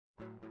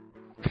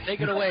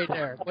Take it away,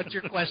 Derek. What's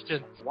your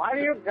question? Why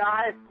do you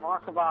guys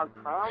talk about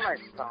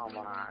comics so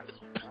much?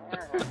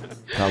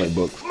 Comic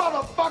books.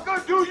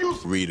 Motherfucker, do you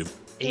Read them.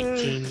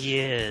 18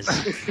 years.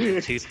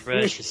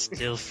 Toothbrush is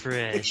still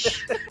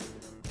fresh.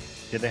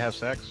 Did they have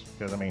sex?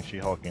 Because, I mean,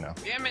 She-Hulk, you know.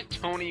 Damn it,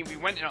 Tony. We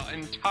went an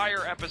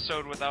entire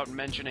episode without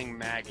mentioning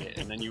Maggot,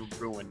 and then you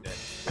ruined it.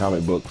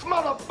 Comic books.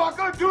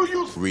 Motherfucker, do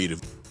you Read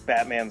them.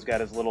 Batman's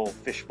got his little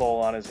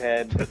fishbowl on his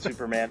head, but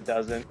Superman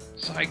doesn't.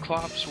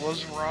 Cyclops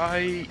was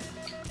right.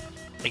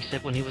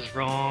 Except when he was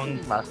wrong.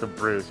 Master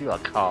Bruce, you are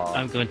calm.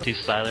 I'm going to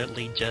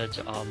silently judge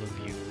all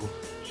of you.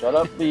 Shut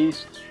up,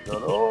 Beast.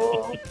 Shut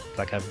up.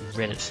 Like I've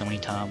read it so many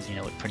times, you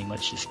know, it pretty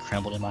much just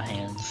crumbled in my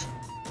hands.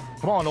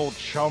 Come on, old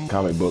chum.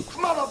 Comic books.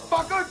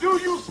 Motherfucker, do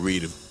you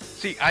Read them.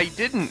 See, I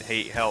didn't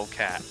hate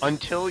Hellcat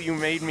until you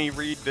made me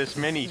read this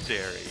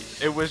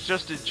miniseries. It was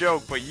just a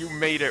joke, but you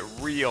made it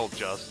real,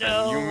 Justin.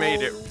 No. You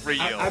made it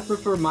real. I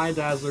prefer my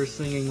Dazzler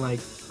singing like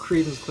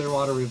Creedence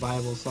Clearwater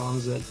Revival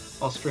songs at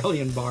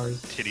Australian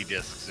bars. Titty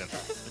discs in it.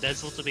 But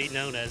that's what to be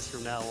known as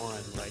from now on.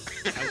 Like,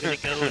 I'm going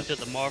to go into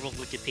the Marvel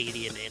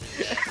Wikipedia and edit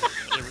that,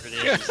 whatever it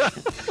is.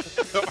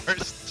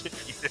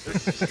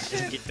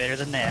 Doesn't get better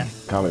than that.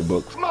 Comic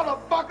books.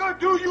 Motherfucker,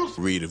 do you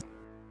Read them.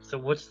 So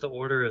what's the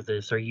order of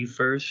this? Are you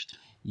first?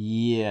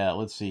 Yeah,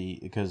 let's see,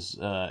 because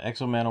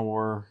Exo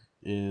Manowar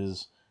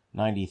is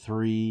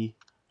 93,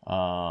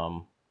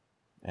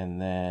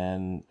 and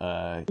then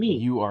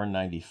you are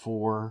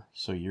 94,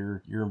 so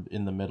you're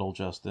in the middle,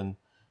 Justin.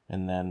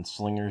 And then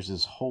Slingers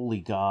is Holy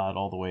God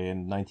all the way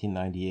in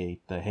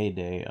 1998, the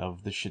heyday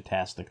of the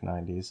shitastic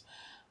 90s.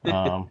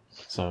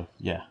 So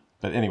yeah,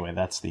 but anyway,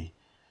 that's the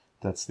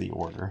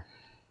order.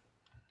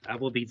 I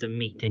will be the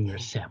meat in your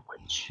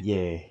sandwich.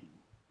 Yeah.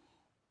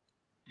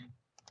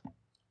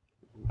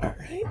 All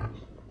right.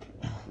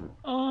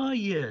 Ah,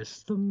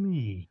 yes, the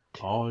meat.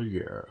 Oh,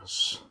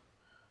 yes.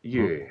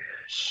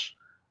 Yes.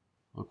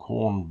 The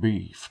corned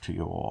beef to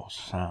your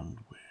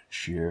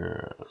sandwich,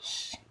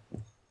 yes.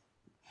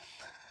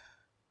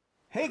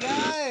 Hey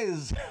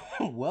guys,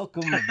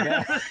 welcome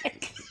back.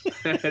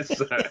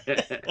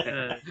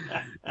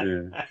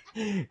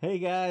 Hey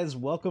guys,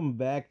 welcome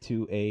back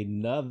to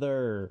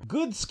another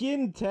good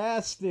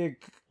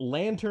skin-tastic,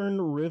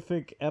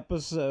 lantern-rific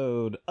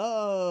episode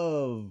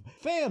of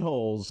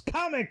Fanholes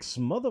Comics,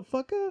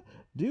 motherfucker.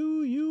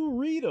 Do you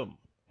read 'em?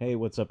 Hey,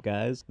 what's up,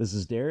 guys? This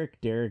is Derek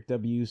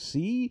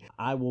WC.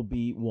 I will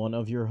be one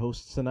of your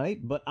hosts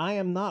tonight, but I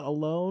am not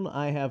alone.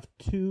 I have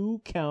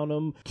two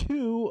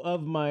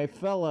of my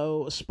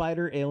fellow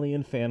Spider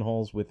Alien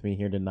Fanholes with me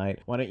here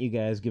tonight. Why don't you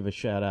guys give a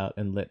shout out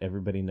and let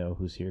everybody know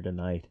who's here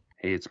tonight?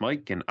 Hey, it's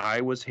Mike, and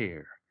I was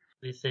here.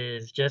 This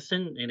is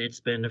Justin, and it's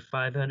been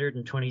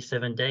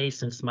 527 days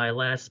since my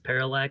last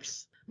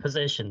Parallax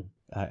possession.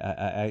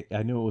 I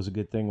knew it was a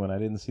good thing when I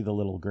didn't see the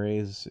little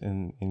grays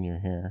in your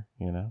hair,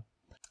 you know?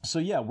 So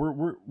yeah,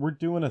 we're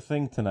doing a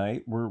thing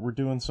tonight. We're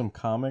doing some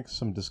comics,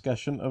 some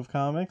discussion of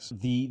comics.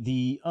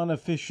 The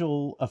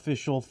unofficial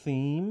official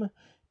theme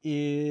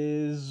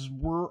is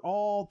we're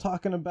all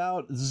talking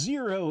about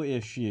zero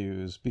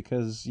issues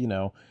because, you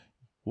know,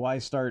 why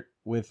start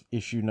with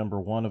issue number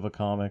 1 of a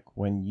comic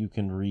when you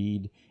can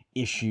read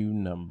issue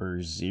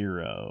number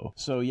 0?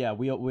 So yeah,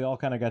 we all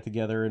kind of got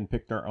together and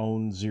picked our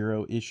own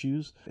 0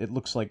 issues. It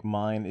looks like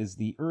mine is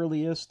the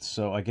earliest,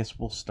 so I guess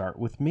we'll start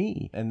with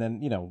me. And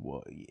then, you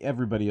know,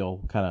 everybody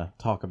will kind of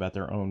talk about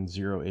their own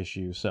 0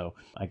 issue. So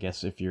I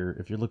guess if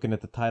you're looking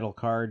at the title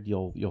card,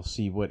 you'll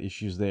see what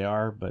issues they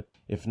are, but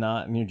if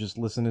not, and you're just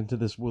listening to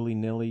this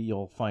willy-nilly,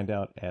 you'll find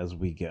out as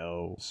we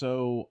go.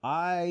 So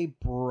I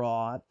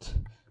brought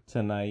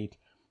tonight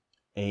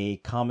a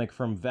comic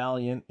from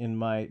Valiant in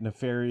my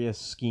nefarious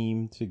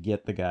scheme to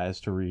get the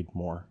guys to read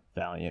more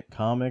Valiant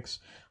comics.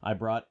 I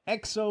brought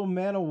Exo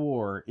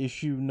Manowar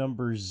issue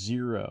number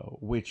 0,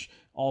 which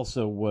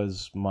also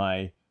was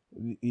my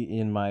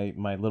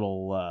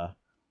little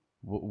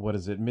what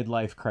is it,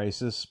 midlife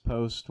crisis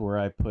post where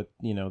I put,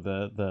 you know,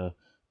 the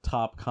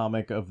top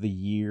comic of the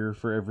year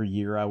for every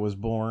year I was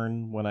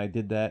born when I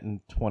did that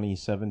in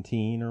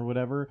 2017 or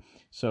whatever.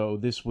 So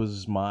this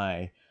was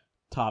my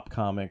top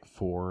comic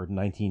for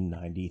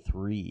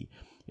 1993.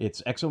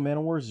 It's Exo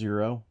Manowar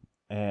 0,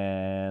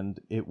 and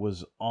it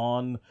was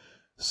on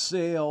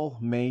sale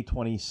May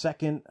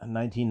 22nd,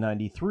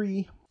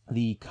 1993.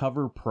 The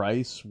cover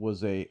price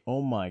was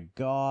oh my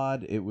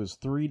god, it was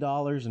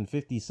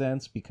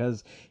 $3.50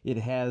 because it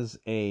has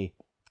a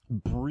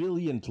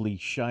brilliantly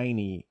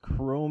shiny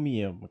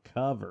chromium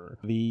cover.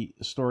 The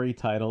story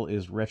title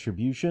is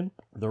Retribution.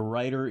 The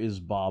writer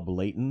is Bob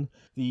Layton.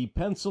 The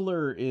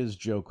penciler is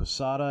Joe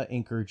Quesada,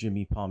 inker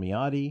Jimmy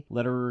Palmiotti,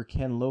 letterer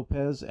Ken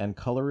Lopez, and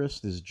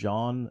colorist is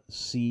John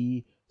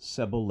C.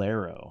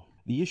 Cebollero.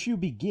 The issue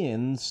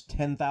begins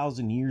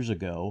 10,000 years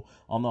ago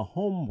on the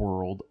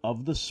homeworld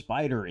of the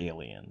Spider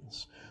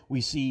Aliens.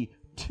 We see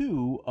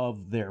 2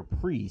 of their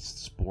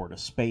priests board a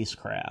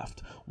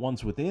spacecraft.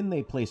 Once within,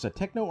 they place a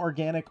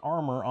techno-organic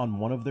armor on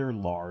one of their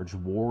large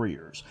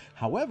warriors.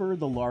 However,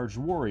 the large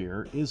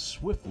warrior is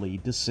swiftly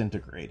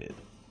disintegrated.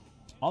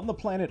 On the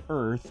planet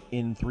Earth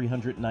in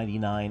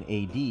 399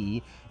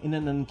 AD, in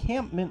an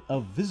encampment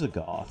of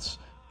Visigoths,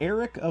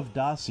 Eric of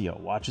Dacia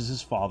watches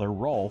his father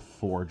Rolf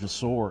forge a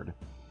sword.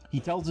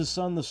 He tells his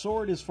son the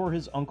sword is for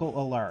his uncle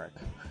Alaric.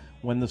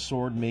 When the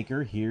sword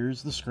maker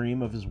hears the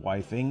scream of his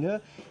wife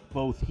Inga,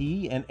 both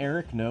he and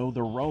Eric know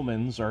the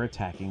Romans are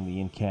attacking the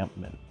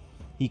encampment.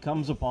 He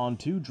comes upon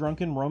 2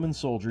 drunken Roman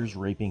soldiers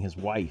raping his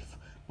wife.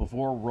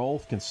 Before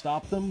Rolf can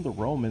stop them, the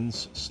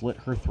Romans slit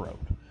her throat.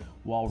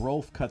 While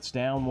Rolf cuts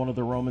down one of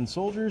the Roman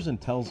soldiers and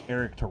tells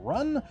Eric to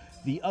run,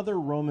 the other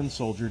Roman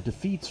soldier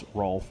defeats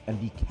Rolf and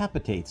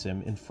decapitates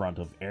him in front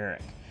of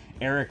Eric.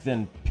 Eric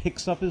then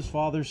picks up his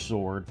father's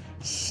sword,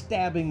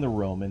 stabbing the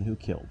Roman who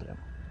killed him.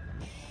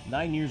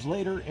 9 years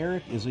later,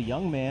 Eric is a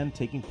young man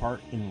taking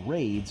part in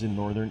raids in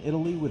northern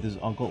Italy with his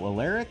uncle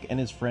Alaric and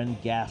his friend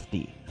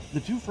Gafty.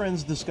 The 2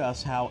 friends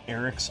discuss how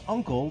Eric's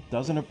uncle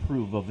doesn't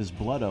approve of his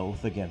blood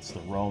oath against the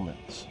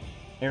Romans.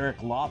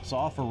 Eric lops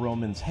off a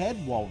Roman's head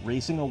while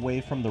racing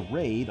away from the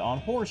raid on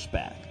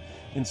horseback.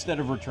 Instead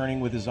of returning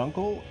with his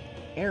uncle,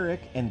 Eric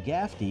and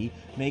Gafty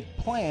make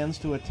plans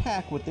to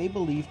attack what they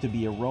believe to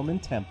be a Roman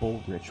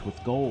temple rich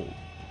with gold.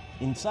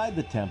 Inside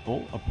the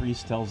temple, a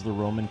priest tells the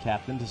Roman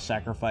captain to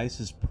sacrifice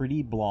his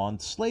pretty blonde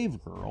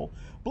slave girl,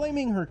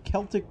 blaming her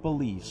Celtic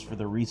beliefs for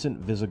the recent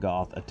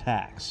Visigoth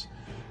attacks.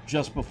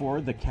 Just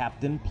before the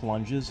captain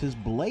plunges his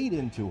blade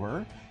into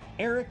her,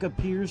 Eric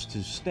appears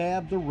to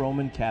stab the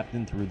Roman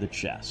captain through the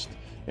chest.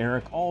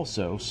 Eric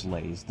also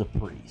slays the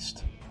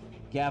priest.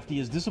 Gafty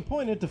is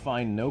disappointed to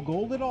find no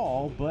gold at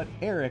all, but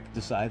Eric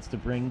decides to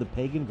bring the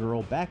pagan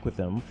girl back with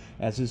him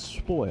as his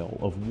spoil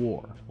of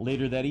war.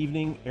 Later that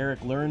evening,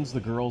 Eric learns the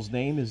girl's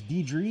name is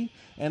Deidre,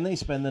 and they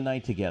spend the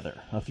night together.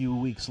 A few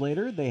weeks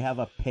later, they have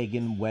a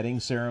pagan wedding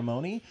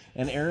ceremony,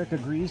 and Eric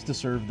agrees to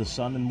serve the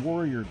sun and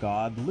warrior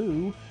god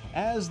Lu,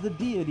 as the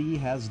deity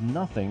has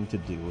nothing to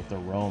do with the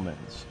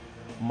Romans.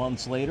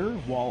 Months later,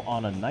 while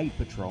on a night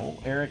patrol,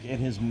 Eric and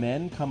his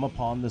men come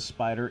upon the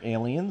spider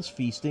aliens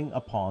feasting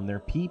upon their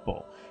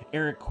people.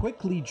 Eric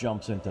quickly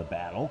jumps into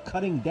battle,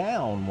 cutting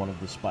down one of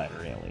the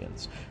spider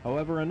aliens.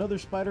 However, another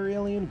spider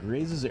alien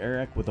grazes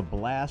Eric with a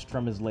blast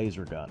from his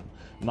laser gun.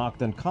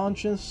 Knocked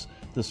unconscious,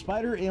 the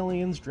spider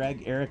aliens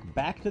drag Eric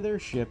back to their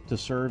ship to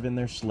serve in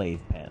their slave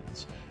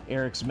pens.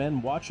 Eric's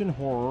men watch in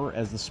horror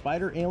as the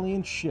spider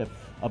alien ship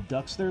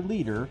abducts their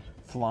leader,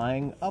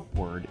 flying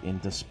upward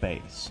into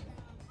space.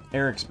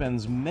 Eric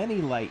spends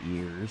many light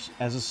years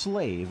as a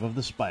slave of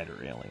the spider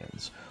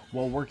aliens.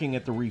 While working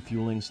at the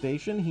refueling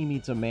station, he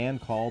meets a man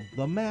called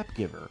the Map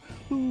Giver,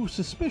 who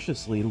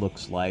suspiciously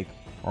looks like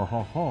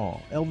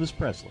Elvis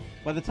Presley.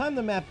 By the time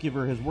the Map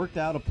Giver has worked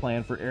out a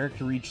plan for Eric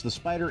to reach the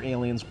spider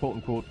aliens'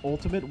 quote-unquote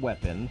ultimate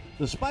weapon,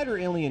 the spider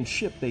alien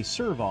ship they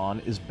serve on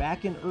is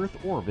back in Earth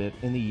orbit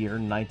in the year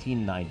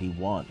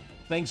 1991.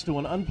 Thanks to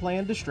an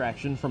unplanned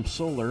distraction from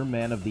Solar,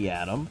 Man of the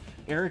Atom,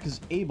 Eric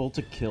is able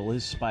to kill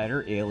his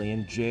spider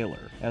alien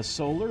jailer. As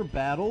Solar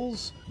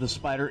battles the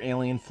spider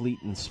alien fleet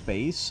in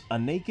space, a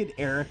naked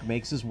Eric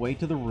makes his way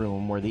to the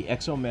room where the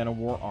Exo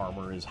Manowar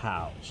armor is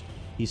housed.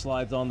 He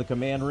slides on the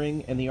command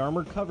ring, and the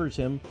armor covers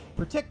him,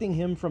 protecting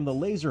him from the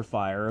laser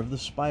fire of the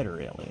spider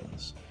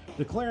aliens.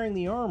 Declaring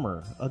the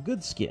armor a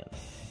good skin,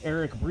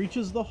 Eric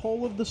breaches the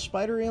hull of the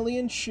spider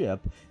alien ship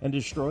and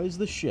destroys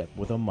the ship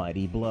with a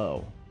mighty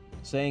blow.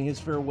 Saying his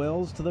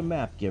farewells to the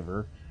Map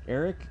Giver,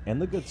 Eric and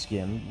the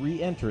Goodskin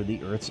re-enter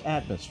the Earth's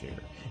atmosphere,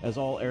 as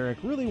all Eric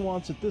really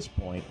wants at this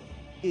point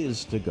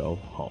is to go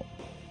home.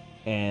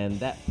 And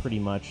that pretty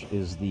much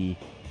is the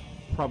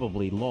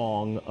probably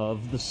long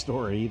of the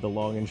story, the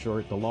long and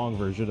short, the long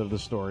version of the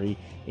story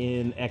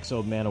in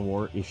Exo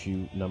Manowar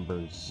issue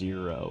number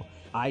 0.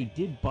 I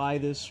did buy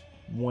this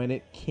when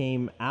it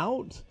came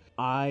out.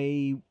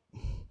 I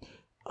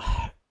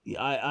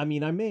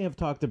mean, I may have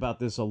talked about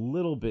this a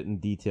little bit in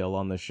detail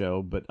on the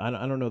show, but I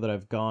don't know that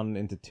I've gone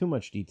into too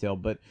much detail,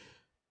 but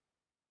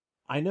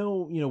I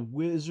know,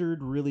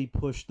 Wizard really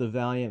pushed the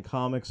Valiant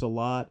comics a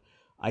lot.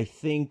 I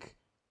think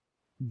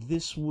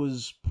this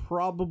was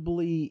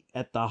probably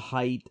at the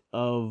height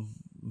of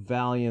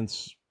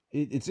Valiant's...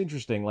 It's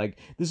interesting, like,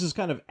 this is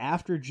kind of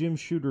after Jim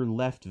Shooter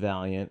left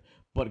Valiant,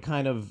 but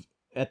kind of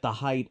at the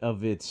height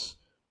of its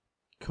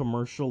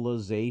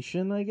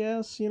commercialization, I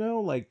guess,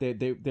 like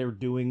they're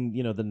doing,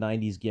 the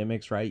 90s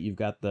gimmicks, right? You've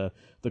got the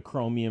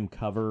chromium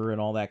cover and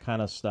all that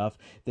kind of stuff.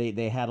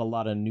 They had a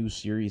lot of new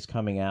series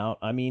coming out.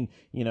 I mean,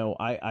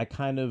 I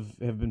kind of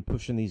have been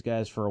pushing these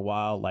guys for a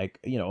while, like,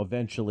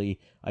 eventually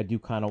I do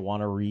kind of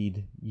want to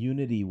read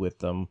Unity with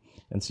them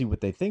and see what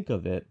they think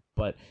of it.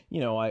 But,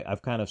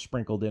 I've kind of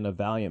sprinkled in a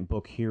Valiant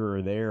book here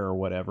or there or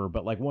whatever.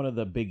 But, like, one of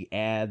the big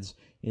ads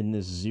in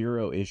this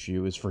 0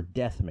 issue is for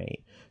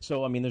Deathmate.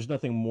 So, I mean, there's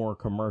nothing more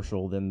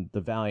commercial than the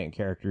Valiant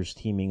characters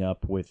teaming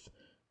up with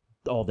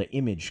all the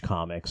Image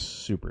Comics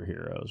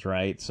superheroes,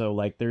 right? So,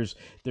 like, there's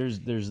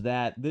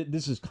that.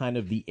 This is kind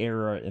of the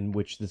era in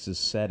which this is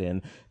set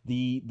in.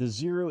 The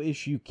 0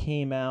 issue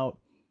came out,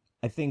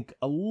 I think,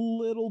 a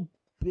little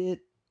bit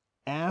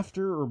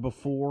after or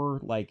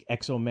before, like,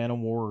 Exo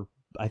Manowar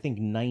I think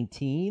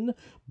 19,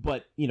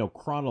 but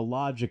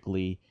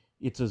chronologically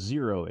it's a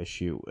 0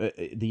 issue.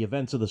 The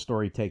events of the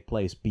story take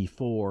place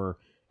before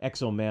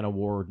Exo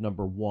Manowar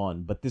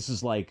 #1, but this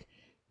is like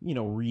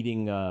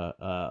reading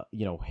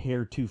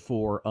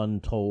heretofore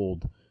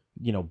untold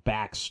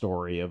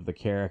backstory of the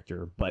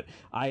character. But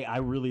I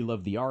really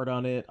love the art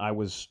on it. I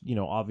was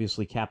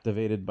obviously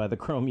captivated by the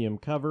chromium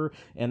cover,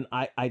 and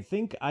I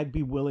think I'd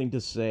be willing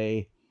to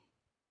say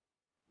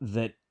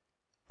that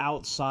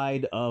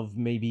outside of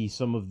maybe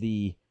some of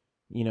the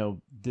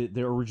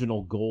the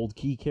original Gold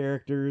Key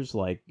characters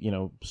like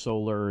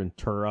Solar and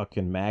Turok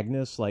and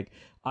Magnus, like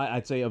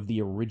I'd say of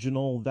the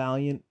original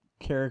Valiant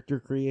character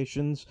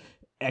creations,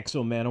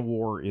 Exo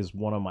Manowar is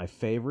one of my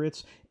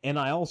favorites. And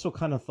I also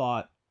kind of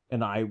thought,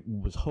 and I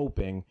was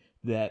hoping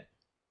that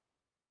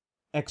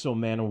Exo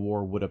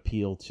Manowar would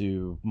appeal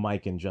to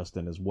Mike and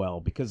Justin as well,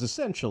 because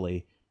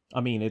essentially,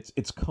 I mean,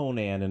 it's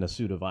Conan in a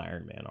suit of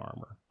Iron Man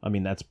armor. I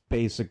mean, that's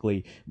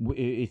basically,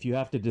 if you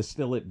have to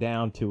distill it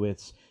down to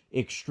its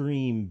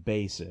extreme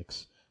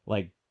basics,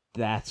 like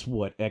that's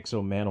what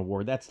Exo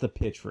Manowar, that's the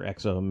pitch for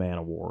Exo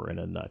Manowar in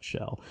a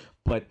nutshell.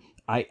 But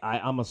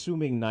I'm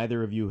assuming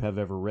neither of you have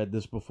ever read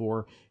this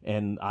before,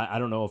 and I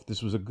don't know if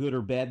this was a good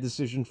or bad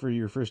decision for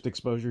your first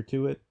exposure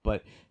to it,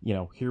 but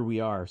here we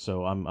are,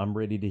 so I'm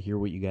ready to hear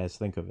what you guys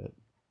think of it.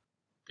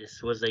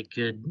 This was a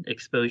good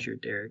exposure,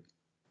 Derek.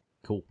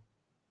 Cool.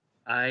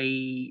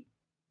 I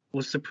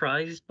was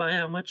surprised by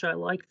how much I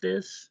liked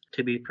this,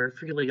 to be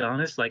perfectly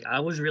honest. Like, I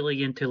was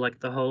really into like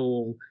the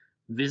whole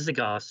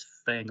Visigoth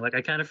thing. Like,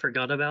 I kind of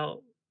forgot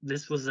about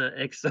this was a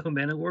Exo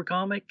Manowar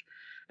comic,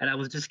 and I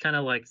was just kind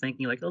of like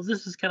thinking like, oh,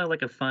 this is kind of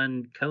like a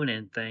fun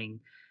Conan thing.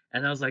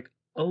 And I was like,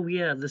 oh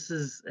yeah, this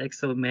is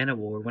Exo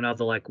Manowar, when all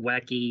the like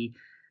wacky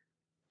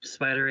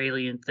spider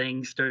alien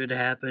things started to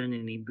happen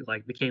and he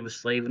like became a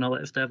slave and all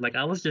that stuff. Like,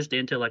 I was just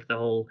into like the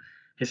whole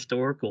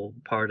historical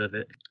part of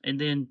it. And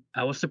then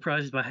I was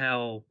surprised by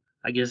how,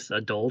 I guess,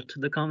 adult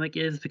the comic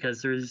is,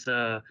 because there's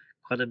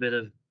quite a bit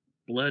of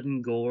blood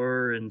and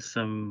gore and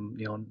some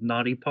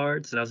naughty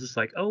parts, and I was just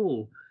like,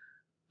 oh,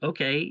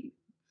 okay,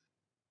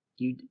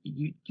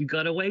 you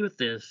got away with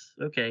this.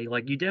 Okay,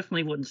 like you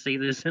definitely wouldn't see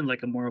this in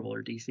like a Marvel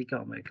or DC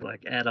comic,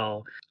 like, at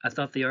all. I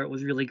thought the art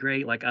was really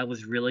great. Like, I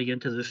was really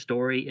into the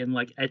story, and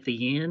like at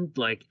the end,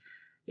 like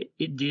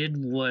it did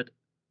what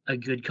a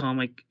good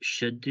comic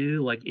should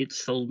do. Like, it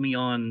sold me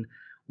on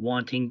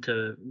wanting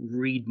to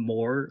read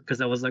more, because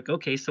I was like,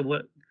 okay, so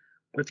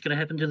what's gonna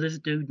happen to this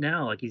dude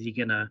now? Like, is he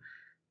gonna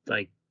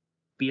like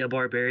be a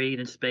barbarian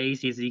in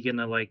space? Is he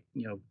gonna like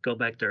go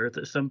back to Earth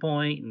at some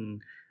point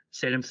and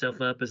set himself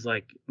up as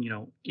like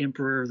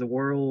emperor of the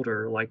world,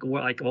 or like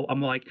what? Like,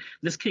 I'm like,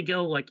 this could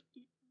go like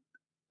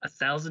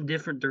 1,000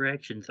 different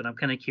directions, and I'm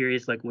kind of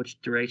curious like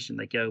which direction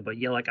they go. But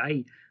yeah, like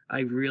I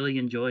really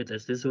enjoyed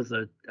this. This was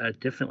a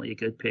definitely a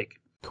good pick.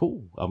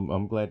 Cool.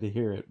 I'm glad to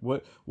hear it.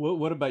 What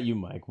about you,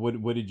 Mike?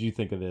 What did you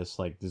think of this?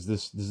 Like, does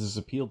this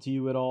appeal to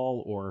you at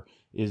all, or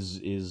is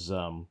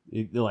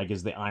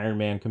the Iron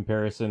Man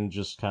comparison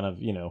just kind of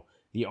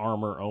the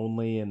armor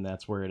only and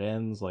that's where it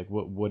ends? Like,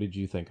 what did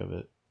you think of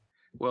it?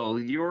 Well,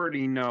 you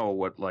already know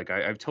what, like,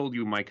 I've told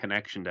you my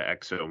connection to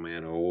Exo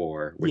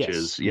Manowar, which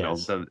is,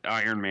 the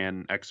Iron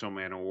Man Exo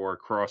Manowar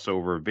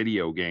crossover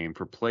video game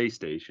for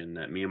PlayStation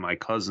that me and my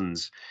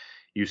cousins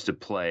used to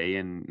play.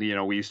 And,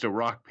 we used to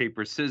rock,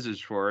 paper,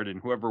 scissors for it, and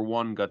whoever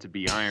won got to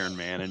be Iron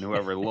Man, and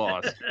whoever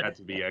lost had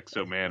to be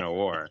Exo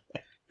Manowar.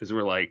 Because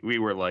we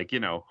were like,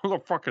 who the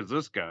fuck is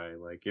this guy?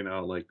 Like,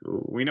 like,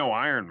 we know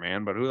Iron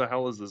Man, but who the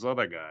hell is this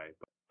other guy?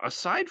 But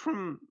aside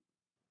from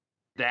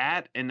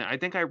that, and I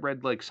think I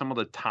read like some of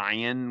the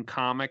tie-in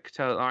comic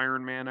to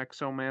Iron Man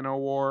Exo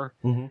Manowar.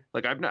 Mm-hmm.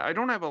 Like, I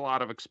don't have a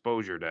lot of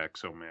exposure to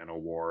Exo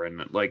Manowar,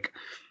 and like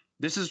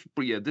this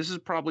is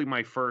probably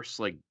my first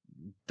like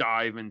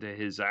dive into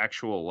his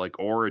actual like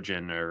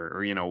origin,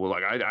 or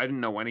like I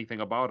didn't know anything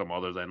about him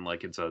other than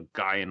like it's a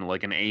guy in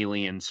like an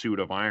alien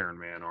suit of Iron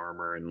Man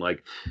armor, and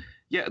like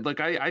yeah, like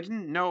I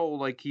didn't know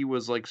like he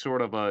was like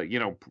sort of a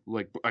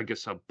like I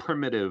guess a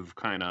primitive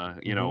kind of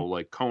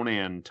like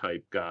Conan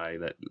type guy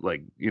that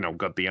like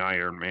got the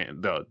Iron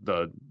Man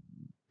the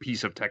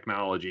piece of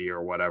technology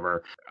or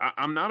whatever.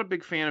 I'm not a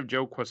big fan of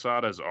Joe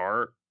Quesada's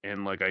art,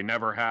 and like I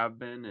never have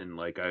been, and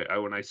like I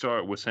when I saw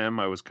it was him,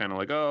 I was kind of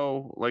like,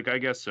 oh, like I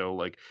guess so,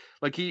 like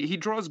he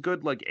draws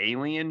good like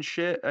alien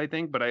shit, I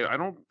think, but I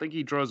don't think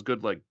he draws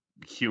good like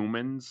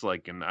humans,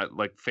 like, and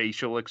like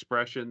facial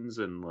expressions,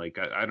 and like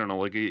I don't know,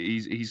 like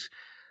he's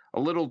a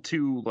little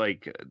too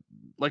like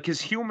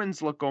his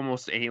humans look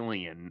almost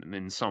alien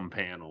in some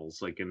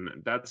panels, like, and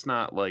that's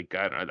not like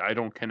I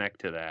don't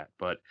connect to that,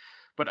 but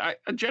I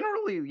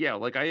generally, yeah,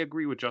 like I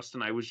agree with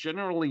Justin. I was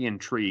generally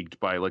intrigued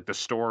by like the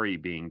story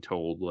being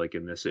told like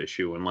in this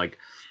issue, and like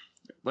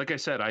I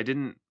said,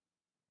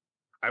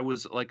 I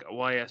was like,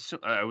 well, I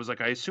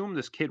assume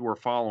this kid we're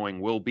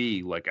following will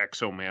be like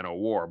Exo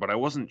Manowar, but I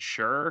wasn't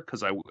sure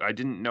because I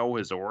didn't know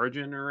his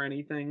origin or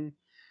anything.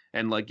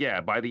 And like,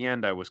 yeah, by the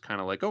end, I was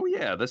kind of like, oh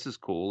yeah, this is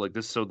cool. Like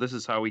this, so this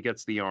is how he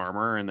gets the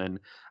armor. And then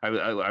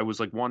I was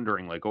like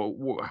wondering, like,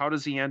 oh, how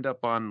does he end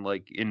up on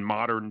like in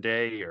modern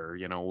day, or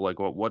like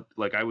what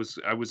like I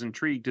was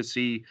intrigued to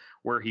see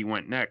where he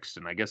went next.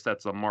 And I guess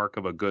that's a mark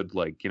of a good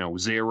like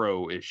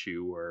Zero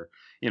issue, or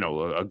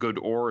a good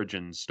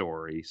origin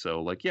story.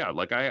 So like, yeah,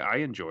 like I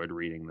enjoyed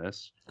reading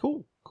this.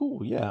 Cool.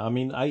 Yeah, I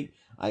mean,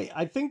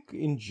 I think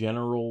in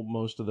general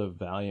most of the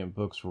Valiant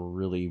books were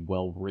really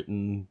well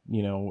written,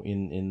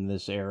 in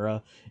this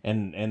era,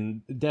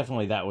 and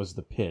definitely that was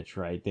the pitch,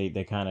 right?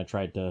 They kind of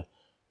tried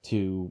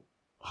to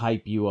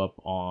hype you up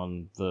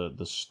on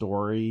the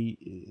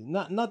story.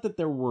 Not that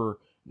there were,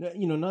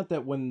 not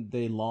that when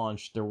they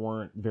launched there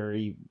weren't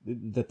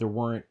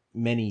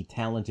many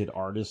talented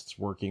artists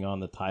working on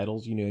the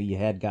titles. You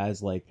had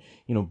guys like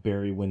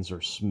Barry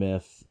Windsor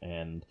Smith,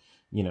 and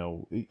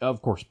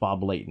of course,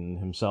 Bob Layton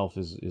himself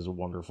is a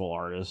wonderful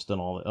artist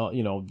and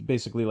all.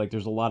 Basically, like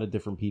there's a lot of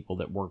different people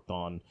that worked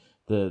on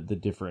the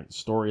different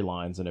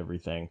storylines and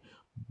everything.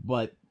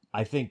 But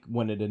I think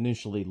when it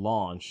initially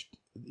launched,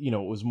 it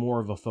was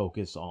more of a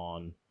focus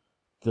on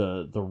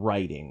the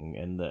writing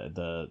and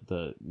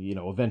the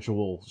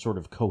eventual sort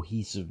of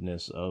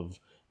cohesiveness of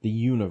the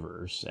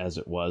universe as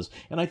it was.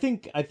 And I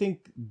think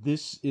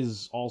this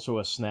is also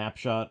a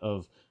snapshot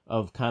of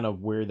kind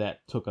of where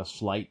that took a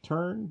slight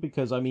turn,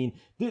 because I mean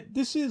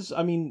this is,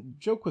 I mean,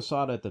 Joe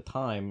Quesada at the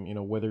time,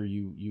 whether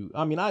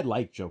I mean, I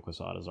like Joe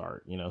Quesada's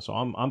art, so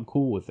I'm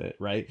cool with it,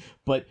 right?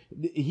 But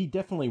he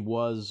definitely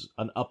was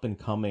an up and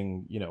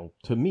coming,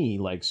 to me,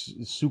 like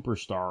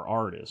superstar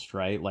artist,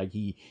 right? Like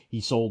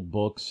he sold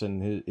books,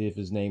 and if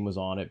his name was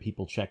on it,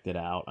 people checked it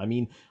out. I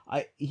mean,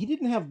 he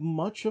didn't have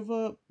much of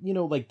a,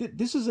 like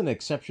this is an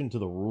exception to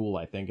the rule.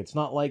 I think it's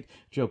not like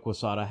Joe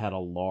Quesada had a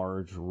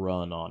large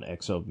run on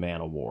X-O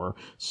Manowar.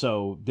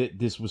 So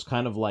this was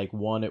kind of like,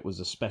 one, it was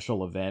a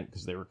special event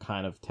because they were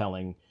kind of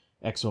telling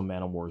X-O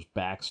Manowar's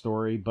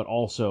backstory, but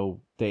also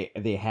they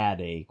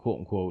had a quote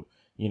unquote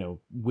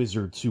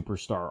wizard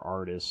superstar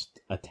artist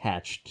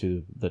attached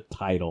to the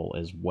title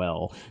as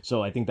well.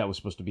 So I think that was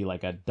supposed to be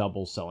like a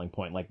double selling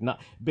point. Like, not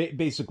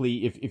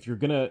basically, if you're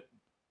gonna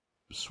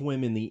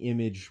swim in the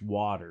Image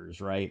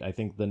waters, right? I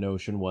think the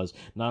notion was,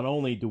 not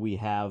only do we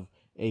have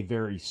a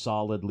very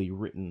solidly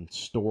written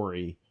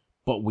story,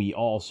 but we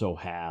also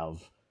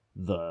have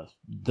the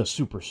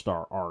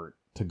superstar art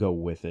to go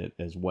with it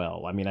as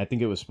well. I mean, I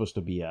think it was supposed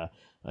to be a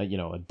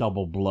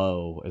double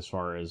blow as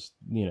far as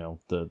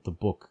the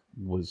book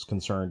was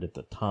concerned at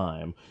the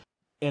time.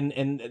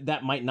 And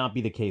that might not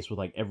be the case with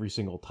like every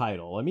single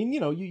title. I mean,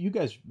 you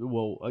guys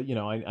will,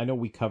 I know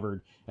we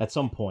covered at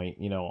some point,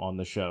 on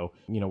the show,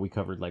 we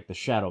covered like the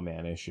Shadow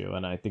Man issue,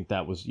 and I think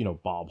that was,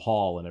 Bob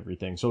Hall and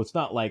everything. So it's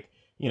not like,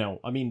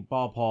 I mean,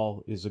 Bob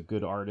Hall is a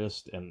good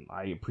artist and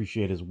I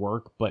appreciate his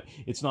work, but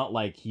it's not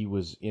like he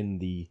was in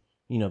the,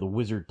 the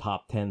Wizard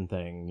top 10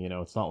 thing.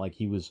 It's not like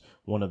he was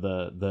one of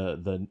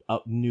the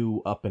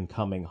new up and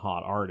coming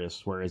hot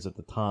artists, whereas at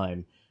the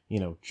time,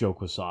 Joe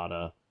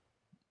Quesada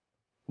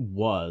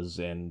was,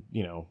 and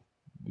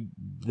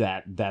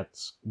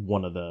that's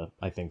one of the,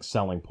 I think,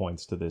 selling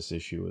points to this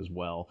issue as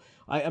well.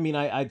 I mean,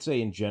 I'd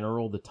say in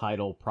general the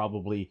title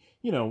probably,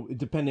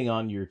 depending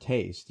on your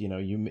taste,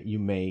 you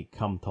may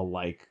come to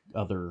like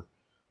other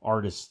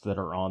artists that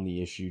are on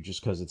the issue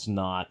just because it's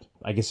not,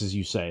 I guess, as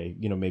you say,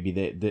 maybe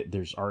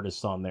there's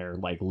artists on there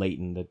like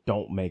Layton that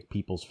don't make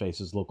people's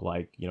faces look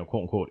like,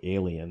 quote unquote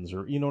aliens,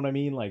 or what I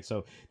mean? Like,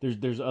 so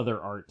there's other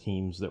art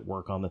teams that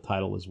work on the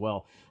title as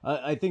well.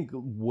 I think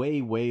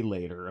way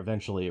later,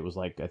 eventually it was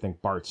like, I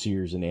think Bart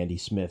Sears and Andy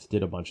Smith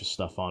did a bunch of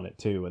stuff on it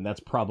too. And that's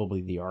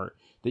probably the art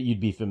that you'd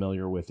be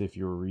familiar with if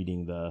you were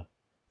reading the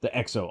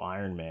X-O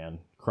Iron Man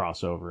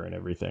crossover and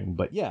everything.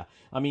 But yeah,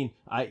 I mean,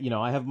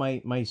 I have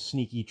my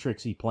sneaky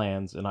tricksy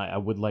plans, and I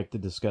would like to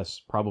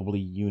discuss probably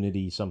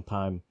Unity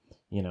sometime,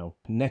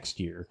 next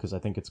year, because I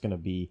think it's going to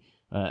be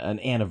an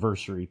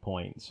anniversary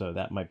point, so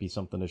that might be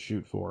something to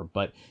shoot for.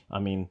 But I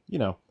mean,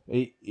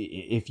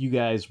 if you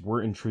guys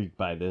were intrigued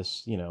by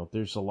this,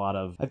 there's a lot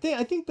of,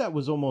 I think that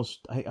was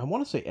almost, I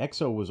want to say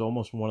X-O was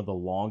almost one of the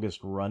longest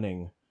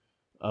running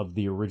of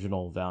the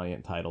original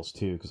Valiant titles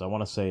too, because I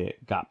want to say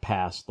it got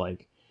past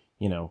like,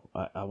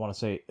 I want to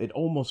say it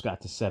almost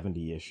got to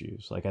 70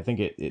 issues. Like, I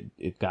think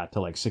it got to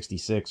like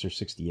 66 or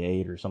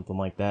 68 or something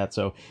like that.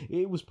 So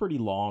it was pretty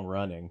long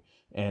running,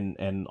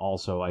 and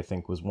also I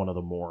think was one of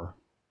the more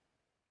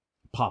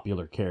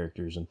popular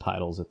characters and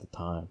titles at the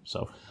time.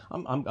 So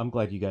I'm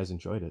glad you guys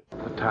enjoyed it.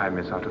 The time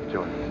is out of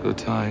joint. The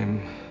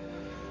time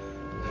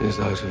is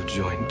out of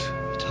joint.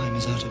 The time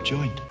is out of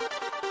joint.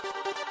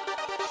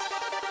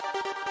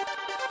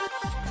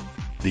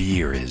 The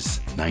year is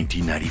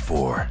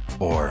 1994,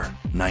 or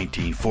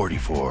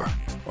 1944,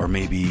 or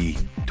maybe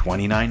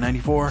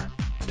 2994.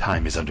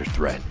 Time is under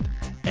threat,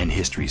 and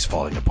history's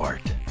falling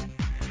apart.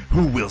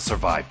 Who will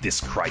survive this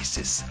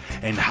crisis,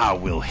 and how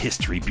will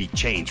history be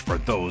changed for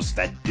those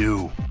that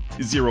do?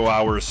 0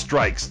 Hour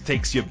Strikes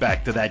takes you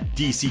back to that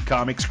DC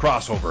Comics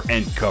crossover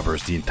and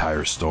covers the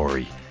entire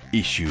story.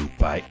 issue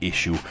by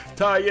issue,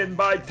 tie-in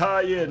by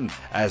tie-in,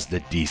 as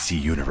the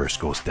DC Universe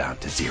goes down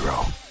to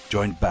zero.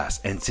 Join Bass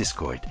and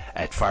Siskoid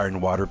at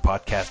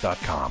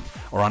fireandwaterpodcast.com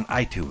or on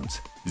iTunes.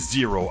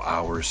 0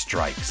 Hour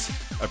Strikes,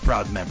 a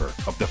proud member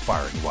of the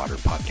Fire and Water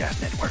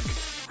Podcast Network.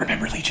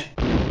 Remember, Legion.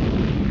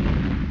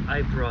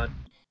 I brought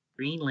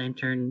Green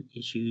Lantern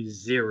issue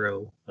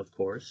 0, of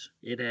course.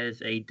 It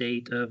has a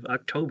date of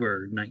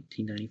October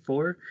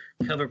 1994,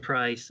 cover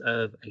price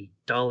of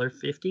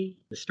 $1.50.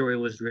 The story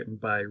was written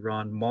by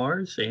Ron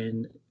Mars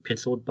and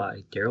penciled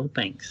by Daryl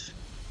Banks.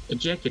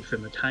 Ejected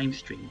from the time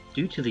stream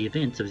due to the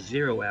events of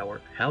 0 Hour,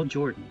 Hal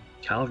Jordan,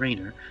 Kyle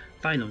Rayner,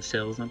 find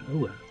themselves on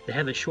Oa. They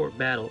have a short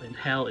battle and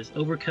Hal is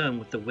overcome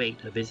with the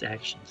weight of his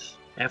actions.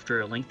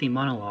 After a lengthy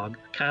monologue,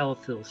 Kyle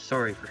feels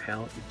sorry for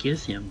Hal and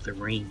gives him the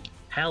ring.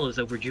 Hal is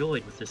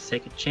overjoyed with his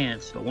second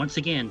chance, but once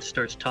again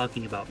starts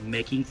talking about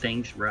making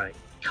things right.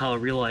 Kyle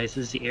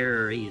realizes the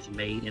error he has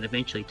made and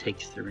eventually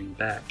takes the ring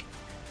back.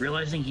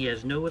 Realizing he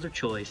has no other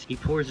choice, he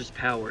pours his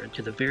power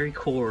into the very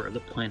core of the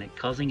planet,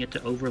 causing it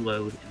to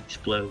overload and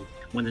explode.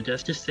 When the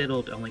dust is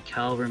settled, only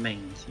Kyle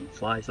remains and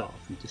flies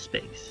off into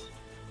space.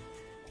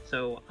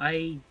 So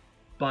I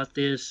bought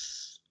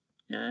this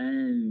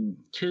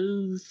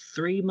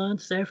 2-3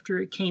 months after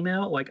it came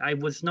out. Like, I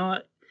was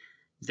not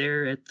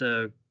there at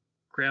the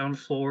ground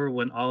floor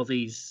when all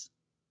these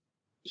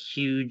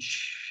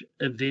huge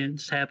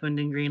events happened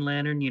in Green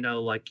Lantern,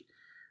 like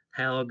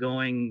Hal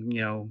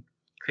going,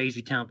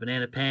 Crazy Town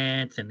Banana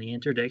Pants and the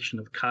introduction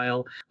of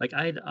Kyle. Like,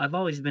 I've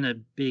always been a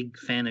big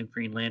fan of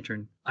Green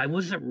Lantern. I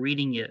wasn't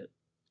reading it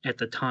at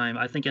the time.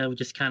 I think I was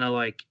just kind of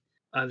like,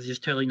 I was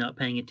just totally not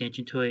paying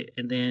attention to it.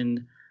 And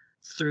then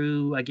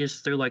through like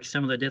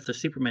some of the Death of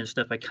Superman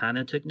stuff, I kind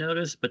of took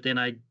notice, but then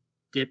I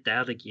dipped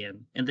out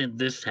again. And then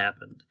this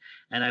happened.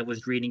 And I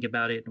was reading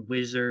about it in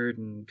Wizard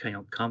and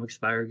Comics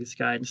Virus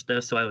Guide and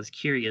stuff. So I was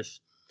curious.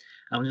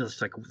 I was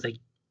just like,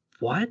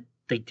 what?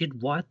 They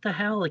did what the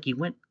hell? Like, he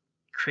went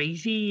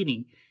crazy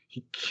and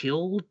he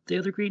killed the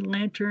other Green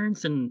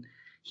Lanterns and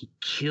he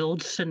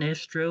killed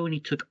Sinestro and he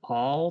took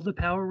all the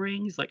power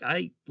rings.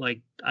 I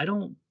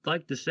don't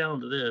like the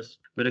sound of this.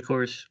 But of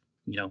course,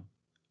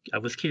 I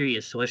was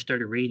curious, so I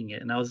started reading it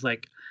and I was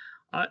like,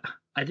 I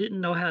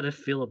didn't know how to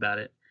feel about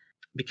it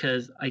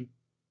because I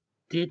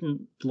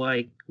didn't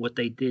like what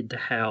they did to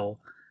Hal,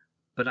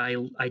 but I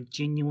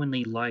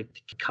genuinely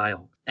liked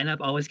Kyle. And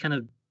I've always kind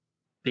of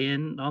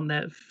been on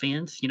that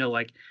fence,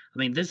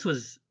 this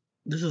was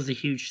a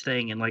huge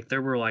thing, and like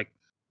there were like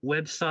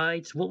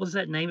websites. What was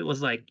that name? It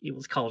was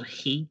called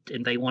Heat,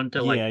 and they wanted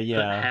to put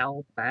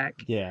Hal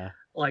back. Yeah.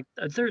 Like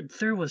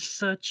there was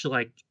such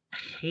like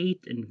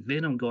hate and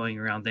venom going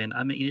around then.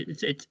 I mean,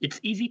 it's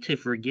easy to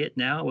forget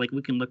now. Like,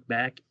 we can look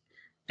back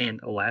and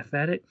laugh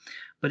at it,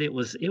 but it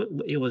was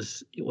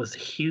a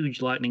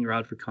huge lightning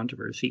rod for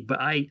controversy.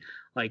 But I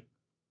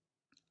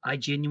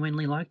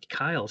genuinely liked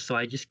Kyle, so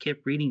I just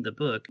kept reading the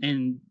book.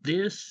 And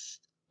this,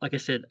 like I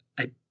said,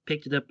 I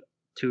picked it up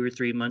 2 or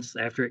 3 months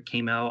after it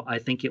came out. I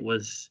think it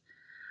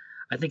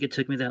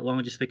took me that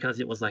long just because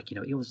it was like,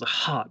 it was a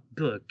hot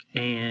book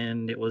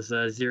and it was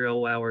a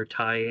 0 Hour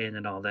tie-in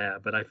and all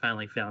that. But I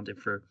finally found it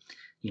for,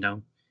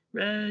 it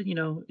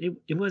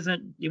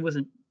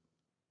wasn't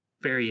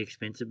very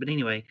expensive. But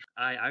anyway,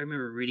 I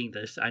remember reading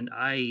this and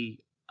I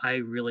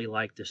really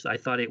liked this. I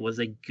thought it was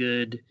a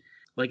good,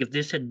 like, if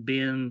this had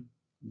been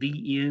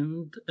the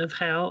end of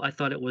Hal, I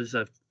thought it was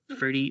a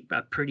pretty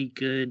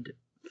good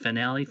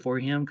finale for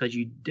him, because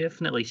you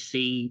definitely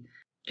see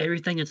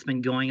everything that's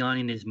been going on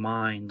in his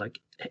mind, like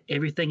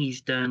everything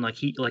he's done. Like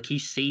he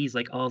sees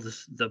like all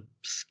the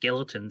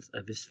skeletons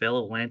of his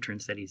fellow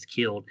lanterns that he's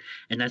killed,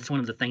 and that's one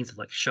of the things that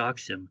like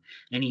shocks him.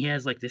 And he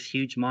has like this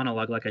huge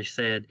monologue, like I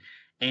said,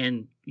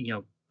 and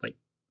like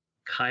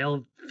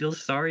Kyle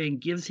feels sorry and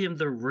gives him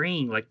the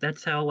ring. Like,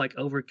 that's how like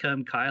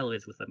overcome Kyle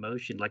is with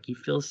emotion. Like, he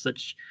feels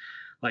such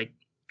like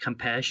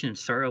compassion and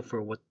sorrow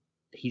for what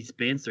he's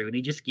been through, and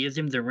he just gives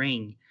him the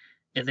ring.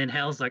 And then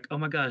Hal's like, oh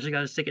my gosh, I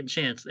got a second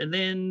chance. And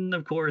then,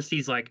 of course,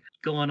 he's like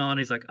going on.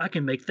 He's like, I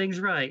can make things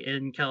right.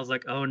 And Kyle's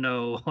like, oh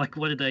no, like,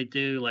 what did I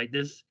do? Like,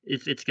 this,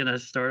 it's going to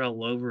start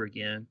all over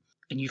again.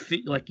 And you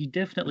feel like, you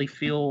definitely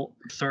feel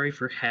sorry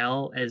for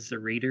Hal as the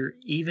reader,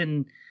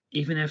 even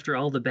after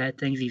all the bad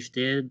things he's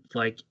did.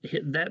 Like,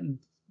 that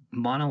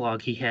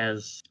monologue he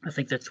has, I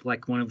think that's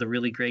like one of the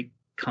really great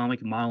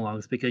comic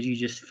monologues, because you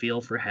just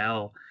feel for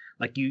Hal.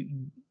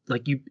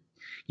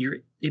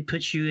 It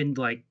puts you in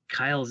like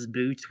Kyle's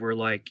boots, where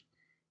like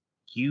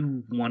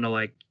you want to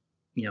like,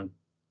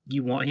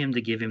 you want him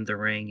to give him the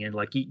ring, and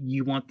like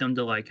you want them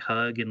to like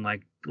hug and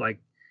like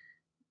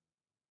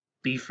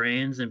be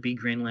friends and be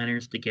Green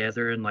Lanterns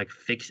together and like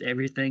fix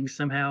everything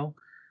somehow.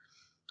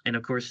 And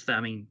of course,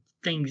 I mean,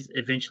 things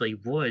eventually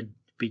would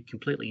be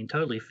completely and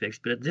totally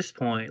fixed, but at this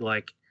point,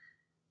 like,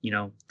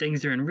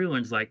 things are in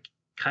ruins. Like,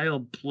 Kyle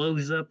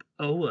blows up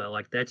Oa.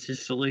 Like, that's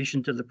his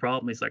solution to the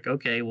problem. He's like,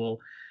 okay, well,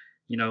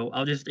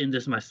 I'll just end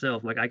this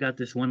myself. Like, I got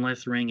this one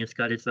less ring. It's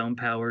got its own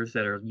powers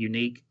that are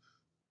unique.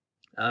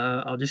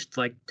 I'll just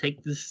like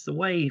take this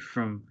away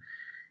from,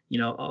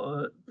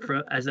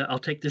 I'll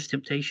take this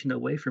temptation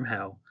away from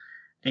Hal,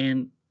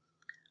 and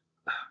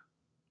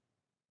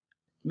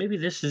maybe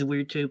this is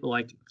weird too, but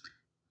like,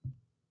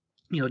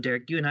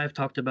 Derek, you and I have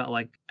talked about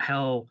like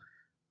how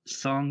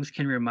songs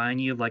can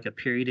remind you of like a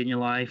period in your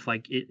life,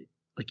 like you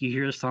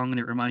hear a song and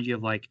it reminds you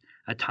of like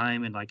a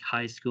time in like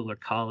high school or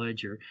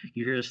college, or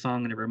you hear a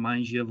song and it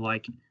reminds you of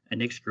like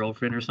an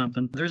ex-girlfriend or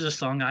something. There's a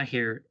song I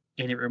hear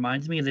and it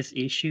reminds me of this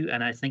issue,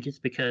 and I think it's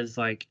because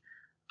like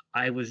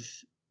I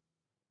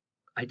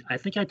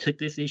think I took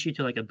this issue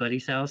to like a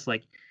buddy's house.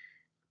 Like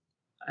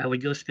I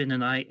would go spend the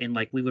night and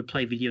like we would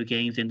play video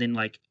games, and then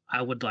like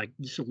I would like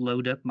just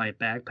load up my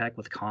backpack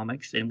with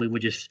comics, and we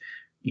would just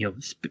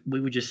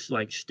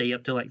like stay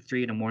up till like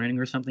 3 a.m.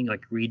 or something,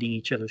 like reading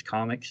each other's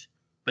comics.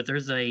 But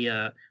there's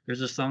a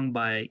song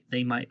by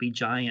They Might Be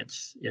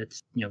Giants.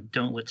 It's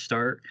Don't Let's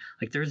Start.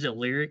 Like there's a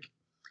lyric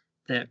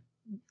that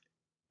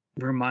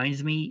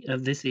reminds me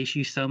of this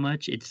issue so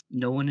much. It's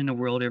no one in the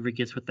world ever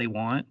gets what they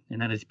want,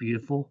 and that is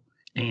beautiful.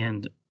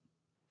 And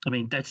I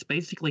mean that's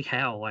basically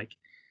Hal. Like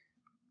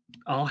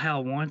all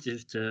Hal wants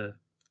is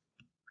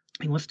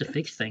he wants to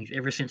fix things.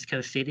 Ever since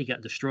Coast City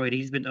got destroyed,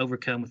 he's been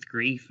overcome with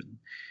grief and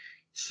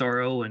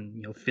sorrow,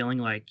 and feeling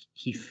like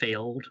he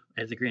failed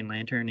as a Green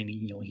Lantern, and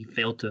he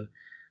failed to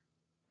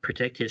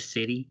protect his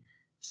city.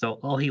 So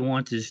all he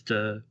wants is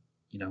to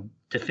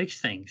fix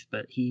things,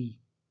 but he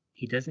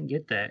doesn't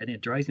get that, and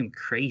it drives him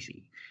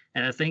crazy.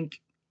 And I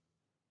think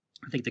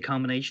the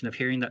combination of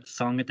hearing that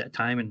song at that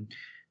time and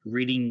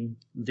reading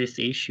this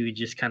issue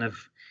just kind of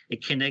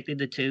it connected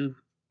the two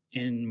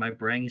in my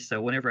brain.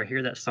 So whenever I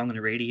hear that song on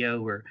the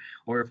radio,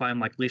 or if I'm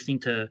like listening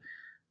to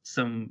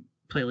some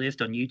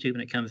playlist on YouTube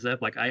and it comes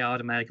up, like I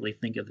automatically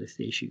think of this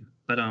issue.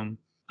 But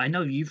I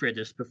know you've read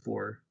this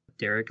before,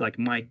 Derek. Like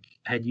Mike,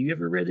 had you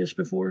ever read this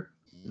before?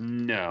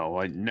 No,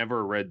 I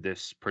never read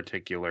this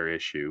particular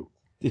issue.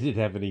 Did it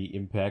have any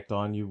impact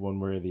on you one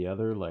way or the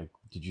other? Like,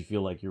 did you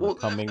feel like you were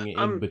coming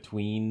in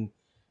between?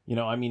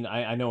 I mean,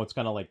 I know it's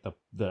kind of like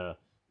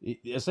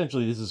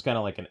essentially this is kind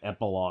of like an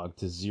epilogue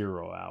to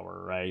 0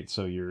 Hour, right?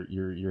 So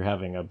you're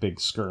having a big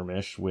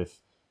skirmish with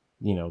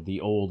the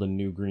old and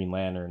new Green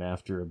Lantern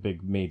after a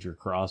big major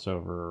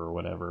crossover or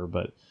whatever,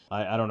 but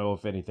I don't know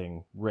if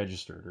anything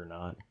registered or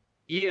not.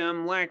 Yeah,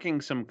 I'm lacking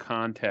some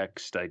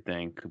context, I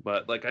think.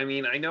 But like, I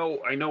mean, I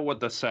know what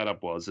the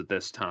setup was at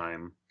this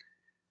time.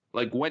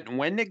 Like,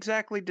 when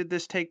exactly did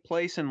this take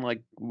place? In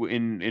like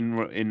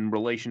in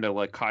relation to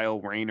like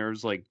Kyle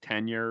Rayner's like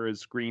tenure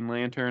as Green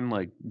Lantern,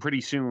 like pretty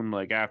soon,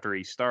 like after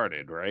he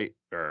started, right?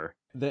 Or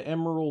the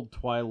Emerald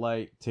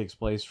Twilight takes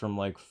place from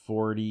like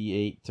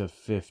 48 to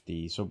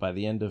 50. So by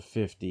the end of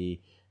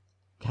 50,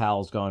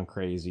 Hal's gone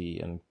crazy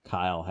and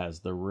Kyle has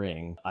the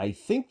ring. I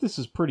think this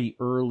is pretty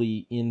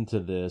early into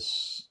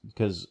this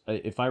because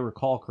if I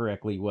recall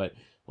correctly,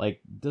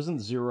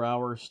 doesn't 0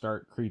 Hour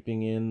start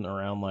creeping in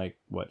around like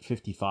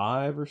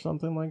 55 or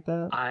something like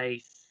that? I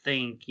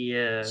think,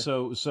 yeah.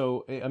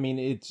 So I mean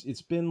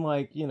it's been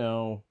like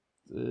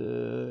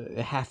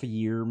half a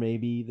year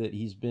maybe that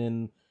he's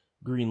been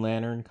Green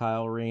Lantern,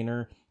 Kyle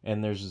Rayner,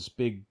 and there's this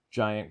big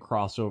giant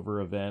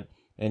crossover event,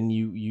 and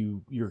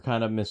you're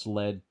kind of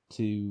misled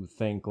to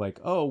think like,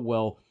 oh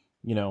well,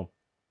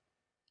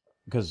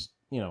 because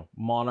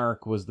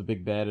Monarch was the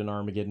big bad in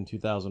Armageddon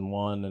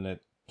 2001, and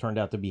it turned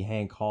out to be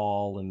Hank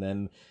Hall, and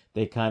then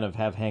they kind of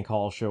have Hank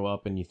Hall show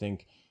up, and you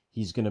think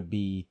he's gonna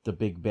be the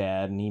big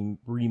bad, and he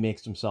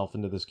remakes himself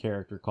into this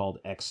character called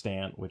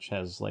Extant, which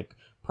has like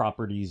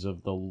properties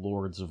of the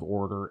Lords of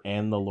Order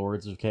and the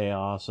Lords of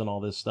Chaos and all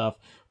this stuff.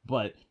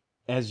 But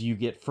as you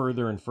get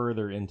further and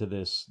further into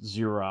this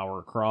 0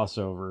 Hour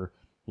crossover,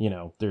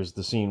 there's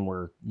the scene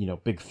where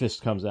Big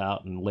Fist comes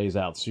out and lays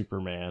out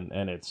Superman,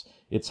 and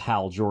it's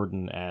Hal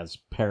Jordan as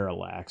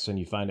Parallax, and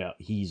you find out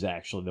he's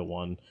actually the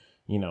one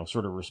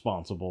sort of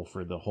responsible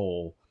for the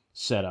whole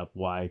setup,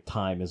 why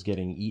time is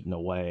getting eaten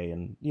away.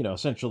 And,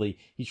 essentially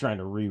he's trying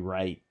to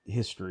rewrite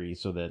history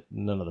so that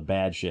none of the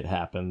bad shit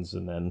happens.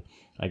 And then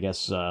I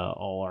guess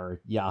all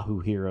our Yahoo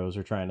heroes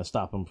are trying to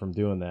stop him from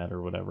doing that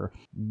or whatever.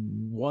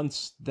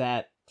 Once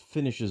that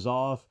finishes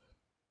off,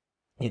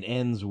 it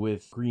ends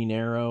with Green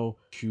Arrow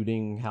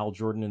shooting Hal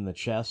Jordan in the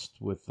chest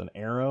with an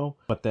arrow,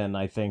 but then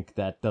I think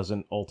that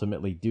doesn't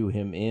ultimately do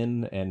him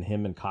in, and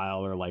him and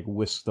Kyle are like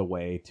whisked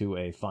away to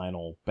a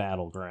final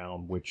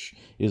battleground, which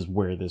is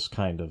where this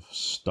kind of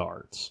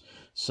starts.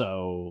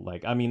 So,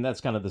 like, I mean,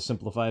 that's kind of the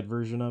simplified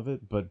version of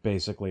it, but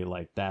basically,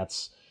 like,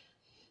 that's,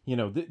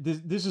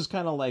 this is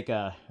kind of like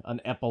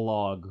an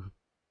epilogue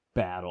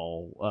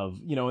battle of,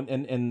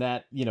 and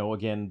that,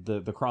 again,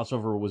 the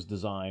crossover was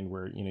designed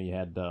where, you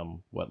had,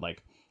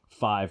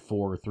 5,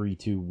 4, 3,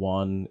 2,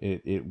 1.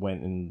 It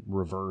went in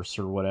reverse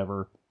or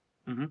whatever.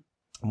 Mm-hmm.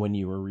 When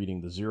you were reading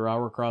the 0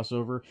 Hour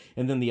crossover.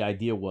 And then the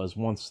idea was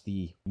once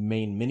the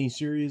main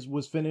miniseries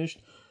was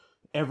finished,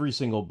 every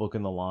single book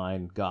in the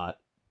line got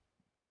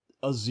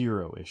a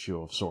 0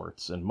 issue of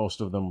sorts. And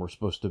most of them were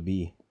supposed to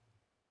be,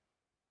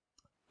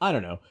 I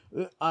don't know.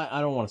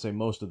 I don't want to say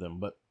most of them,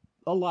 but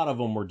a lot of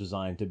them were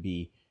designed to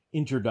be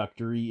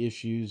introductory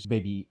issues,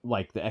 maybe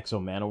like the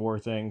Exo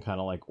Manowar thing, kind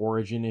of like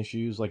origin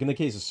issues. Like in the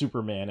case of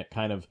Superman, it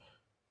kind of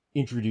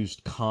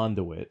introduced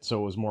Conduit,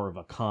 so it was more of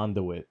a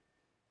Conduit,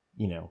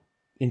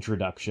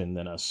 introduction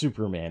than a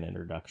Superman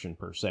introduction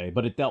per se,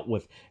 but it dealt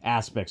with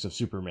aspects of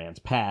Superman's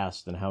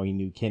past and how he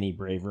knew Kenny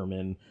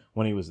Braverman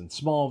when he was in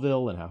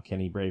Smallville and how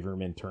Kenny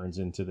Braverman turns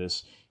into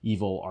this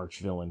evil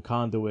archvillain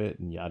Conduit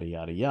and yada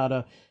yada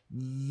yada.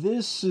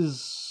 This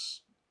is,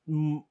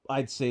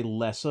 I'd say,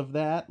 less of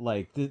that.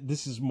 Like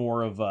this is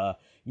more of a,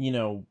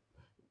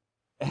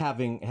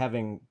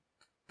 having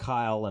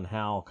Kyle and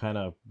Hal kind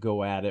of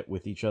go at it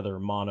with each other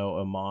mano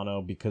a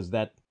mano, because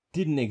that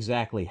didn't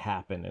exactly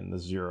happen in the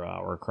 0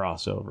 Hour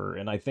crossover.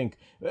 And I think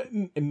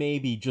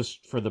maybe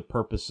just for the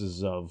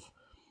purposes of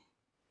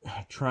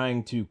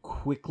trying to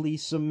quickly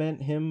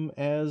cement him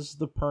as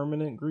the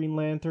permanent Green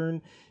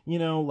Lantern,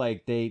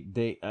 like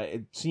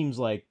it seems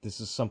like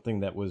this is something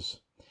that was,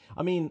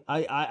 I mean,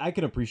 I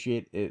can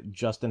appreciate it.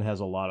 Justin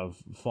has a lot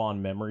of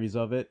fond memories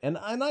of it, and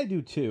I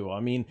do too. I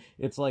mean,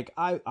 it's like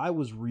I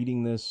was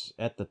reading this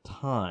at the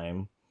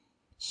time.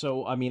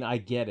 So, I mean, I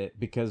get it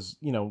because,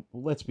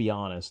 let's be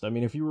honest. I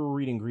mean, if you were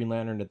reading Green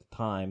Lantern at the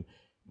time,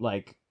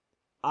 like,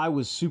 I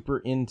was super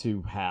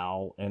into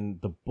Hal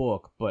and the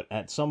book, but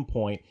at some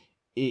point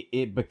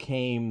it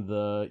became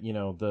the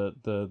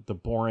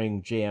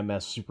boring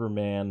JMS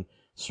Superman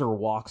Sir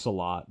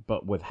Walks-a-Lot,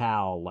 but with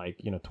Hal,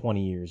 like,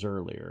 20 years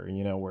earlier,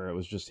 where it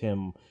was just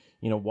him,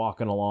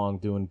 walking along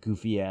doing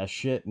goofy ass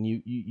shit, and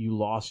you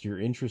lost your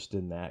interest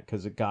in that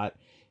because it got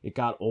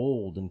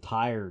old and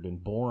tired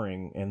and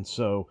boring. And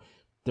so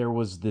there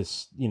was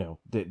this,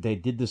 they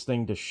did this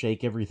thing to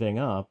shake everything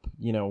up,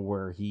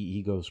 where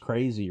he goes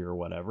crazy or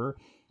whatever.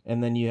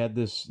 And then you had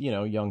this,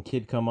 young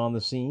kid come on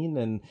the scene,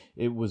 and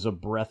it was a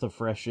breath of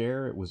fresh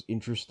air. It was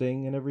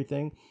interesting and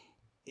everything.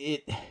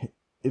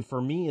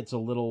 For me, it's a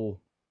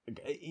little,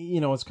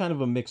 it's kind of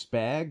a mixed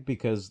bag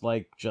because,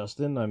 like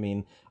Justin, I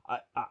mean,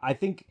 I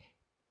think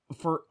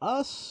for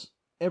us,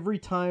 every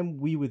time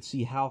we would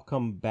see Hal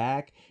come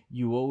back,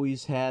 you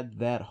always had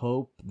that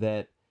hope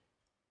that,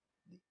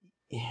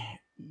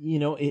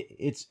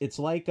 it's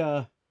like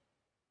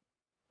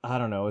I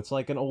don't know, it's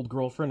like an old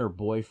girlfriend or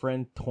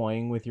boyfriend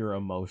toying with your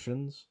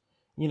emotions.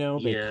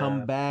 They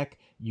come back,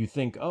 you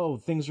think, oh,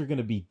 things are going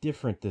to be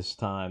different this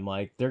time.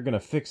 Like, they're going to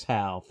fix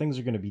Hal. Things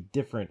are going to be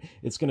different.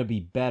 It's going to be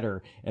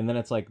better. And then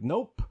it's like,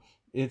 nope,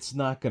 it's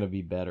not going to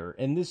be better.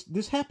 And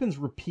this happens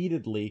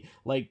repeatedly.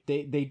 Like,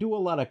 they do a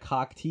lot of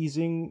cock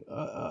teasing,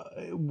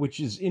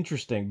 which is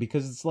interesting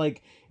because it's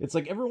like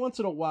every once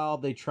in a while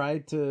they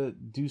tried to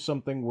do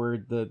something where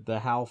the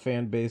Hal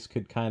fan base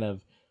could kind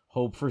of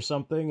hope for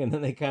something, and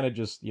then they kind of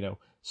just,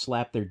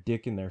 slap their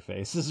dick in their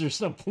faces or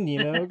something,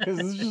 because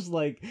it's just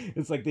like,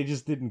 it's like they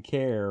just didn't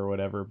care or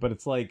whatever. But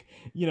it's like,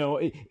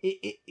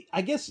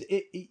 I guess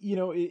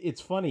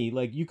it's funny.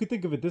 Like, you could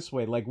think of it this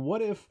way. Like,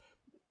 what if,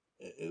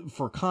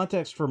 for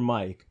context for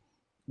Mike,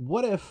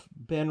 what if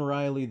Ben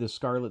Reilly, the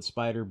Scarlet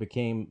Spider,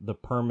 became the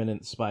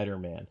permanent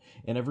Spider-Man,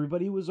 and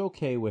everybody was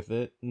okay with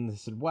it, and they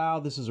said, wow,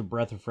 this is a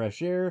breath of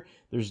fresh air.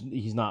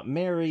 He's not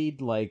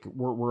married. Like,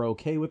 we're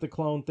okay with the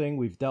clone thing.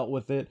 We've dealt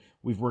with it.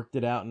 We've worked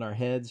it out in our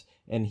heads,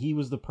 and he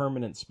was the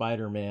permanent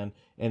Spider-Man,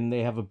 and they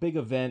have a big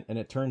event, and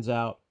it turns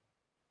out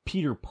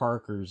Peter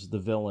Parker's the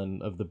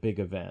villain of the big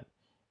event.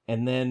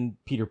 And then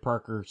Peter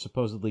Parker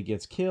supposedly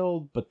gets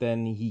killed, but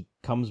then he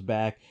comes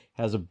back,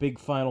 has a big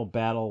final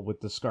battle with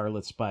the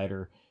Scarlet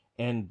Spider,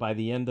 and by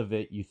the end of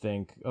it, you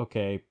think,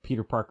 okay,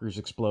 Peter Parker's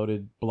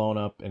exploded, blown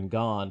up, and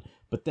gone.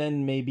 But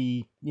then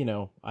maybe,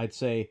 I'd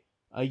say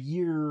a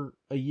year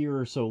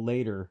or so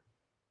later,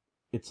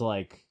 it's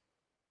like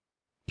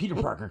Peter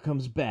Parker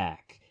comes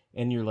back,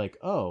 and you're like,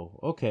 oh,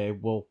 okay,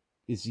 well,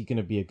 is he going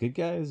to be a good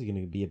guy? Is he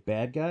going to be a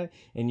bad guy?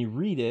 And you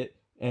read it,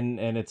 and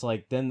it's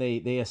like, then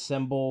they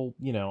assemble,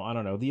 I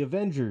don't know, the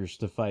Avengers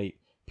to fight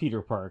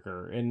Peter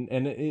Parker, and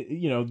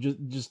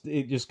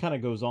it just kind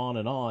of goes on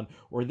and on.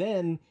 Or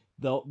then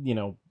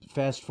they'll,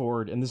 fast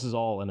forward, and this is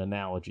all an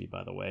analogy,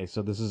 by the way,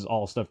 so this is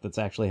all stuff that's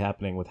actually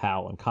happening with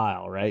Hal and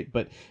Kyle, right?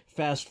 But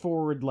fast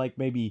forward like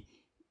maybe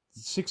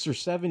 6 or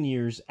 7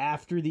 years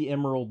after the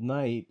Emerald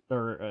Night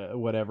or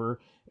whatever,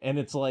 and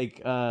it's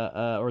like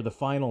or the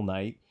final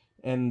night.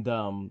 And,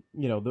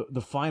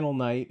 the final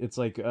night, it's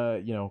like,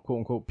 quote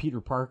unquote,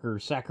 Peter Parker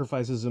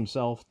sacrifices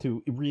himself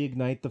to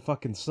reignite the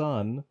fucking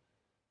sun.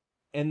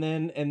 And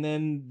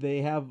then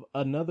they have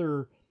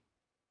another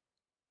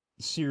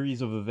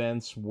series of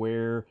events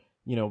where,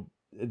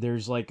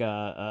 there's like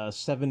a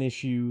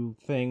 7-issue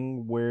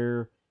thing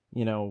where,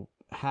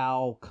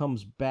 Hal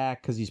comes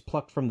back because he's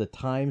plucked from the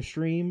time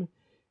stream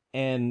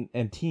and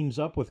teams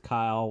up with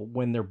Kyle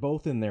when they're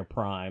both in their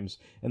primes,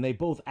 and they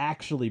both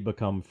actually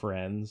become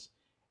friends.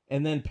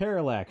 And then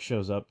Parallax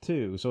shows up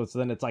too, so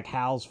it's like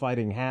Hal's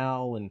fighting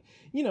Hal, and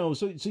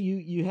so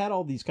you had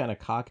all these kind of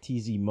cock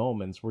teasy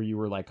moments where you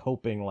were like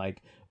hoping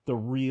like the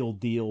real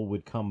deal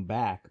would come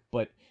back.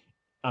 But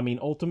I mean,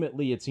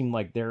 ultimately it seemed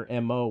like their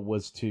MO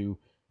was to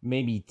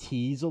maybe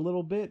tease a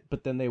little bit,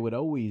 but then they would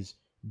always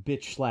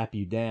bitch slap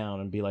you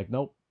down and be like,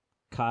 nope,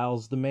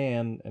 Kyle's the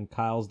man and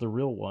Kyle's the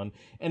real one.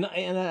 And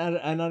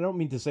I don't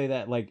mean to say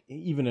that like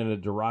even in a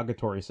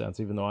derogatory sense,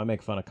 even though I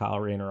make fun of Kyle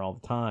Rayner all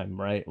the time,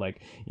 right?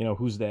 Like, you know,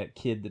 who's that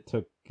kid that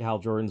took Hal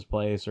Jordan's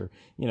place, or,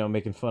 you know,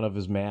 making fun of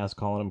his mask,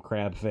 calling him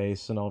crab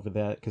face and all of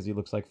that because he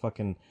looks like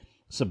fucking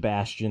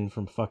Sebastian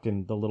from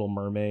fucking The Little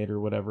Mermaid or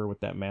whatever with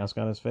that mask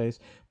on his face.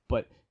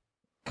 But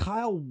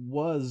Kyle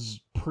was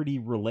pretty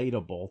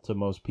relatable to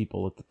most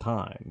people at the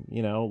time,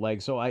 you know,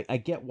 like, so I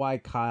get why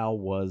Kyle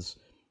was,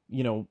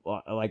 you know,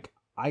 like,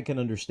 I can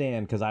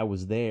understand because I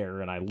was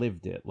there and I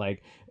lived it,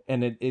 like,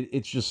 and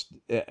it's just,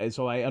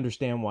 so I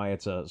understand why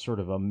it's a sort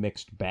of a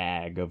mixed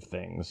bag of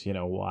things, you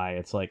know, why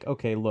it's like,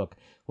 okay, look,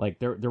 like,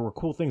 there were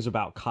cool things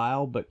about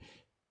Kyle, but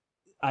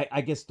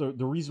I guess the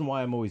reason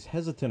why I'm always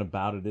hesitant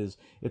about it is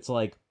it's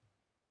like,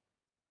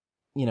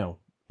 you know,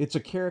 it's a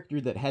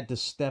character that had to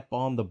step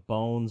on the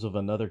bones of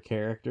another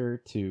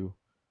character to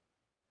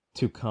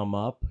come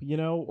up, you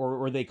know,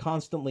 or they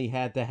constantly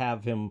had to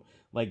have him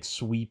like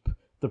sweep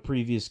the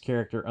previous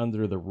character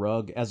under the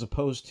rug, as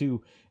opposed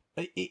to,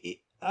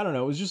 I don't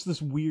know, it was just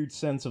this weird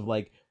sense of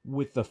like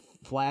with the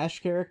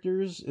Flash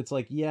characters, it's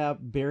like, yeah,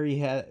 Barry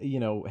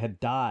had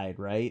died,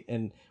 right?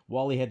 And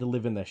Wally had to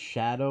live in the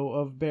shadow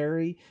of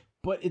Barry,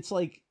 but it's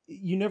like,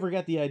 you never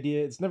got the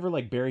idea. It's never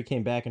like Barry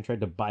came back and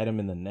tried to bite him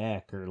in the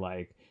neck or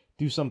like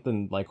do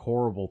something like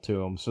horrible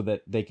to him so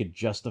that they could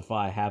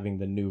justify having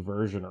the new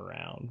version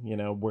around, you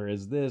know,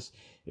 whereas this,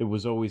 it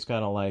was always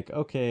kind of like,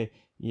 okay,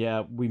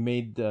 yeah, we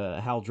made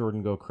Hal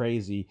Jordan go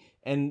crazy.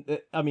 And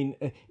I mean,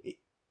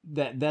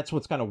 that's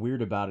what's kind of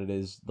weird about it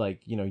is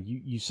like, you know,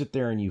 you sit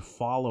there and you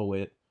follow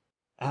it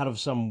out of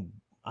some,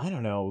 I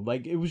don't know,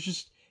 like it was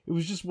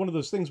just one of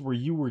those things where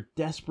you were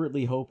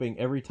desperately hoping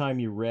every time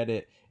you read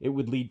it, it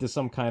would lead to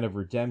some kind of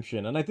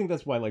redemption. And I think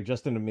that's why like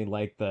Justin and me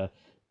like the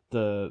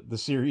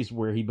series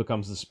where he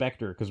becomes the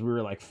Spectre, because we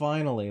were like,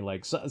 finally,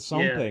 like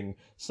something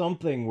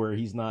where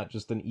he's not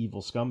just an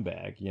evil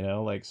scumbag, you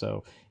know, like,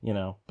 so, you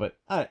know, but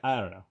I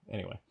don't know.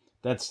 Anyway,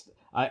 that's,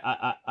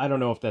 I don't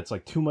know if that's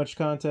like too much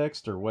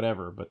context or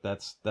whatever, but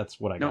that's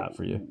what I got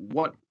for you.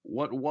 What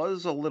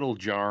was a little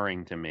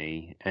jarring to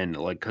me, and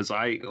like, cause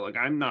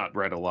I'm not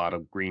read a lot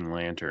of Green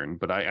Lantern,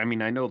 but I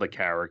mean, I know the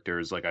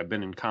characters, like I've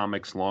been in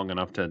comics long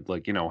enough to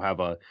like, you know, have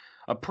a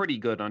pretty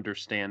good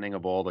understanding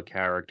of all the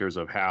characters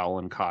of Hal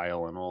and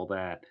Kyle and all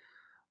that.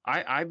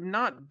 I've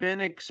not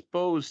been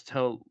exposed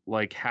to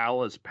like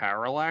Hal as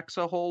Parallax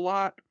a whole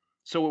lot.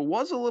 So it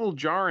was a little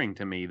jarring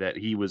to me that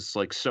he was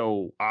like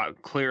so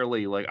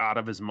clearly like out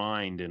of his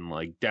mind and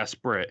like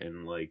desperate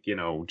and like, you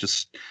know,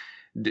 just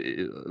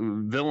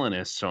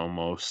villainous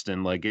almost,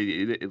 and like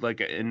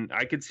like, and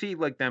I could see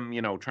like them,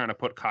 you know, trying to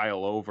put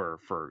Kyle over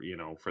for, you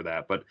know, for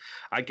that, but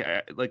I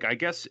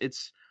guess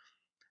it's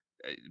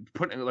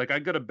like, I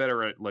got a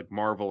better like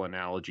Marvel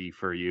analogy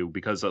for you,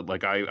 because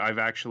like I've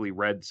actually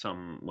read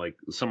some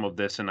of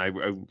this, and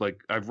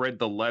I've read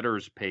the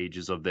letters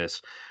pages of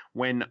this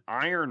when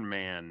Iron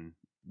Man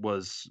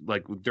was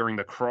like during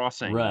the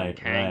crossing, when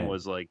Kang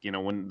was like, you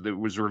know, when it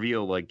was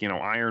revealed like, you know,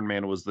 Iron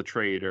Man was the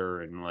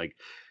traitor, and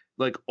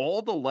like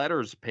all the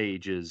letters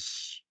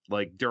pages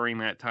like during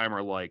that time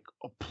are like,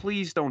 oh,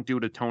 please don't do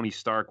to Tony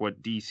Stark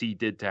what DC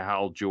did to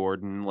Hal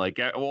Jordan. Like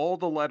all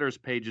the letters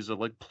pages are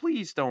like,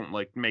 please don't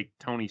like make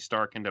Tony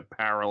Stark into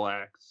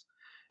Parallax.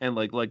 And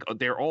like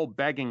they're all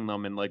begging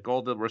them, and like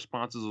all the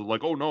responses are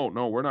like, oh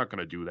no, we're not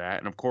gonna do that.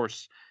 And of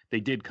course they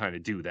did kind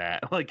of do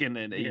that. Like, and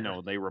then you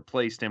know, they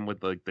replaced him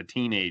with like the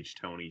teenage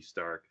Tony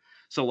Stark.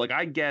 So like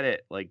I get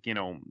it, like, you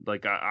know,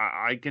 like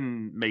I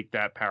can make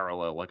that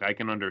parallel, like I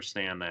can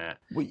understand that.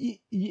 Well,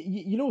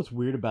 you know what's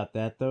weird about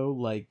that though,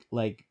 like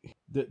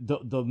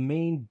the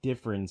main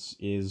difference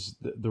is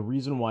the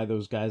reason why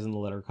those guys in the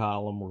letter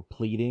column were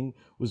pleading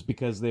was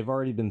because they've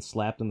already been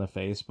slapped in the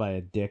face by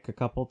a dick a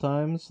couple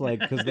times, like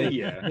because they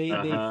they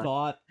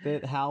thought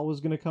that Hal was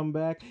gonna come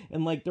back,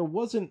 and like there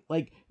wasn't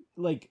like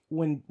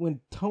when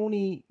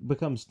Tony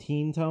becomes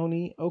Teen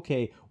Tony,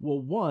 okay, well,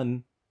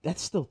 one,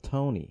 that's still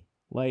Tony.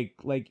 Like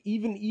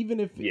even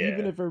if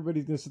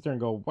everybody's gonna sit there and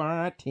go,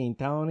 what, Teen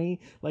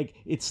Tony? Like,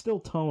 it's still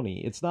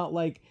Tony. It's not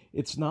like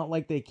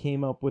they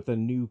came up with a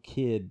new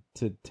kid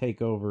to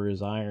take over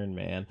as Iron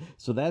Man.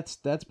 So that's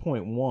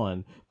point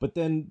one. But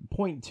then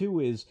point two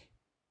is,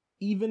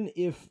 even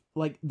if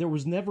like there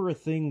was never a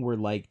thing where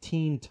like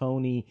Teen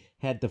Tony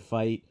had to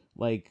fight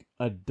like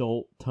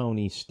adult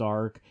Tony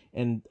Stark,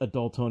 and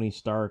adult Tony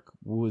Stark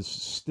was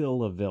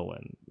still a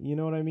villain. You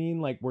know what I mean?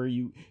 Like where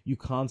you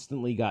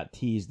constantly got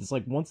teased. It's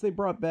like once they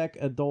brought back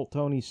adult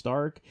Tony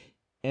Stark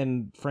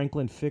and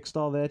Franklin fixed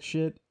all that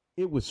shit,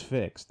 it was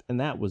fixed, and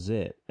that was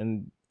it.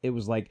 And it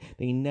was like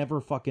they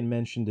never fucking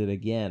mentioned it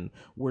again.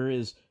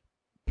 Whereas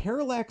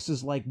Parallax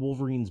is like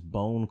Wolverine's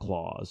bone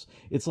claws.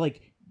 It's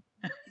like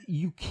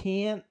you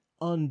can't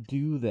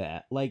undo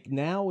that. Like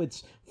now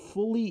it's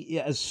fully,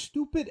 as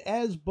stupid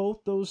as both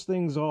those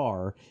things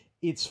are,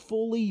 it's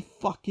fully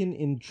fucking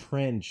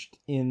entrenched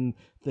in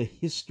the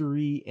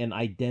history and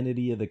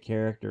identity of the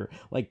character.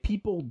 Like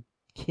people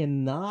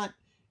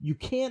you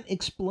can't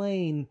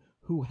explain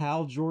who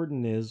Hal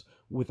Jordan is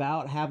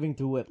without having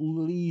to at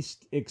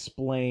least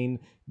explain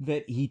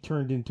that he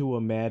turned into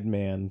a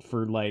madman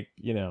for, like,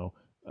 you know,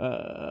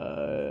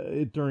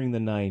 during the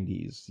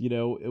 90s, you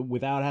know,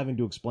 without having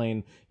to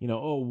explain, you know,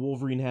 oh,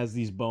 Wolverine has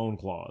these bone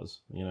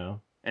claws, you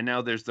know. And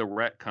now there's the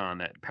retcon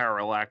that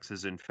Parallax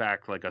is in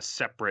fact like a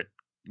separate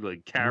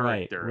like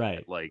character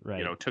that, like,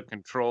 you know, took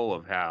control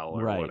of Hal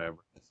or whatever.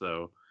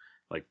 So,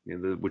 like,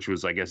 which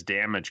was, I guess,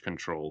 damage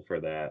control for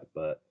that.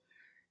 But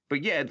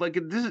yeah, like,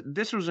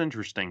 this was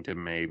interesting to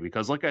me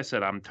because, like I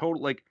said, I'm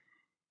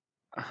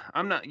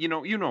not, you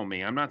know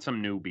me, I'm not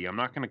some newbie. I'm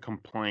not going to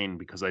complain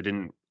because I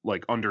didn't,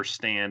 like,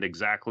 understand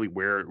exactly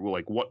where,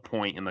 like, what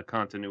point in the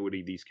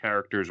continuity these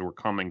characters were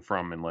coming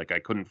from, and, like, I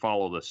couldn't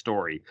follow the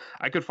story.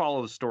 I could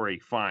follow the story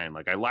fine.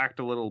 Like, I lacked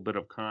a little bit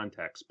of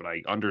context, but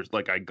I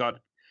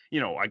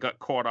got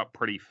caught up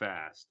pretty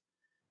fast.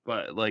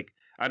 But, like,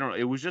 I don't know,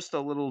 it was just a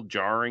little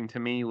jarring to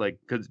me, like,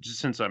 because just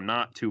since I'm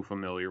not too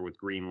familiar with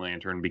Green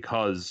Lantern,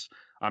 because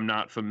I'm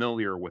not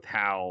familiar with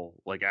Hal,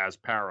 like, as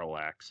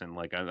Parallax, and,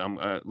 like,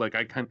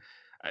 I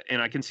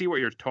can see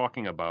what you're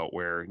talking about,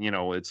 where, you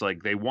know, it's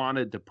like they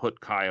wanted to put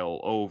Kyle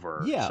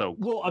over, so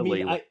well, I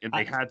mean,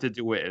 they had to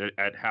do it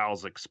at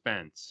Hal's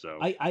expense. So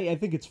I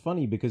think it's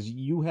funny because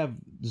you have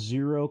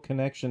zero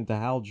connection to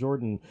Hal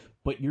Jordan,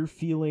 but you're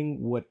feeling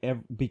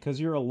whatever because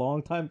you're a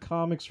longtime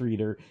comics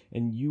reader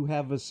and you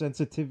have a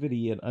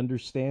sensitivity and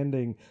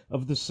understanding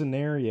of the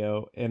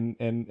scenario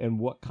and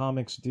what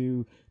comics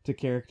do to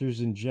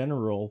characters in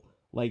general.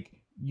 Like,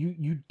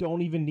 you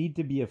don't even need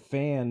to be a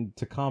fan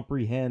to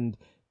comprehend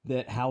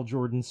that Hal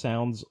Jordan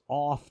sounds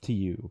off to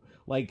you.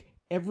 Like,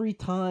 every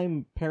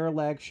time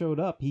Parallax showed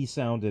up, he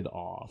sounded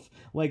off.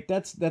 Like,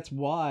 that's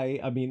why,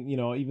 I mean, you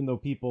know, even though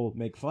people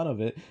make fun of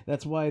it,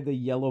 that's why the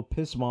yellow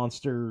piss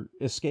monster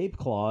escape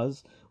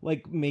clause,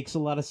 like, makes a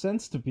lot of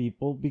sense to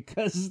people,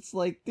 because it's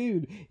like,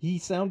 dude, he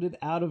sounded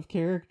out of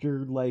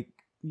character, like,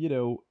 you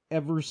know,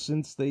 ever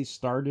since they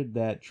started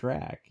that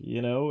track.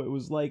 You know, it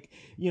was like,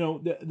 you know,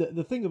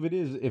 the thing of it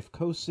is, if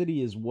Coast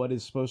City is what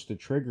is supposed to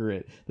trigger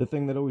it, the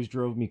thing that always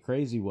drove me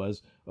crazy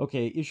was,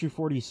 okay, issue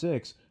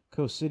 46,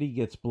 Coast City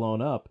gets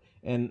blown up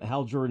and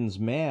Hal Jordan's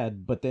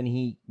mad, but then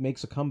he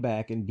makes a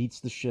comeback and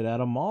beats the shit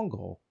out of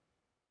Mongol.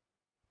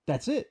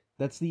 That's it.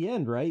 That's the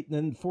end, right? And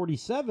then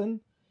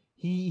 47,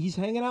 he's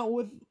hanging out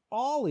with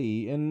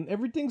Ollie and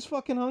everything's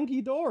fucking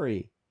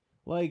hunky-dory.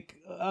 Like,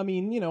 I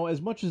mean, you know,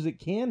 as much as it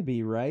can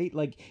be, right?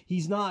 Like,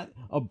 he's not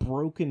a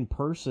broken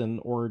person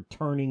or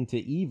turning to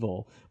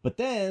evil. But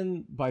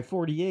then, by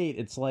 48,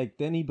 it's like,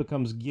 then he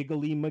becomes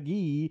Giggly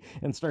McGee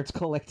and starts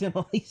collecting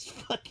all these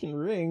fucking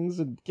rings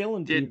and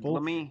killing people.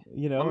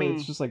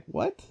 It's just like,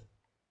 what?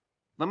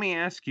 Let me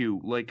ask you,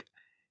 like,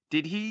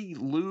 did he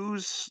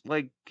lose,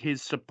 like,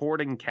 his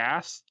supporting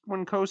cast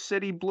when Coast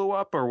City blew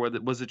up? Or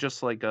was it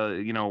just like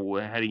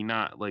had he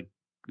not, like,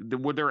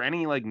 were there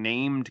any, like,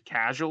 named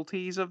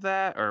casualties of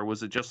that, or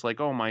was it just like,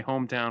 oh, my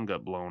hometown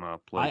got blown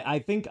up? Like, I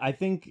think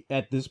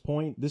at this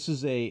point, this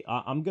is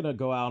I'm gonna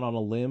go out on a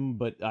limb,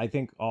 but I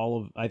think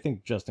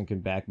Justin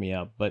can back me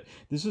up, but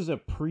this is a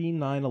pre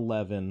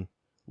 9/11,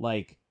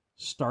 like,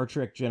 Star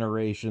Trek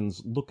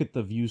Generations, look at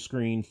the view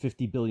screen,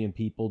 50 billion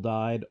people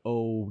died,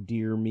 oh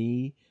dear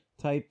me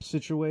type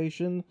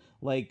situation.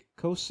 Like,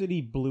 Coast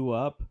City blew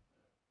up,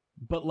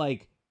 but,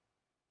 like,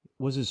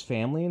 was his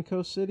family in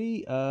Coast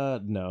City?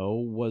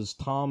 No. Was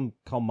Tom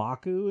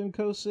Kalmaku in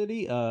Coast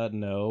City?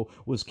 No.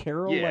 Was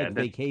Carol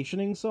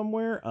vacationing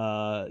somewhere?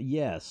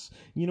 Yes.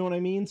 You know what I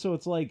mean? So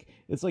it's like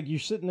you're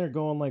sitting there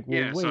going like, well,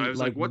 yeah. wait. So I was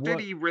like, what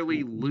did he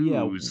really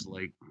lose? Yeah.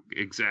 Like,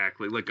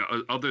 exactly. Like,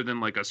 other than,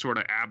 like, a sort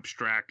of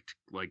abstract,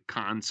 like,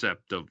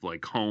 concept of,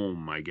 like,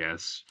 home, I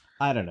guess.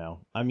 I don't know.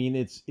 I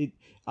mean,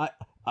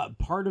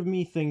 part of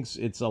me thinks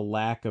it's a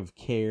lack of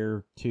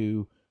care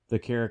to the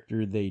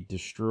character they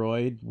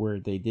destroyed, where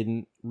they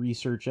didn't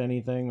research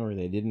anything or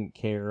they didn't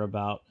care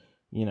about,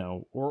 you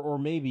know, or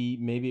maybe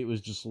it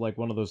was just like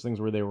one of those things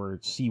where they were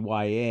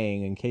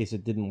CYAing in case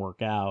it didn't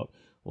work out.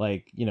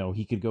 Like, you know,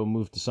 he could go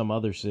move to some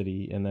other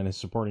city and then his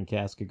supporting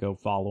cast could go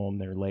follow him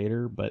there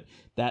later, but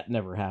that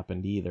never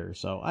happened either.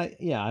 So I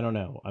don't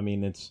know. I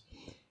mean, and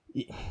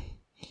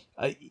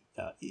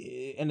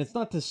it's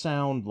not to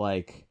sound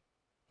like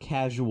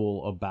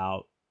casual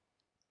about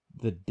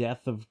the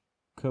death of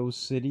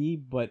Coast City,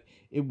 but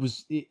it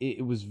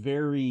was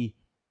very,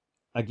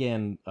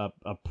 again,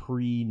 a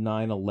pre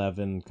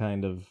 9/11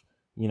 kind of,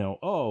 you know,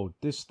 oh,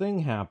 this thing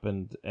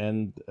happened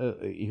and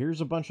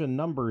here's a bunch of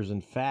numbers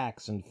and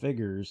facts and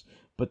figures,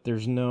 but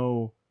there's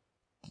no,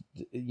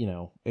 you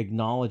know,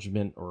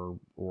 acknowledgement or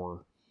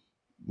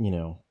you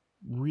know,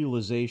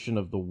 realization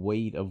of the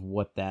weight of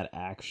what that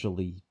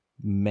actually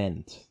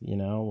meant, you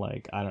know.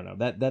 Like, I don't know,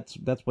 that's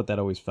what that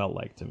always felt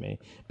like to me,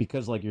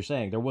 because, like you're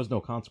saying, there was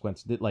no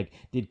consequence.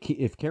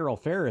 If Carol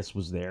Ferris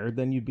was there,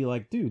 then you'd be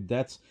like, dude,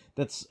 that's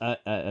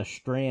a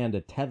strand,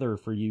 a tether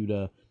for you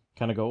to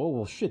kind of go, oh,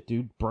 well, shit,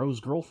 dude, bro's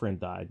girlfriend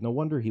died, no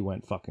wonder he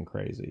went fucking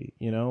crazy,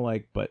 you know.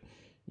 Like, but,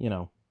 you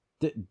know,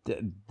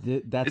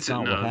 that's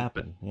not what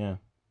happened. Yeah.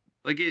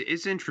 Like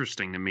it's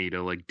interesting to me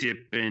to like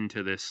dip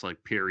into this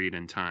like period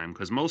in time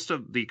because most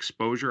of the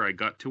exposure I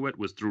got to it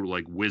was through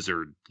like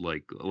Wizard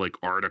like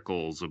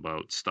articles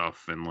about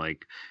stuff and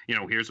like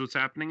here's what's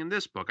happening in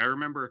this book. I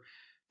remember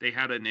they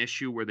had an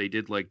issue where they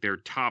did like their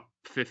top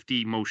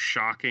 50 most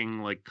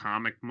shocking like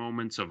comic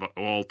moments of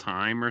all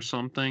time or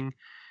something.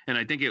 And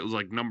I think it was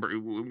like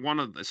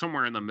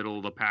somewhere in the middle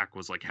of the pack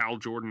was like Hal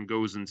Jordan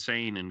goes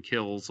insane and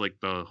kills like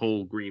the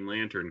whole Green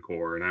Lantern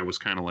Corps. And I was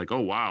kind of like, oh,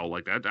 wow,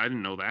 like that. I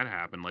didn't know that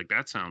happened. Like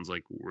that sounds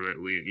like,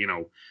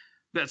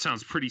 that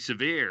sounds pretty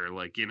severe.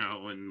 Like,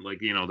 and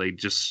like,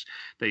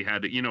 they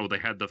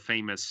had the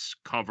famous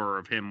cover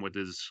of him with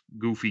his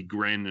goofy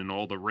grin and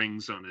all the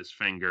rings on his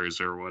fingers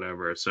or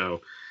whatever.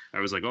 So I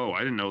was like, oh, I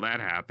didn't know that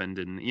happened.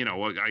 And,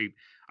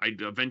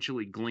 I'd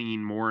eventually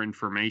glean more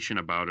information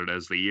about it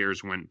as the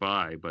years went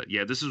by. But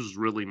yeah, this was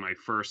really my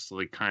first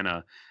like kind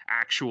of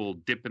actual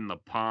dip in the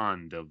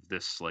pond of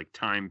this like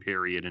time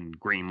period in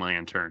Green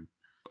Lantern.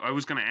 I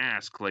was going to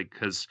ask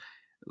because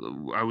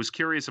I was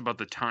curious about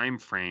the time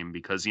frame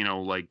because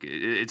like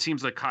it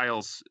seems like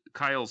Kyle's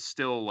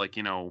still like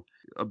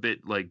a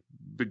bit like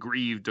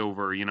begrieved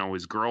over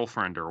his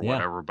girlfriend or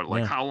whatever, but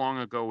like how long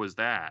ago was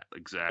that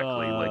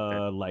exactly?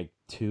 Like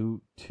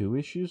two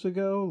issues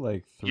ago,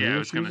 like 3 I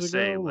was issues gonna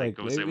say ago. like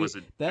was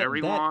it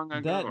very long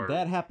ago?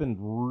 That happened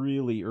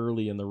really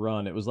early in the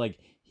run. It was like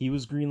he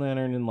was Green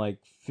Lantern in like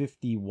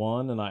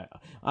 51, and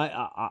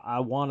I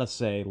want to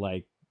say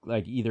like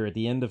either at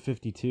the end of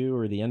 52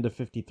 or the end of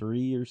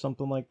 53 or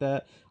something like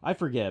that. I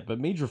forget, but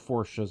Major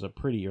Force shows up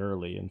pretty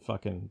early and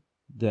fucking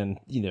then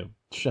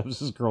shoves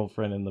his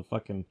girlfriend in the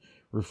fucking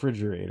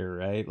refrigerator,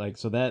 right? Like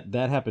so that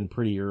happened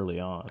pretty early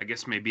on. I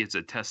guess maybe it's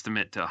a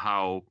testament to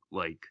how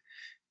like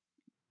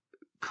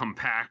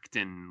compact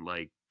and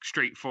like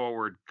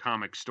straightforward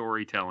comic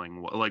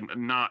storytelling, like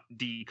not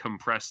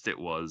decompressed it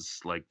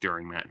was like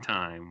during that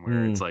time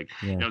where it's like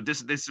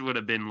this would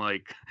have been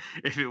like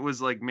if it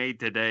was like made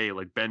today,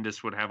 like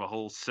Bendis would have a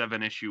whole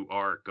 7-issue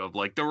arc of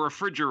like the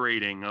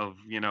refrigerating of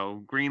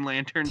Green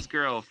Lantern's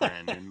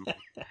girlfriend and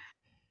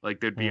like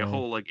there'd be a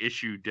whole like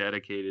issue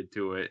dedicated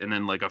to it, and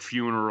then like a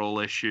funeral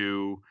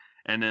issue,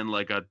 and then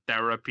like a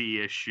therapy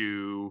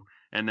issue,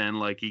 and then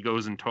like he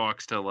goes and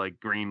talks to like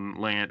Green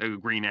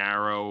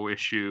Arrow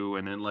issue,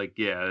 and then like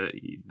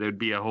there'd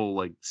be a whole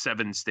like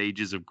 7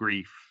 stages of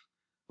grief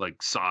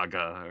like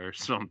saga or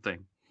something.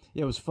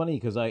 Yeah, it was funny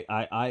because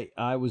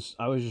I was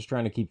just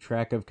trying to keep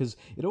track of, because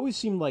it always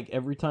seemed like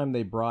every time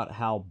they brought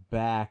Hal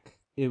back,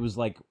 it was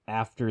like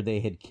after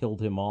they had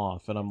killed him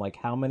off, and I'm like,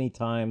 how many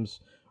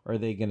times are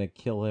they gonna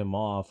kill him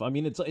off? I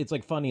mean, it's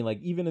like funny,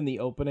 like even in the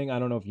opening, I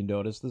don't know if you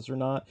noticed this or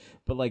not,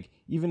 but like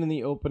even in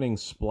the opening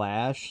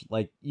splash,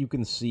 like you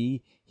can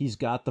see he's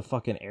got the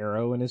fucking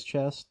arrow in his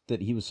chest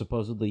that he was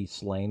supposedly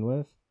slain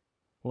with.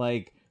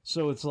 Like,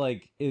 so it's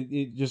like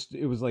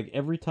it was like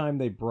every time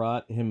they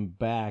brought him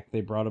back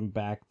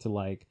to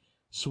like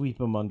sweep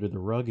him under the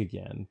rug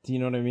again. Do you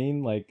know what I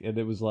mean? Like, and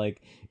it was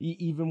like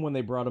even when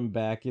they brought him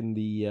back in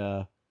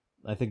the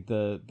I think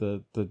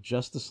the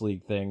Justice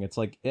League thing, it's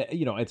like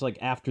it's like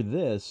after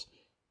this,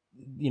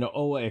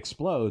 Oa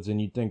explodes,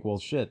 and you'd think, well,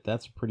 shit,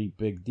 that's a pretty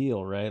big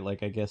deal, right?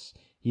 Like, I guess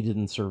he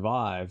didn't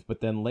survive,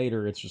 but then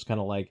later it's just kind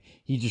of like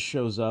he just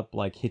shows up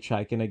like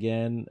hitchhiking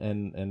again,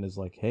 and is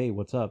like, hey,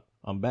 what's up?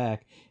 I'm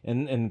back,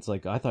 and it's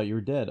like, I thought you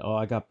were dead. Oh,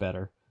 I got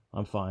better.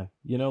 I'm fine.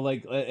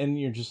 Like,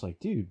 and you're just like,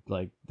 dude,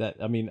 like that.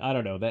 I mean, I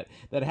don't know, that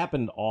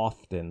happened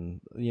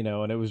often,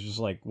 and it was just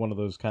like one of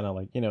those kind of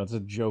like, it's a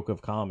joke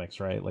of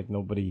comics, right? Like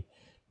nobody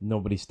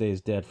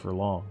stays dead for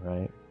long,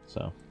 right?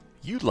 So.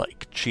 You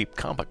like cheap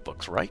comic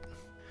books, right?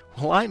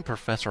 Well, I'm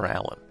Professor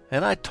Allen,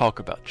 and I talk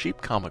about cheap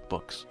comic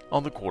books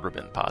on the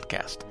Quarterbin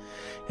Podcast.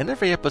 In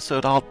every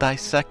episode, I'll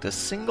dissect a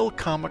single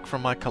comic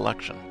from my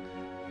collection,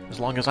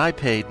 as long as I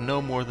paid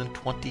no more than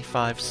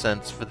 25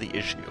 cents for the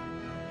issue.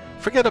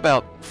 Forget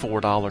about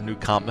 $4 new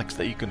comics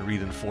that you can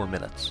read in 4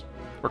 minutes,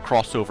 or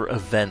crossover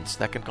events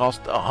that can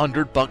cost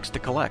 $100 to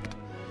collect.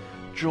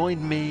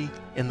 Join me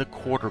in the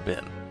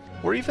Quarterbin,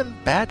 where even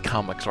bad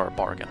comics are a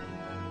bargain,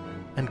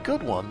 and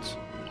good ones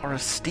are a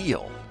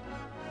steal.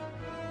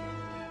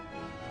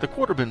 The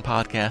Quarterbin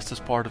Podcast is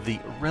part of the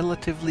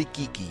Relatively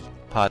Geeky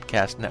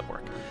Podcast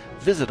Network.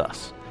 Visit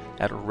us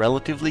at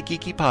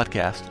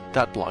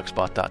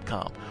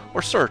relativelygeekypodcast.blogspot.com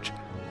or search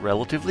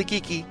Relatively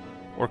Geeky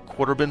or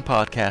Quarterbin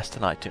Podcast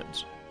in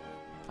iTunes.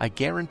 I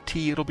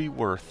guarantee it'll be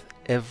worth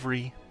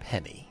every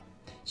penny.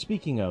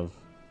 Speaking of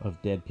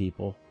dead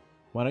people,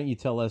 why don't you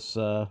tell us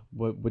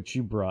what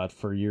you brought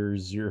for your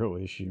 0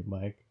 issue,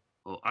 Mike?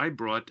 Well, I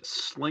brought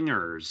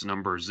Slingers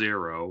number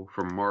 0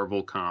 from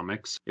Marvel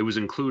Comics. It was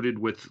included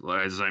with,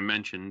 as I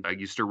mentioned, I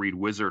used to read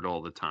Wizard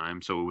all the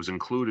time, so it was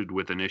included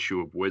with an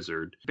issue of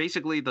Wizard.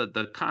 Basically,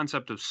 the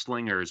concept of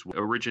Slingers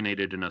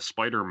originated in a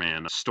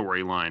Spider-Man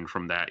storyline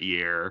from that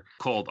year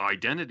called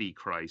Identity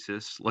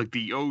Crisis, like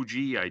the OG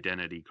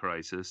Identity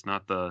Crisis,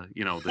 not the,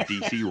 the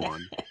DC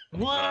one.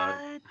 What?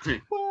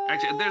 What?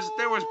 Actually,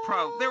 there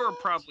were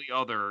probably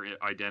other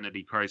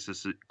identity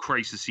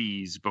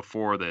crises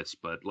before this,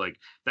 but like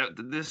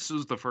this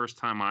was the first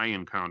time I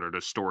encountered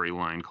a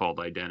storyline called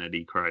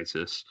Identity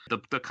Crisis.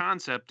 The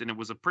concept, and it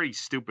was a pretty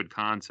stupid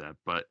concept,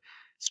 but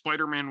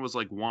Spider-Man was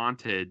like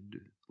wanted,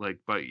 like,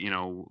 but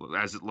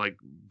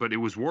but it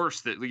was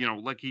worse that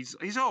like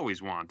he's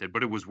always wanted,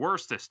 but it was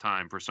worse this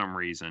time for some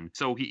reason.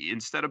 So he,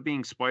 instead of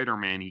being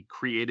Spider-Man, he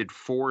created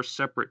 4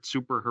 separate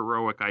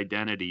superheroic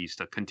identities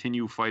to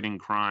continue fighting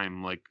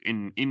crime, like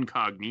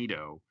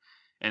incognito.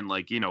 And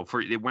like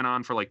it went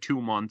on for like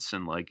 2 months,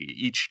 and like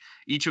each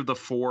of the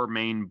 4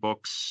 main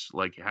books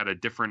like had a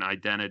different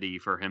identity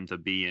for him to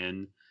be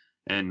in.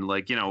 And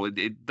like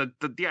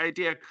the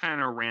idea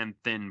kind of ran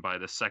thin by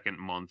the second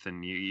month,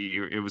 and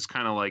it was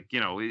kind of like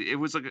it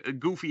was like a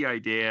goofy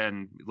idea,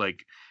 and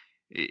like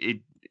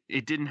it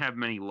didn't have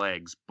many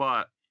legs.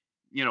 But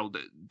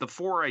the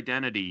 4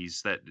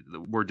 identities that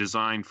were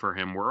designed for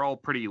him were all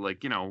pretty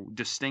like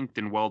distinct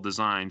and well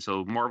designed.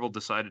 So Marvel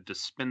decided to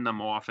spin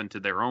them off into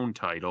their own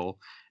title,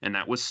 and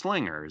that was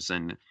Slingers.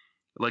 And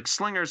like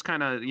Slingers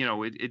kind of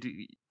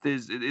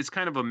it's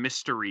kind of a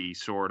mystery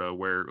sort of,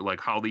 where like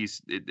how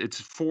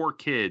it's 4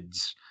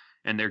 kids,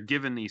 and they're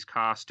given these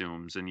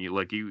costumes, and you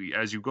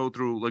as you go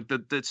through, like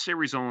the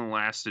series only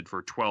lasted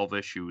for 12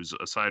 issues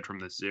aside from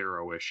the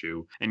 0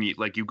 issue, and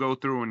you go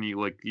through and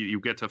you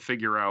get to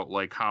figure out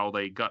like how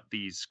they got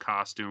these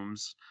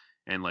costumes,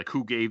 and like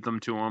who gave them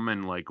to them,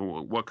 and like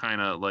what kind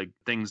of like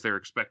things they're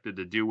expected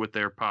to do with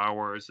their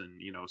powers, and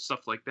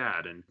stuff like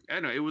that. And I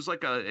don't know, it was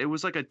like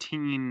a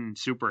teen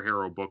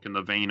superhero book in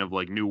the vein of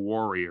like New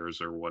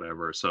Warriors or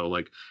whatever. So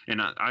like, and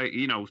I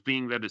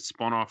being that it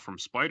spun off from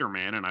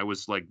Spider-Man, and I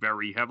was like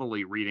very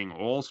heavily reading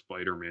all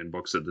Spider-Man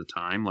books at the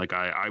time, like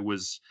I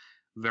was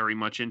very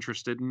much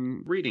interested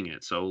in reading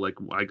it. So like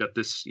I got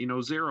this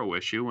 0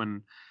 issue,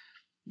 and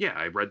yeah,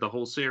 I read the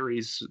whole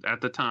series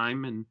at the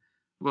time. And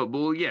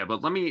well, yeah,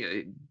 but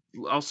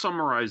I'll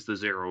summarize the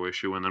 0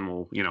 issue, and then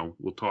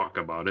we'll talk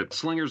about it.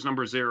 Slingers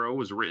number 0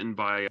 was written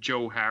by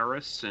Joe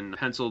Harris and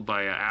penciled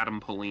by Adam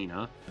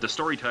Polina. The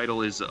story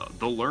title is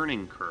The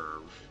Learning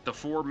Curve. The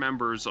 4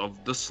 members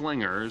of the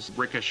Slingers,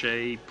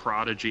 Ricochet,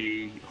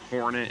 Prodigy,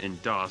 Hornet,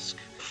 and Dusk,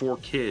 4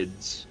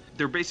 kids,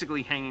 they're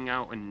basically hanging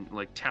out and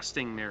like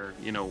testing their,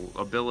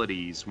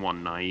 abilities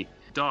one night.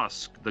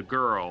 Dusk, the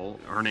girl,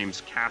 her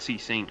name's Cassie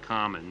St.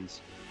 Commons,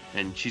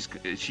 and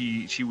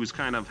she was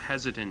kind of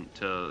hesitant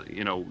to,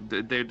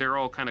 they're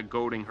all kind of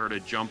goading her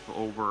to jump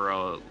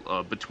over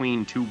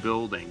between 2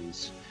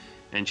 buildings,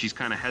 and she's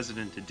kind of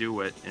hesitant to do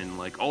it. And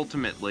like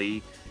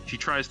ultimately she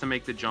tries to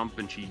make the jump,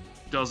 and she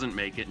doesn't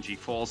make it, and she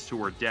falls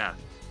to her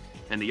death.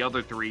 And the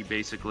other 3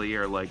 basically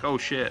are like, oh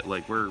shit,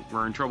 like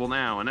we're in trouble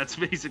now. And that's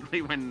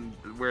basically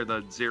where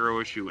the 0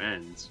 issue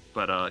ends.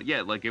 But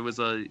yeah, like it was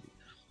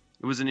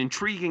an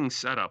intriguing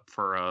setup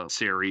for a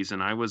series,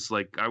 and I was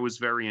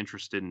very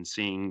interested in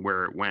seeing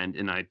where it went.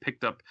 And I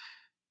picked up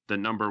the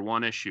number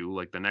 1 issue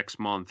like the next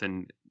month,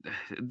 and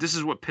this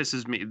is what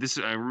pisses me.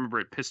 I remember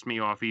it pissed me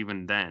off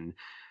even then.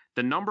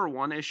 The number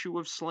 1 issue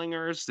of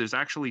Slingers, there's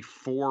actually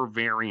 4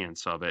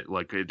 variants of it.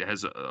 Like it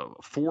has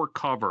 4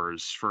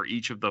 covers for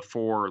each of the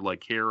 4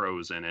 like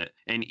heroes in it,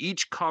 and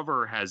each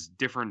cover has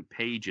different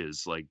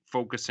pages like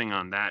focusing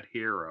on that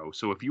hero.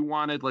 So if you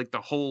wanted like the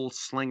whole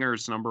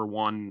Slingers number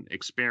 1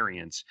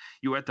 experience,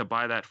 you had to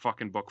buy that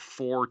fucking book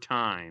 4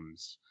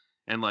 times.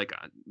 And like,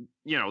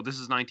 this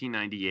is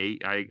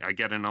 1998. I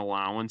get an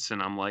allowance,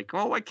 and I'm like,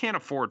 oh, I can't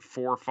afford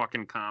 4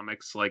 fucking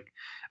comics, like,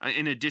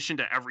 in addition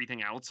to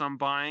everything else I'm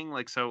buying.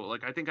 Like, so,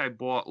 like, I think I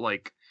bought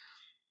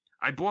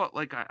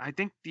I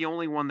think the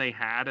only one they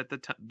had at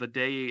the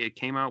day it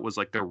came out was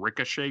like the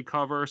Ricochet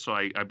cover. So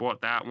I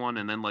bought that one.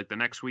 And then like the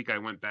next week I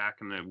went back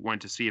and I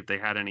went to see if they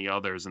had any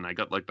others. And I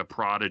got like the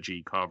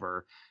Prodigy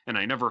cover, and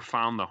I never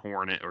found the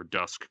Hornet or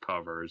Dusk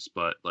covers.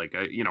 But like,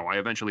 I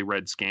eventually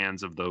read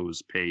scans of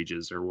those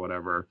pages or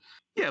whatever.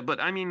 Yeah. But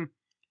I mean,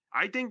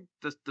 I think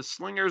the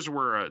Slingers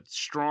were a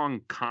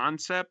strong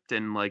concept,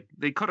 and like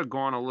they could have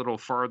gone a little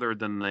farther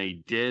than they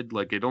did.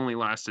 Like it only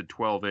lasted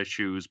 12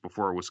 issues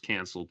before it was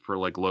canceled for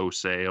like low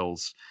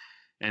sales.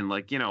 And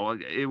like,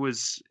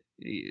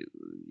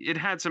 it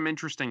had some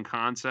interesting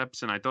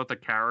concepts, and I thought the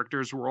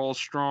characters were all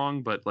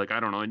strong, but like, I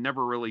don't know, it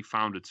never really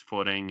found its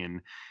footing.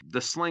 And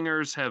the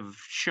Slingers have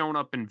shown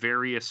up in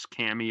various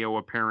cameo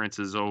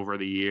appearances over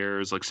the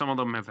years. Like some of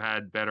them have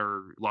had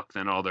better luck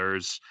than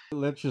others.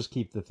 Let's just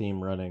keep the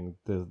theme running.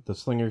 The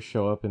Slingers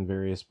show up in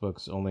various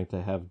books only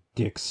to have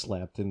dicks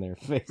slapped in their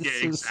faces.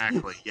 Yeah,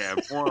 exactly. Yeah,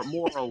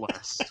 more or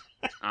less.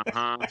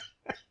 Uh-huh.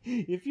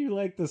 If you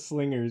like the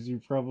Slingers, you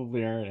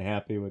probably aren't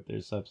happy with their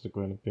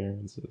subsequent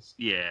appearances.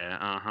 Yeah,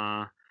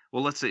 uh-huh.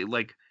 Well, let's say,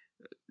 like,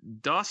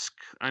 Dusk,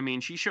 I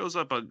mean, she shows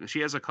up.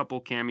 She has a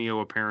couple cameo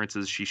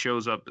appearances. She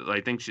shows up.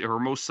 I think her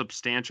most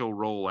substantial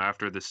role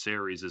after the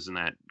series is in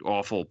that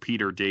awful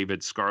Peter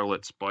David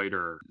Scarlet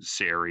Spider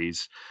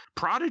series.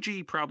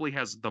 Prodigy probably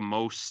has the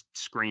most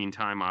screen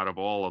time out of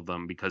all of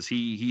them because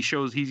he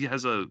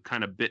has a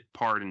kind of bit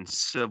part in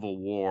Civil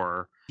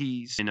War.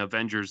 He's in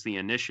Avengers: The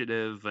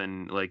Initiative,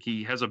 and like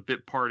he has a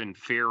bit part in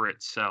Fear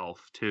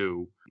itself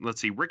too.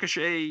 Let's see,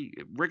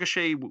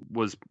 Ricochet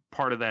was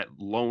part of that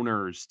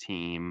Loners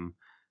team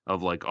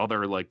of like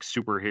other like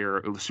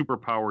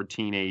superpowered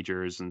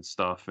teenagers and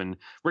stuff, and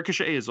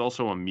Ricochet is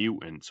also a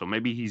mutant, so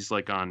maybe he's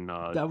like on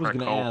I was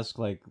gonna ask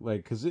like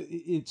because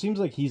it seems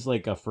like he's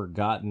like a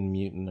forgotten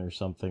mutant or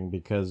something,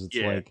 because it's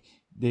like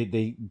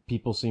they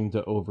people seem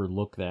to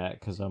overlook that,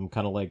 because I'm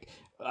kind of like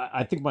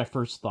I think my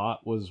first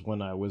thought was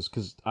when I was,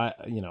 because I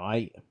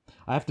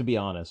have to be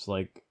honest,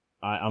 like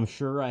I'm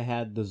sure I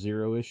had the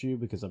Zero issue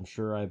because I'm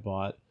sure I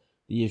bought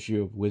the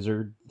issue of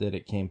Wizard that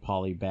it came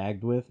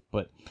poly-bagged with,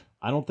 but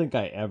I don't think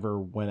I ever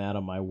went out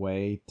of my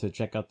way to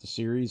check out the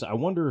series. I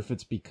wonder if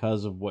it's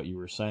because of what you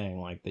were saying,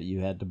 like that you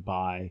had to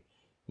buy,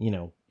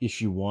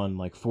 issue 1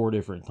 like 4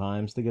 different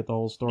times to get the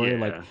whole story. Yeah.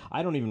 Like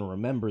I don't even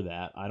remember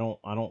that. I don't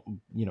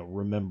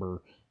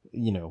remember,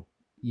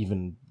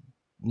 even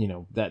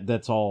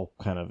that's all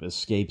kind of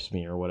escapes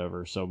me or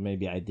whatever. So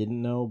maybe I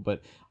didn't know,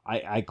 but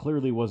I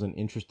clearly wasn't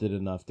interested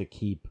enough to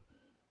keep,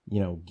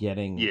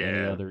 getting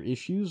any other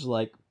issues.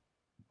 Like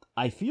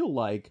I feel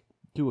like,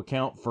 to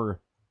account for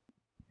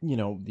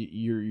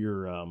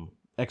your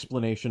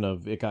explanation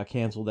of it got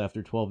canceled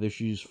after 12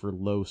 issues for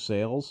low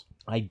sales,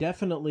 I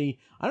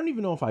don't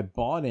even know if I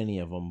bought any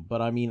of them,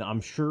 but I mean,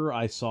 I'm sure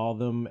I saw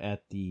them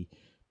at the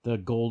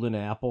Golden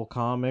Apple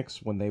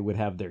comics when they would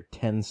have their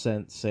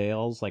 10-cent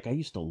sales. Like I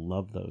used to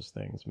love those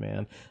things,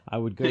 man. I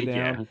would go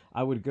down,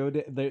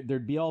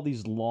 there'd be all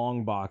these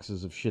long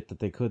boxes of shit that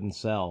they couldn't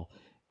sell,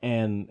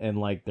 and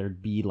like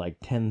there'd be like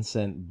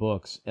 10-cent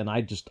books, and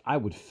I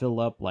would fill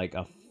up like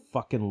a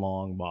fucking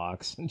long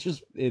box, and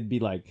it'd be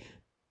like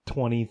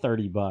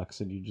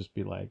 $20-$30, and you'd just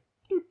be like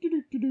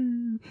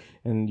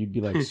and you'd be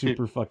like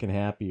super fucking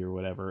happy or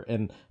whatever.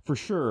 And for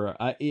sure,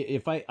 I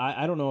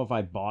don't know if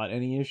I bought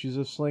any issues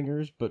of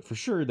Slingers, but for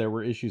sure there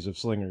were issues of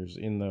Slingers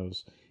in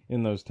those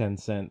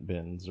 10-cent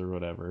bins or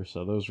whatever.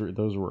 So those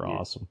were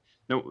awesome.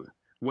 No,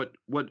 what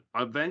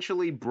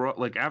eventually brought,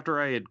 like,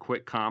 after I had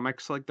quit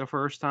comics like the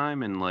first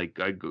time, and like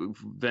I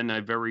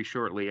very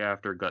shortly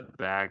after got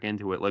back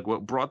into it, like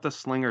what brought the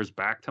Slingers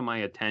back to my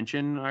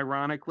attention,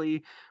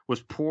 ironically,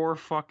 was poor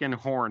fucking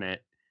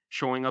Hornet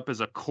showing up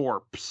as a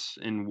corpse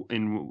in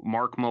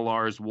Mark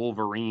Millar's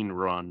Wolverine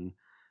run,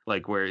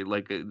 like where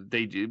like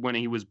when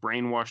he was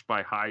brainwashed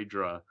by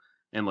Hydra,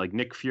 and like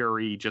Nick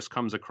Fury just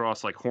comes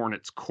across like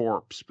Hornet's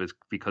corpse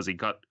because he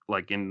got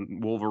like in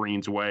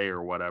Wolverine's way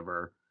or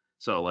whatever.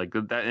 So like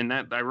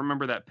that I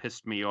remember that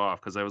pissed me off,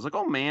 because I was like,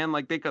 oh man,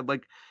 like they could,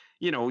 like,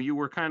 you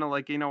were kind of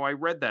like, I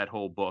read that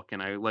whole book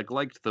and I like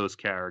liked those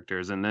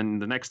characters, and then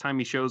the next time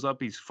he shows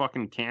up, he's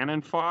fucking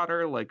cannon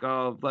fodder. Like,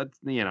 oh, let's,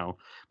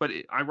 But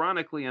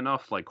ironically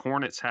enough, like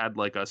Hornets had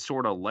like a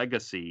sort of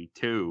legacy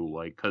too,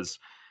 like because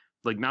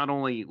like not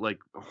only like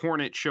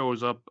Hornet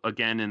shows up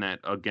again in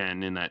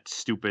that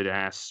stupid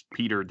ass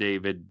Peter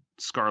David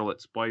Scarlet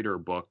Spider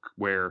book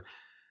where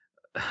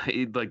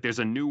like there's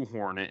a new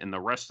Hornet and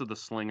the rest of the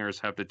Slingers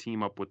have to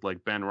team up with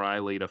like Ben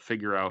Reilly to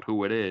figure out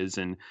who it is,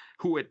 and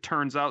who it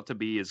turns out to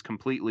be is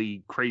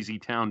completely crazy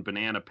town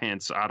banana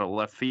pants out of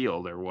left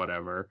field or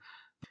whatever.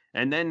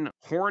 And then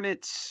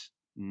Hornet's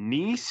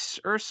niece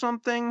or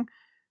something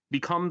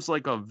becomes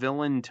like a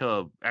villain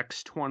to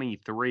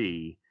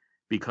X-23,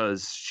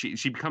 because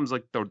she becomes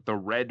like the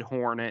Red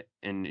Hornet,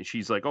 and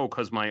she's like, oh,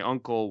 because my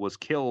uncle was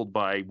killed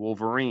by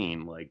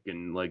Wolverine, like,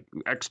 and like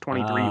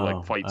X-23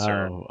 like fights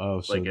her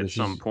so like at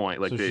some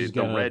point, like so she's the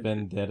got Red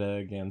vendetta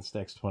against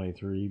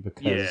X-23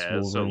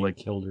 because Wolverine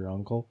killed her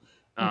uncle.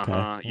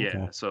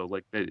 Yeah. So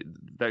like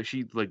that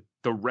she like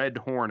the Red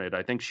Hornet,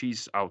 I think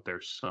she's out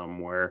there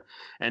somewhere.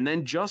 And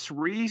then just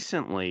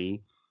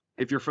recently,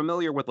 if you're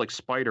familiar with like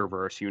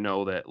Spider-Verse, you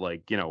know that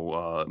like,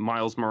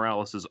 Miles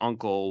Morales'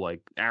 uncle,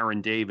 like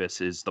Aaron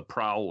Davis, is the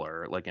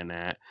Prowler, like in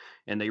that.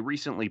 And they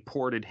recently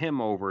ported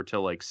him over to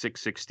like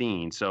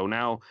 616. So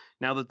now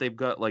that they've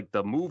got like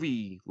the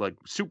movie like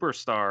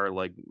superstar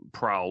like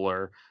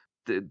Prowler,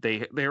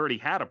 they already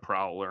had a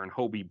Prowler in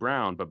Hobie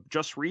Brown, but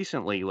just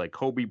recently like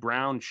Hobie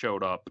Brown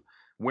showed up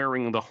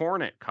wearing the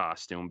Hornet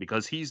costume,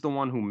 because he's the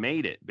one who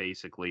made it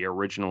basically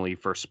originally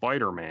for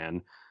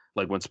Spider-Man.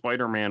 Like when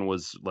Spider-Man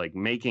was like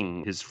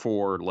making his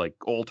 4 like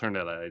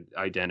alternate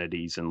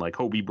identities, and like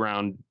Hobie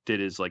Brown did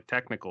his like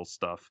technical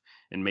stuff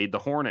and made the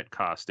Hornet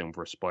costume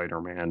for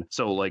Spider-Man.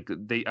 So like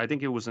I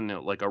think it was in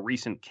like a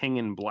recent King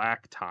in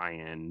Black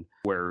tie-in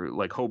where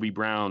like Hobie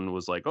Brown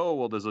was like, oh,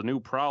 well, there's a new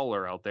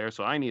Prowler out there,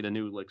 so I need a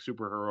new like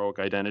superheroic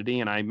identity,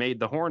 and I made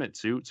the Hornet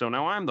suit, so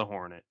now I'm the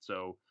Hornet.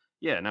 So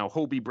yeah, now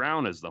Hobie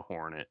Brown is the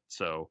Hornet.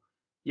 So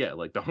yeah,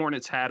 like the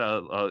Hornets had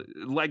a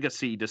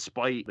legacy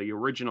despite the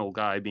original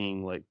guy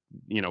being like,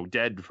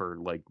 dead for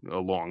like a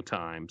long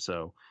time.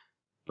 So,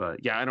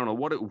 But yeah, I don't know.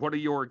 What are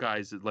your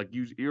guys like?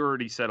 You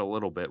already said a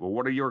little bit, but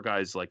what are your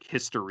guys like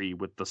history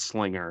with the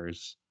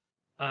Slingers?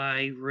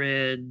 I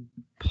read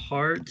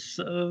parts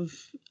of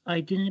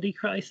Identity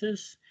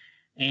Crisis,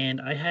 and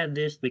I had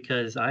this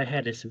because I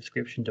had a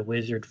subscription to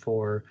Wizard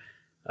for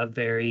a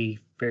very,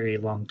 very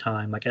long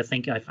time. Like, I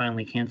think I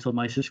finally canceled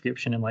my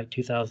subscription in like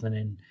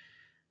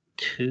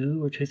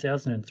 2002 or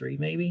 2003,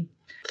 maybe.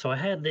 So I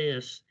had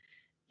this,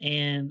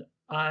 and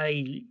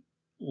I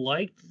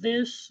liked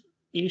this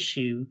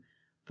issue,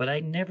 but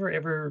I never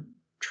ever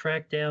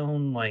tracked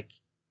down like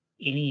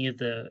any of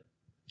the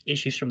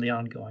issues from the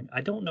ongoing. I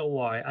don't know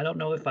why. I don't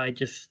know if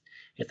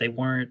they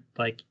weren't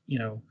like,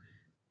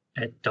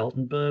 at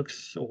Dalton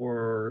Books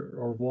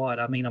or what.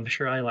 I mean, I'm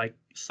sure I like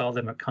saw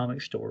them at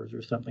comic stores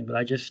or something, but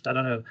I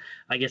don't know.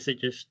 I guess it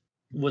just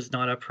was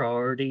not a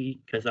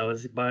priority because I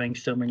was buying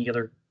so many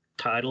other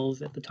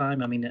titles at the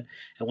time. I mean, at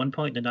one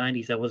point in the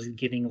 90s, I was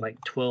getting like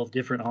 12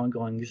 different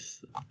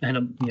ongoings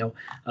and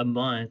a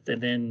month,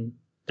 and then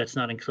that's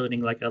not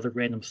including like other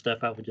random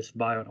stuff I would just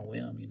buy on a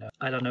whim.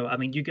 I don't know. I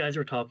mean, you guys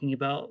were talking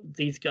about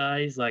these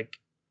guys like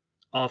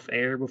off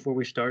air before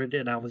we started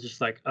it, and I was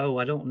just like, oh,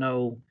 I don't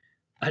know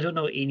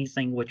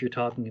anything what you're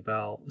talking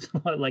about.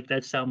 Like,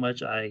 that's how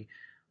much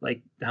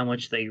how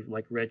much they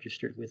like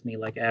registered with me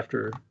like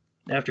after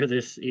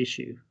this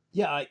issue.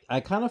 Yeah, I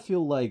kind of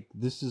feel like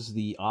this is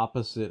the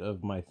opposite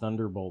of my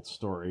Thunderbolts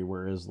story,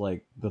 whereas,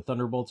 like, the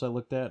Thunderbolts I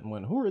looked at and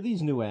went, who are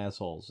these new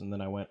assholes? And then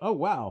I went, oh,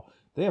 wow,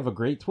 they have a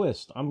great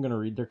twist. I'm going to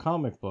read their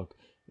comic book.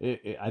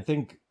 I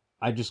think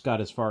I just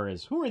got as far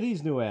as, who are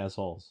these new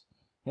assholes?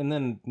 And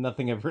then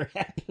nothing ever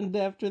happened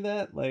after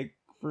that, like,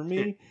 for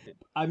me.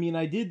 I mean,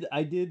 I did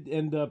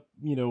end up,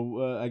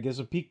 I guess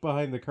a peek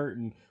behind the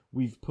curtain.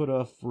 We've put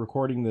off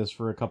recording this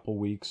for a couple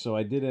weeks, so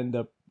I did end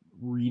up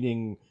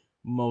reading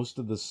most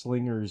of the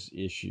Slingers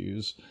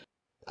issues.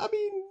 I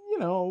mean,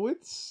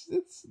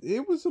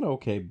 it was an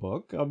okay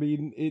book. I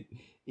mean,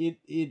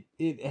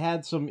 it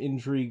had some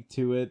intrigue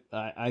to it.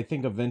 I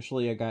think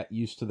eventually I got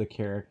used to the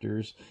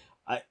characters.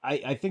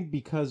 I think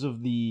because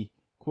of the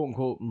quote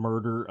unquote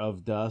murder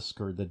of Dusk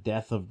or the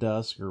death of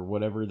Dusk or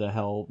whatever the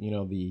hell,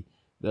 the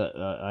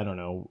I don't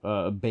know,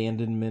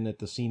 abandonment at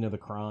the scene of the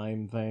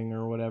crime thing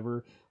or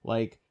whatever.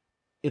 Like,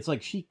 it's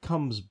like she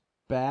comes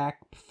back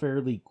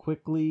fairly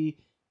quickly.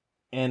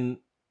 And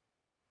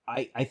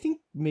I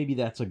think maybe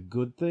that's a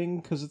good thing,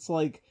 because it's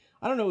like,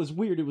 I don't know, it was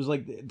weird. It was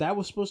like, that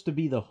was supposed to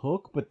be the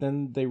hook, but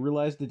then they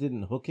realized it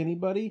didn't hook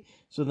anybody,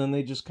 so then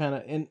they just kind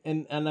of,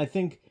 and I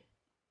think,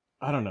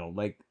 I don't know,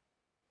 like,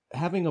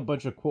 having a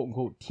bunch of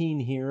quote-unquote teen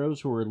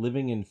heroes who are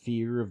living in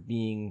fear of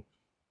being,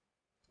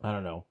 I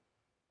don't know,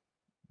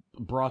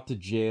 brought to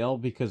jail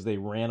because they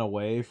ran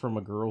away from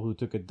a girl who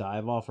took a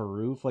dive off a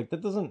roof, like,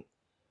 that doesn't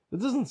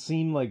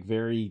seem like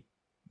very,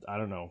 I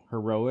don't know,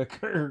 heroic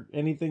or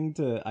anything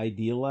to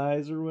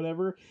idealize or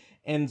whatever.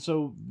 And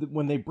so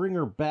when they bring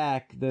her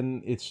back,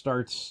 then it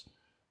starts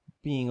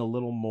being a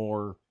little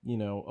more,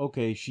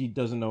 okay, she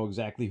doesn't know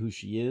exactly who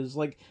she is.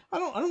 Like, I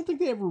don't think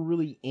they ever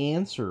really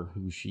answer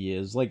who she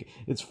is. Like,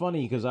 it's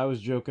funny because I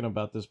was joking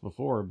about this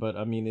before, but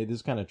I mean, it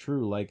is kind of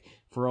true. Like,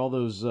 for all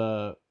those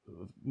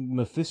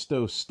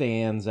Mephisto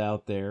stands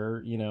out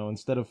there,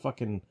 instead of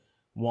fucking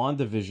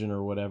WandaVision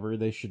or whatever,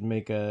 they should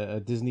make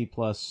a Disney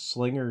Plus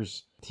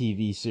Slingers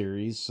TV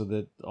series so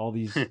that all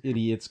these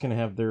idiots can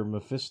have their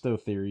Mephisto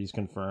theories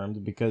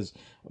confirmed, because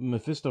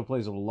Mephisto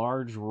plays a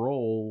large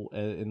role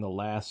in the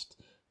last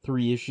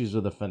 3 issues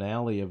of the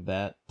finale of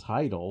that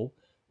title,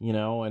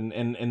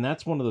 and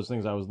that's one of those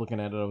things I was looking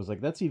at it, I was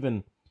like, that's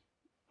even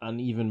an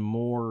even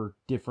more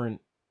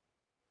different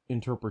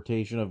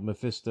interpretation of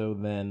Mephisto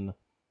than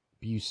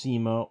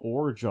Buscema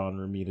or John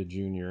Romita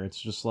Jr. It's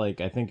just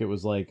like, I think it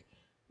was like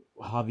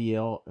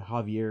Javier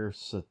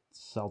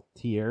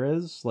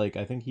Saltierrez, like,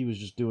 I think he was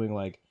just doing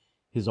like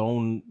his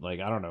own, like,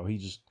 I don't know, he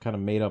just kind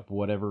of made up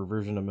whatever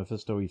version of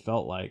Mephisto he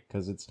felt like,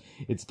 because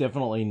it's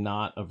definitely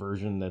not a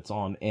version that's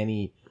on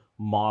any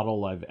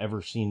model I've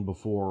ever seen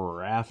before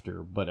or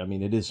after, but I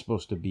mean, it is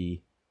supposed to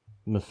be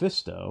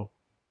Mephisto,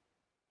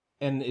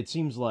 and it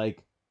seems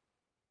like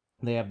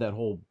they have that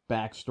whole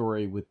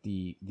backstory with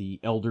the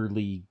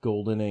elderly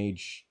Golden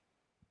Age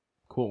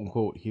quote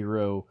unquote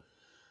hero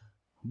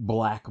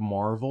Black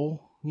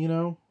Marvel,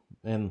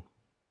 and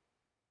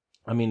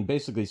I mean,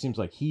 basically it seems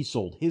like he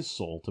sold his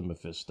soul to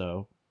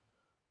Mephisto,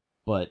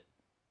 but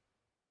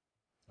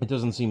it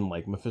doesn't seem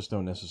like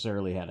Mephisto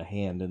necessarily had a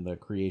hand in the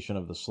creation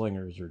of the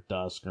Slingers or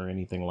Dusk or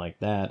anything like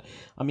that.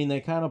 I mean,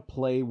 they kind of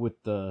play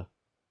with the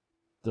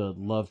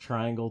love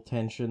triangle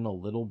tension a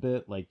little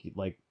bit,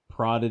 like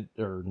Hornet.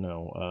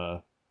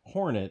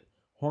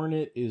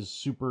 Hornet is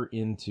super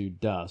into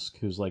Dusk,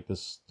 who's like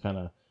this kind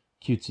of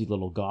cutesy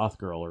little goth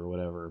girl or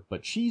whatever,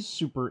 but she's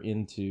super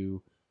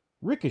into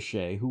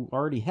Ricochet, who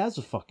already has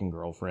a fucking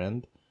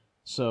girlfriend.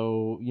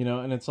 So,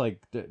 and it's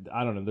like,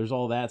 I don't know, there's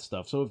all that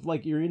stuff. So if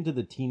like you're into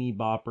the teeny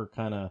bopper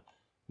kind of,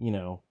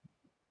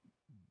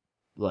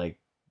 like,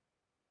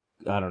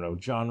 I don't know,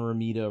 John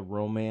Romita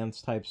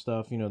romance type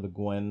stuff, the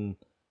Gwen,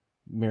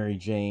 Mary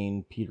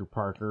Jane, Peter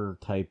Parker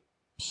type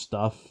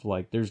stuff.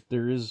 Like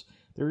there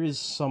is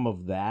some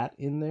of that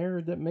in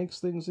there that makes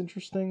things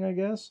interesting, I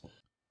guess.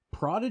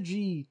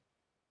 Prodigy,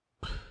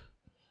 I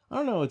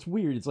don't know, it's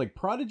weird. It's like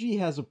Prodigy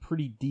has a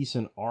pretty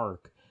decent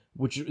arc,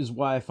 which is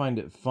why I find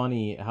it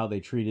funny how they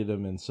treated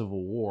him in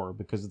Civil War,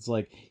 because it's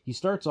like he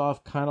starts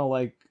off kind of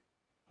like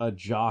a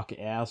jock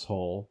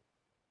asshole,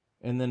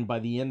 and then by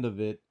the end of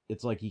it,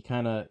 it's like he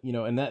kind of,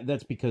 and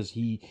that's because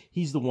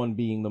he's the one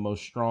being the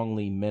most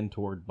strongly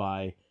mentored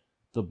by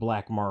the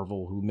Black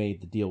Marvel who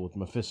made the deal with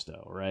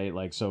Mephisto, right?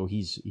 Like, so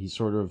he's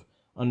sort of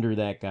under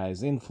that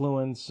guy's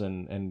influence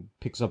and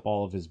picks up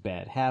all of his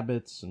bad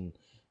habits and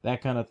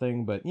that kind of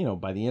thing. But,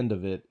 by the end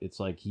of it,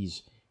 it's like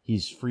he's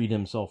freed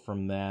himself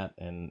from that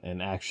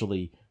and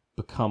actually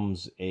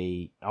becomes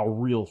a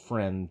real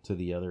friend to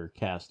the other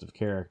cast of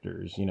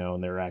characters,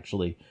 and they're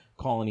actually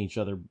calling each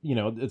other,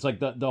 it's like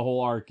the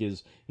whole arc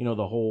is, the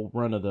whole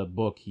run of the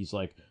book, he's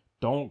like,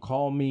 don't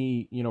call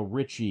me,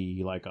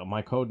 Richie, like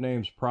my code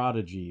name's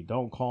Prodigy,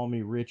 don't call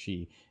me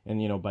Richie.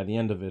 And, by the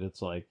end of it,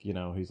 it's like,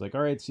 he's like,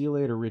 all right, see you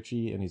later,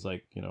 Richie. And he's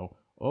like,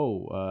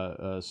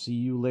 see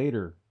you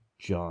later,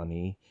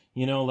 Johnny,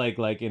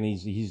 and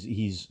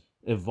he's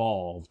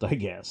evolved, I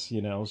guess,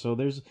 so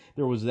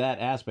there was that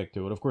aspect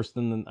to it. Of course,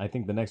 then I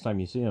think the next time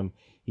you see him,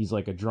 he's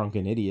like a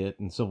drunken idiot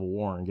in Civil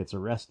War and gets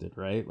arrested,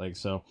 right? Like,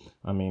 so,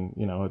 I mean,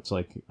 it's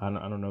like, I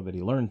don't know that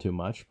he learned too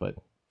much, but,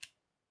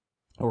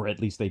 or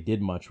at least they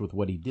did much with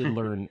what he did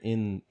learn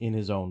in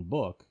his own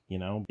book,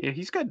 Yeah,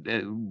 he's got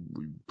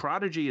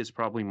Prodigy is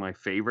probably my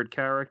favorite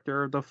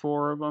character of the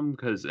four of them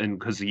because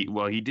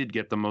he did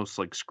get the most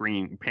like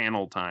screen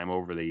panel time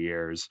over the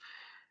years.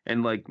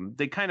 And like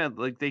they kind of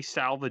like they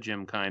salvage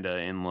him kind of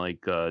in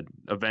like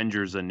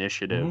Avengers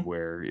Initiative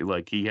where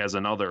like he has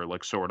another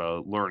like sort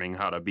of learning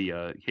how to be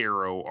a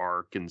hero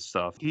arc and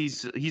stuff.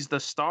 He's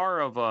the star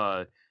of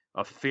a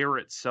Fear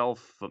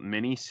Itself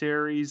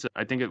miniseries.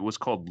 I think it was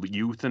called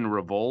Youth and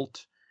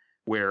Revolt,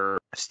 where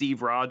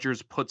Steve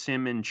Rogers puts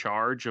him in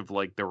charge of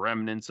like the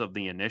remnants of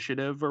the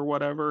Initiative or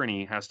whatever, and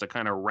he has to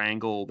kind of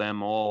wrangle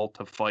them all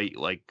to fight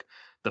like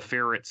the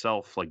Fear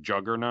Itself, like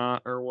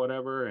Juggernaut or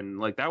whatever. And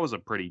like that was a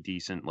pretty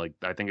decent, like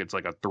I think it's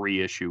like a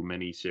 3-issue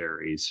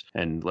miniseries.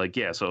 And like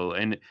so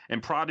and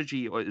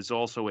Prodigy is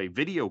also a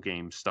video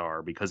game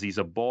star because he's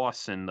a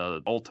boss in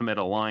the Ultimate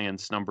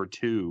Alliance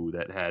 #2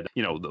 that had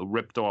the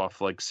ripped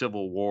off like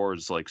Civil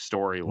War's like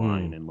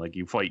storyline, and like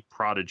you fight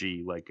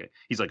Prodigy like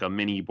he's like a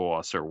mini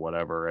boss or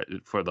whatever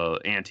for the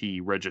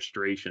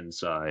anti-registration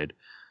side,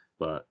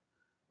 but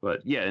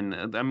yeah,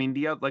 and I mean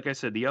like I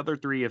said, the other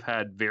three have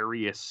had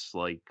various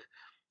like.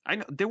 I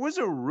know there was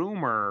a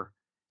rumor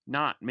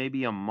not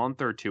maybe a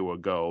month or two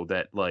ago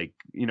that like,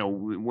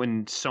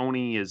 when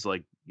Sony is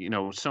like,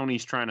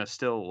 Sony's trying to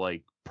still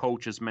like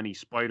poach as many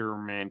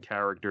Spider-Man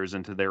characters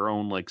into their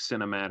own like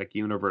cinematic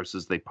universe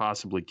as they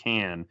possibly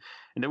can.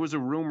 And there was a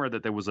rumor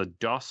that there was a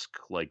Dusk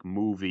like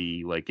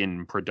movie like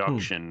in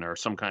production or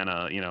some kind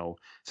of,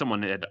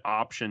 someone had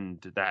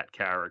optioned that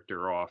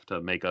character off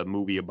to make a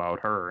movie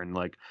about her. And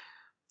like,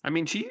 I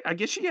mean, I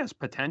guess she has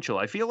potential.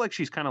 I feel like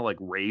she's kind of like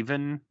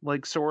Raven,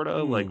 like sort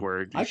of like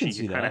where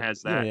she kind of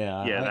has that,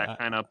 that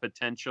kind of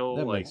potential.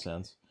 That like, makes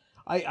sense.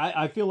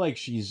 I feel like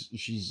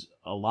she's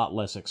a lot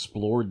less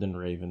explored than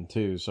Raven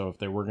too. So if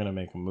they were going to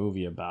make a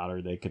movie about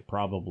her, they could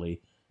probably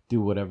do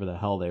whatever the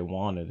hell they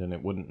wanted, and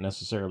it wouldn't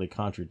necessarily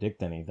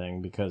contradict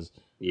anything because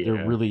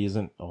there really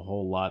isn't a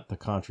whole lot to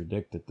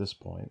contradict at this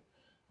point.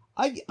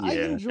 I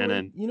enjoyed,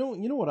 then, you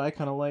know what I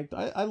kind of liked?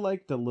 I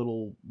liked the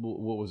little,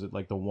 what was it,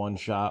 like the one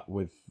shot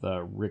with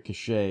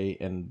Ricochet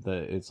and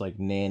it's like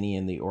Nanny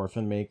and the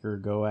Orphan Maker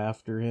go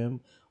after him.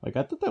 Like,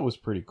 I thought that was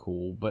pretty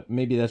cool, but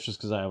maybe that's just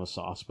because I have a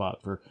soft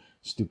spot for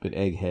stupid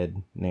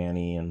Egghead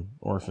Nanny and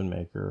Orphan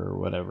Maker or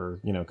whatever,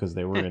 because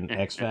they were in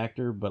X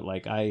Factor, but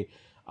like I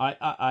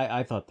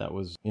thought that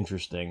was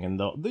interesting, and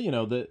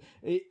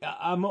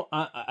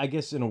I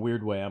guess in a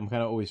weird way, I'm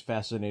kind of always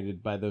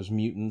fascinated by those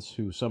mutants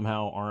who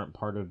somehow aren't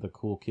part of the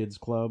cool kids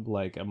club.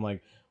 Like, I'm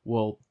like,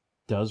 well,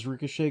 does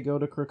Ricochet go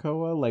to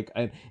Krakoa? Like,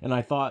 and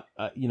I thought,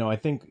 I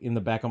think in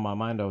the back of my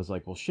mind, I was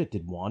like, well, shit,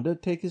 did Wanda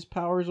take his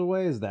powers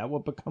away? Is that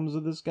what becomes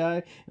of this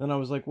guy? And I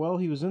was like, well,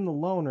 he was in the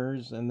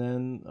Loners, and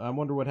then I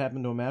wonder what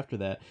happened to him after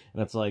that.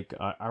 And it's like,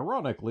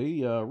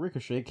 ironically,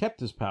 Ricochet kept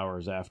his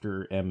powers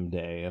after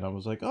M-Day, and I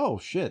was like, oh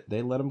shit,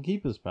 they let him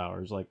keep his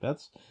powers. Like,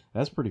 that's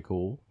pretty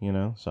cool,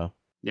 so.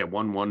 Yeah,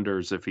 one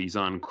wonders if he's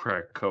on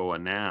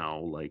Krakoa now,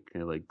 like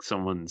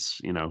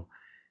someone's,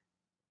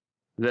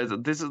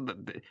 This is.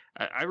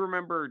 I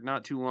remember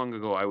not too long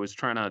ago, I was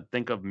trying to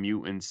think of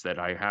mutants that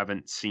I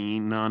haven't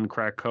seen on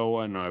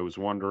Krakoa, and I was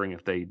wondering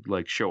if they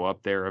like show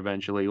up there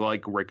eventually,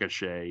 like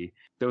Ricochet.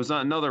 There was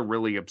another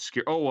really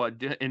obscure.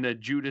 In the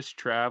Judas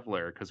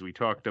Traveler, because we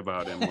talked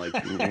about him like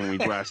when we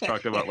last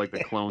talked about like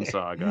the Clone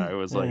Saga. I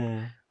was like,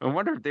 I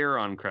wonder if they're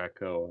on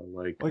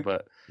Krakoa.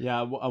 But yeah,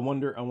 I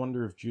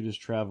wonder if Judas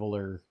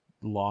Traveler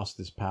lost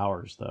his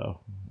powers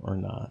though, or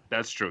not.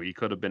 That's true. He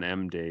could have been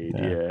M-Dayed.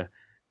 Yeah.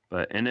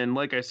 And then,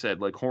 like I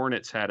said, like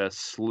Hornets had a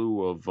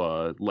slew of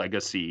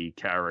legacy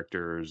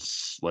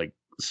characters like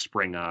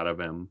spring out of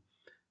him.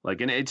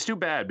 Like, and it's too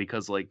bad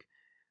because like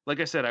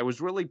I said, I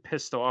was really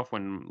pissed off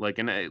when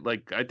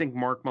I think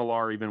Mark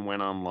Millar even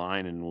went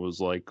online and was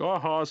like,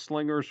 "Aha,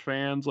 Slingers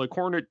fans, like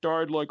Hornet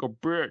died like a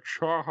bitch,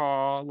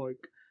 haha." Like,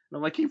 and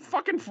I'm like, he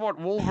fucking fought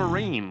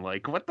Wolverine.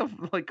 Like, what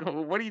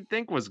what do you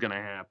think was gonna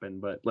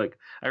happen? But like,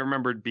 I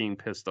remembered being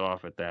pissed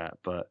off at that.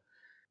 But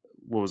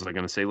what was I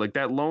gonna say? Like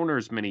that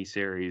Loners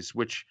miniseries,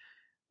 which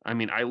I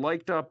mean, I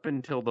liked up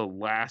until the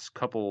last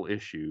couple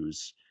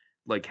issues.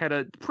 Like, had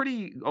a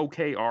pretty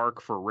okay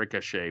arc for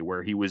Ricochet,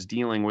 where he was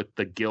dealing with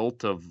the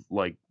guilt of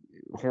like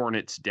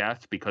Hornet's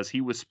death because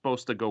he was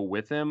supposed to go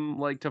with him,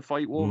 like to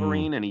fight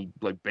Wolverine, and he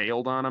like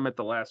bailed on him at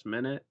the last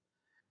minute,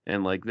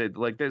 and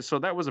so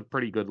that was a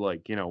pretty good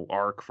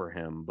arc for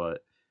him.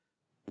 But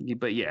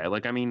yeah,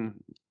 like I mean,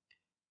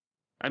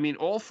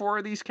 all four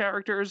of these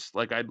characters,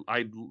 like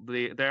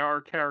they are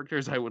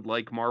characters I would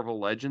like Marvel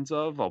Legends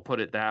of. I'll put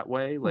it that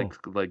way. Like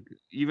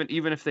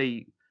even if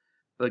they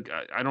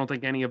I don't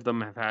think any of them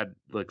have had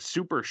like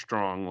super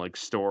strong like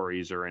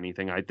stories or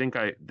anything. I think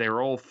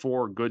they're all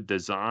four good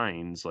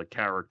designs like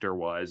character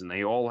wise, and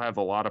they all have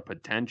a lot of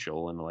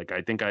potential. And like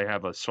I think I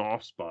have a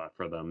soft spot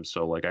for them.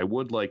 So like I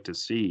would like to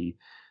see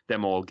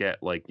them all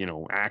get like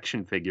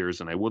action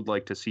figures, and I would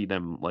like to see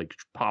them like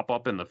pop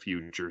up in the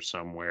future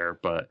somewhere.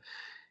 But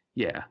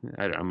yeah,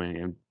 I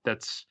mean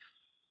that's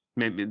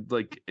maybe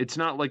like it's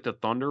not like the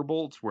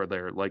Thunderbolts where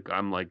they're like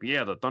I'm like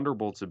yeah the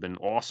Thunderbolts have been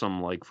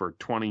awesome like for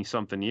 20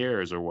 something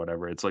years or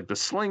whatever. It's like the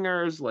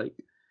Slingers like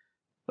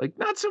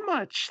not so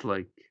much.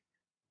 Like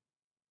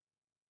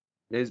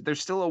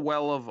there's still a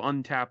well of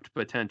untapped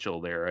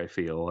potential there. I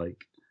feel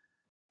like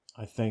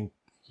I think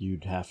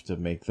you'd have to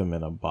make them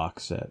in a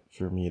box set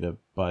for me to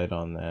bite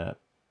on that.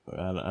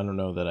 I don't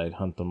know that I'd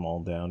hunt them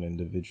all down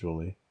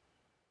individually.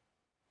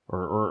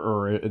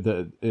 Or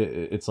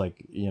it's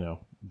like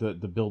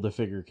the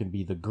Build-A-Figure can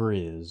be the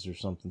Grizz or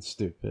something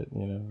stupid, I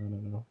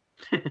don't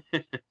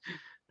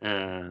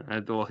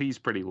know. Well, he's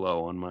pretty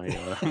low on my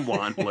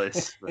want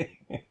list. But,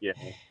 yeah.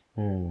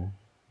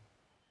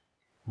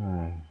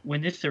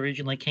 When this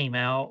originally came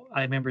out,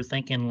 I remember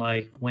thinking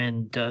like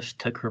when Dust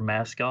took her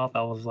mask off,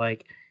 I was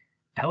like,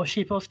 how is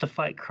she supposed to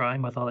fight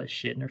crime with all that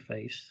shit in her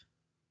face?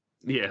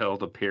 Yeah, all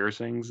the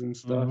piercings and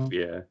stuff. Mm-hmm.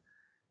 Yeah.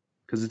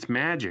 Because it's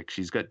magic.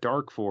 She's got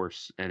dark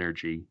force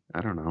energy. I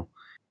don't know.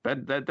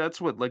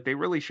 That's what like they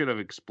really should have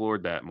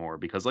explored that more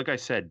because like I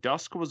said,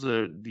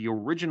 the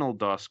original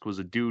Dusk was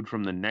a dude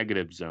from the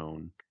Negative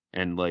Zone,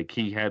 and like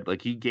he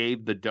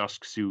gave the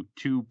Dusk suit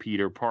to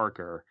Peter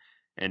Parker,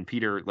 and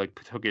Peter like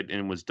took it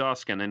and was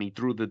Dusk, and then he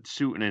threw the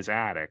suit in his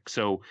attic.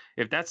 So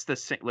if that's the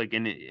same, like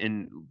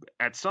in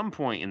at some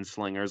point in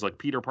Slingers, like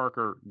Peter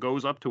Parker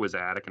goes up to his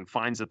attic and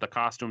finds that the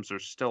costumes are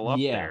still up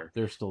there.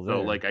 They're still there.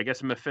 So like I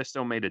guess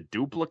Mephisto made a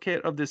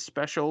duplicate of this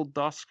special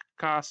Dusk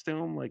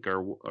costume, like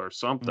or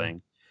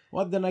something.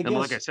 Well, then I guess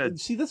like I said,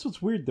 see that's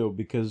what's weird though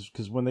because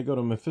when they go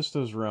to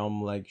Mephisto's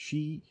realm, like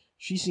she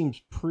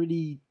seems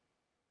pretty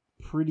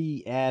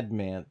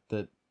adamant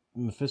that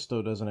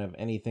Mephisto doesn't have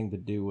anything to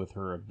do with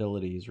her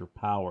abilities or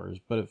powers.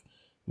 But if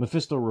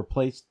Mephisto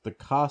replaced the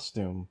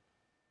costume,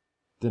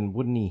 then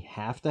wouldn't he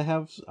have to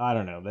have? I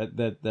don't know.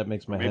 That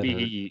makes my head hurt.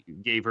 Maybe he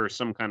gave her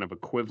some kind of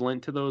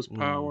equivalent to those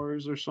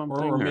powers or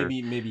something. Or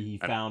maybe he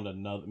found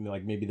another.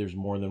 Like maybe there's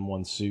more than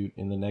one suit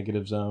in the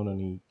Negative Zone,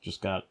 and he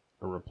just got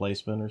a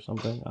replacement or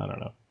something. I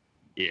don't know.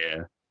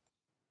 Yeah.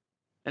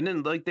 And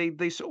then like they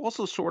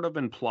also sort of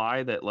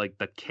imply that like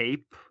the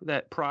cape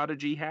that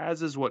Prodigy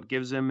has is what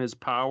gives him his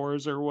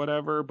powers or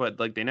whatever, but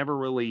like they never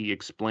really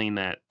explain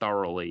that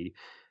thoroughly.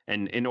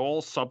 And in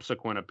all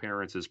subsequent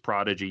appearances,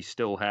 Prodigy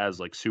still has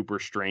like super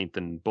strength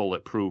and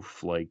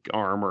bulletproof like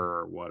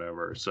armor or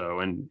whatever. So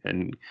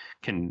and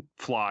can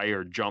fly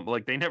or jump.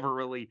 Like they never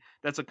really.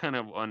 That's a kind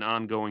of an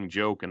ongoing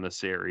joke in the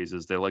series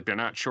is they're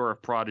not sure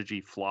if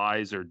Prodigy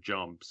flies or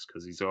jumps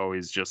because he's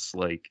always just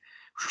like.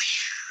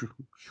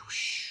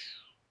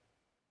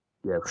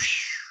 Yeah.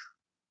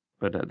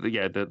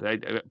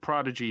 But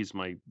Prodigy's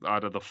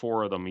out of the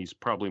four of them, he's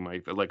probably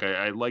my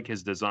I like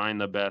his design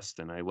the best,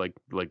 and I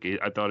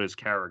I thought his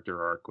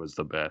character arc was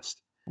the best.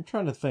 I'm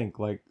trying to think.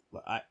 Like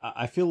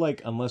I feel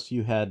like unless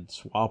you had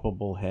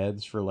swappable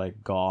heads for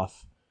like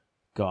goth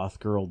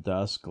girl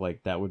Dusk,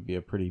 like that would be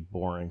a pretty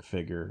boring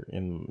figure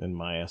in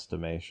my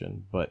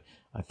estimation. But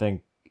I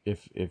think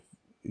if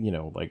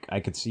like I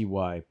could see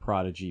why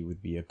Prodigy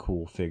would be a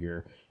cool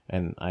figure.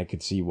 And I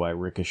could see why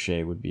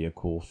Ricochet would be a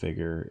cool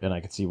figure, and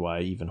I could see why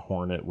even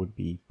Hornet would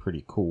be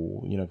pretty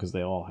cool, because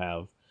they all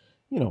have,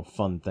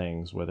 fun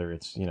things, whether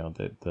it's,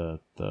 the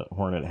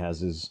Hornet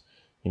has his,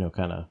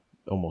 kind of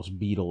almost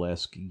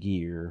Beetle-esque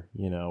gear,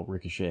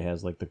 Ricochet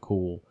has like the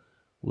cool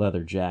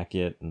leather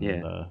jacket and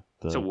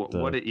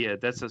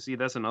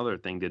that's another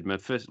thing. Did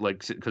Mephisto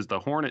because the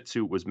Hornet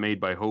suit was made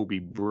by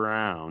Hobie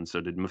Brown, so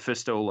did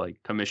Mephisto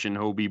commission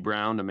Hobie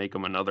Brown to make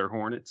him another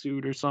Hornet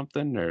suit or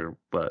something,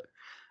 but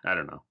I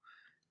don't know.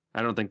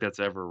 I don't think that's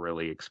ever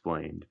really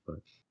explained,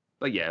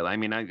 but yeah, I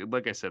mean,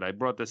 like I said, I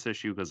brought this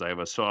issue because I have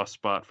a soft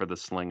spot for the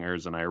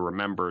Slingers, and I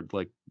remembered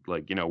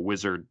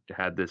Wizard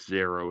had this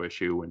Zero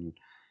issue, and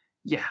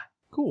yeah,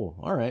 Cool.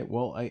 All right.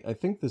 Well, I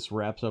think this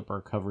wraps up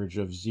our coverage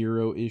of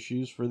Zero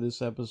issues for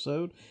this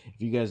episode. If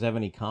you guys have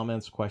any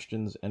comments,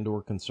 questions, and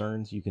or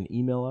concerns, you can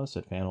email us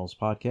at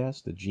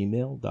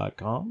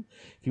fanholespodcast@gmail.com.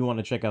 If you want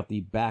to check out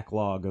the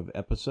backlog of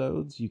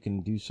episodes, you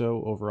can do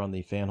so over on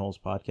the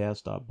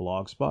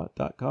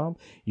fanholespodcast.blogspot.com.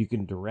 You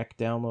can direct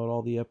download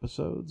all the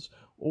episodes,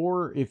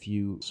 or if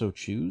you so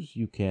choose,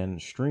 you can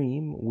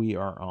stream. We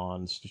are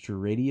on Stitcher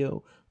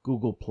Radio,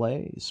 Google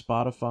Play,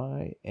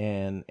 Spotify,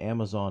 and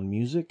Amazon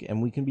Music,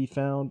 and we can be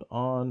found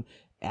on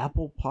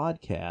Apple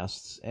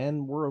Podcasts,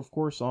 and we're, of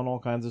course, on all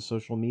kinds of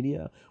social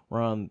media.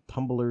 We're on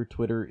Tumblr,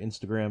 Twitter,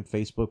 Instagram,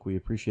 Facebook. We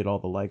appreciate all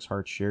the likes,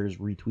 hearts, shares,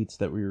 retweets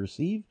that we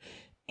receive.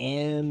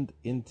 And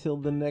until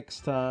the next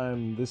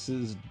time, this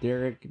is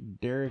Derek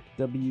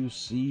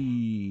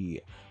WC,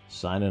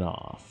 signing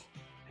off.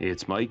 Hey,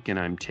 it's Mike, and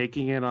I'm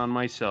taking it on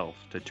myself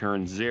to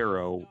turn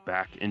zero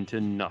back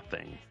into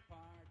nothing.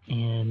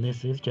 And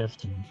this is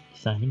Justin,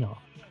 signing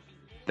off.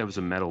 That was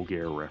a Metal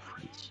Gear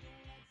reference.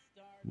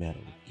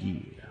 Metal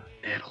Gear.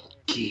 Metal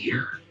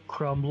Gear.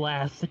 Crumb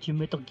blast, such a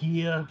Metal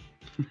Gear.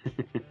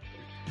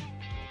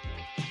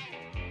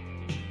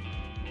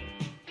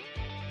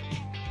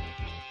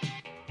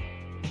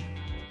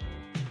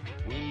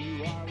 When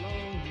you are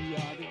alone, you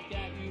are the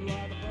cat, you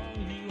are the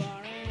bone, you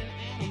are an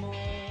animal.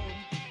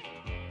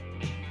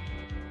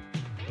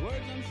 The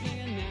words I'm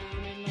singing now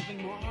mean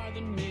nothing more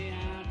than me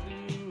out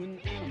to an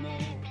animal.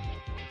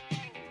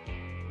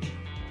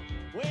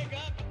 Wake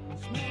up,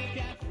 smell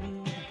cat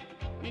food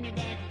in your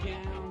bank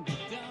account.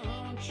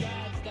 Don't try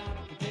to stop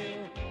the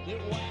tail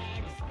that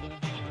wags the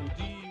horn.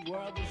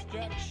 D-world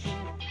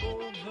destruction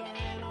over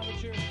and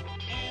overture.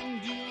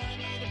 And do I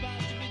need a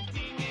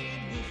positivity?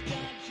 Need this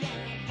touch?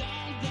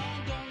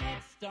 Don't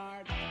let's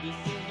start. This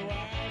is the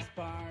worst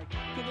part.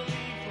 Could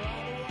believe for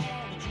all the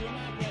world that you're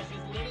my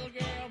precious little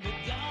girl. But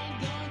don't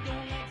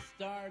let's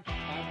start.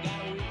 I've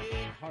got a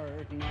weak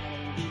heart and I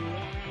don't get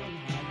around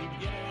how you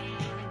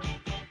get around.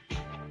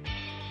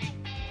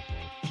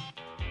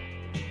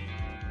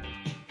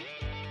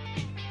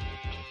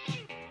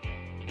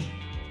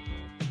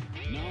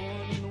 No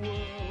one in the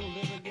world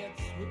ever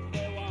gets what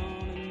they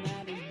want, and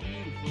that is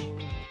beautiful.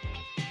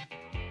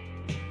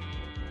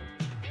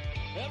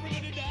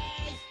 Everybody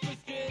dies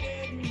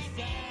frustrated and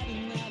sad,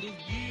 and that is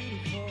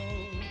beautiful.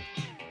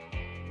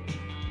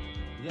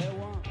 They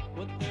want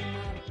what they're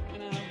not,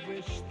 and I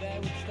wish they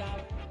would stop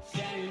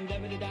saying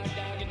dibbity dog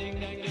dog ding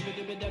dang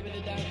dibbity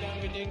dibbity dog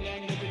dog ding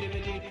dang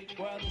dibbity.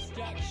 World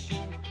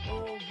destruction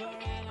over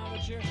and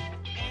overture.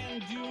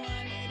 And do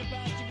I need a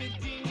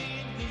positivity?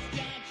 Need this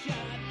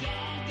shot?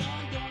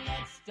 Don't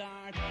let's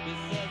start. This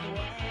is the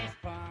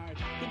worst part.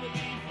 To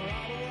believe for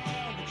all the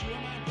world that you're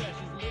my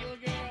precious little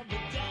girl.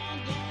 But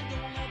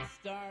don't let's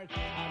start.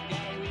 I've got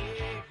a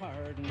weak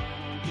heart and I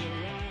don't get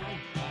around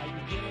how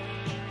you get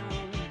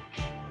around.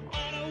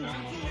 I don't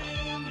want to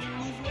live in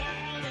this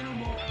world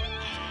anymore. I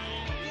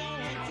don't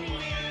want to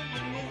live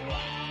in this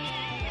world.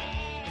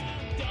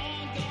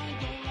 Don't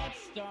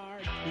let's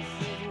start. This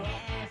is the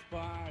worst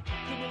part. To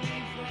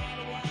believe for all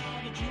the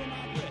world that you're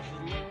my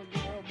precious little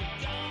girl. But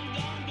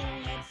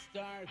don't let's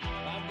start.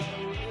 I've got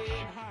a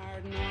weak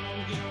heart and I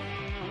don't get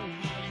around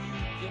how you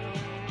get around.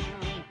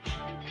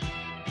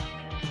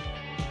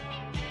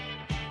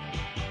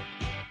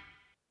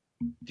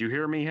 Do you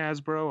hear me,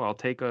 Hasbro? I'll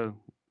take a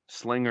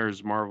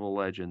Slinger's Marvel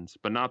Legends,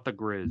 but not the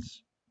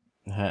Grizz.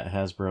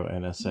 Hasbro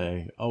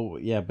NSA. Oh,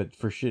 yeah, but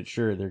for shit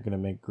sure, they're going to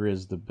make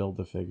Grizz the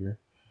Build-A-Figure.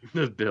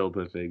 The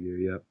Build-A-Figure,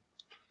 yep.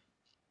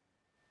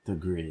 The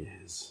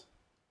Grizz.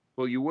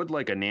 Well, you would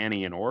like a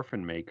Nanny and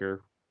Orphan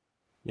Maker.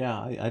 Yeah,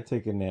 I'd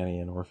take a Nanny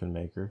and Orphan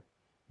Maker.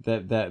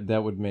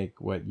 That would make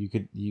what you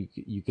could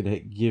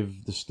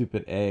give the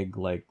stupid egg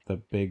like the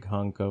big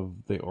hunk of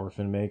the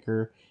Orphan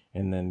Maker,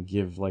 and then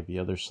give like the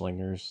other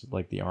slingers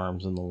like the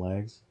arms and the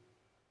legs.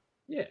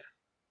 Yeah.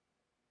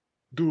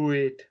 Do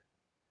it.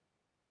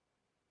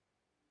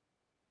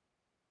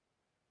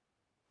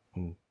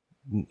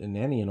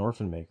 Nanny and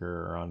Orphan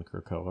Maker are on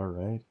Krakoa,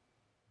 right?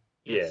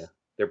 Yeah,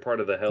 they're part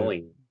of the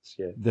Hellions.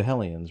 Yeah. The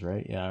Hellions,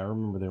 right? Yeah, I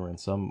remember they were in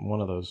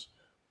one of those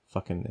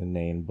fucking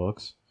inane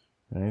books,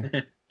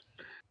 right?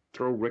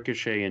 Throw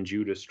Ricochet and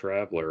Judas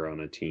Traveler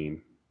on a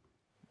team.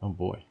 Oh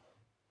boy.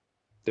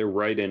 They're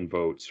write-in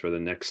votes for the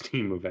next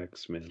team of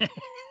X-Men.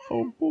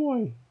 Oh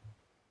boy.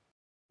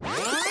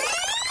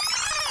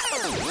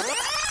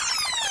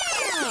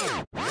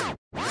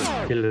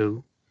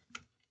 Hello.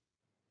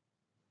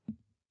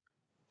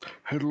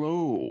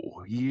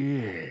 Hello,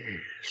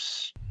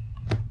 yes.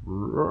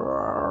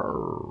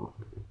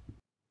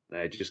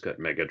 I just got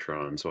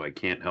Megatron, so I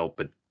can't help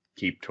but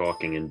keep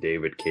talking in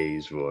David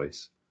Kay's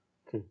voice.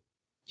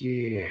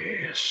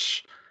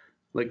 Yes.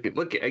 Look at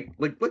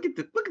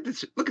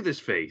this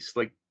face.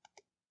 Like,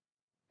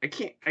 I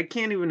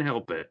can't even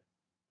help it.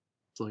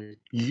 It's like,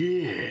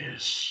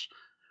 yes.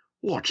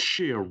 What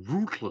sheer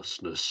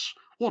ruthlessness.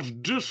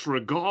 What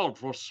disregard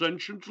for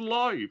sentient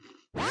life.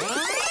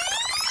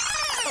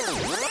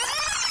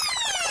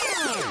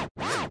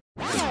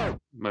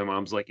 My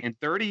mom's like, in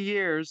 30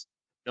 years,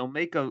 they'll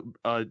make a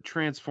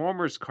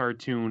Transformers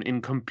cartoon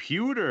in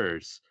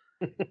computers.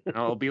 And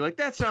I'll be like,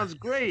 that sounds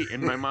great.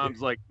 And my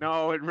mom's like,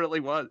 no, it really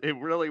won't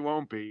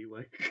be.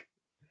 Like,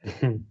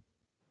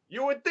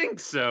 you would think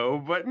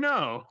so, but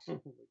no.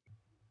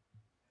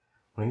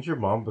 When did your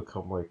mom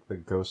become like the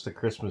ghost of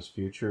Christmas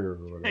Future or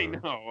whatever? I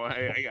know.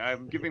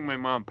 I'm giving my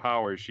mom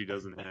powers she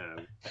doesn't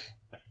have.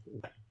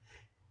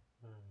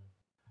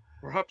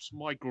 Perhaps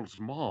Michael's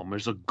mom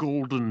is a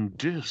golden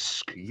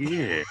disc.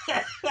 Yeah.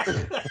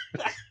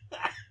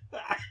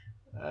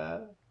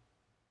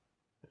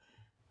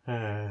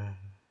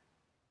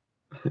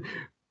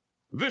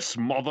 This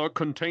mother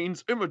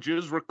contains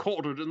images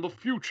recorded in the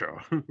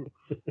future.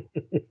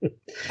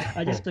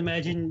 I just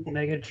imagine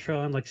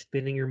Megatron like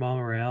spinning your mom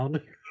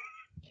around.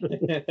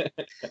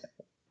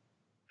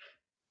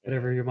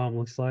 Whatever your mom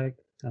looks like.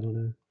 I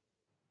don't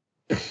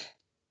know.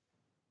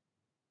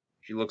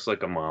 She looks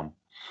like a mom.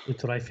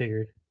 That's what I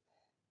figured.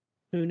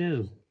 Who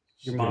knew?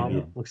 Your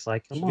mom looks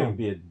like a She's mom. gonna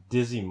be a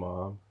dizzy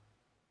mom.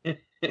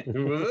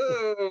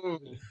 Whoa.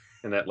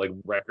 And that like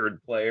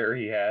record player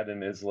he had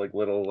in his like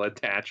little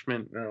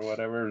attachment or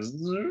whatever.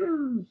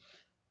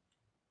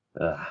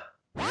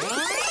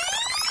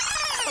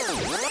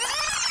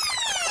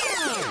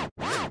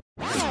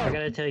 I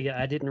gotta tell you,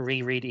 I didn't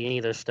reread any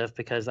of this stuff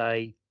because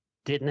I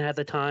didn't have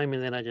the time,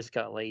 and then I just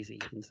got lazy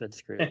and said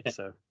screw it.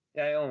 So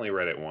Yeah, I only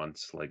read it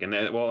once. Like, and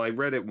then, well, I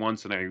read it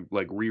once, and I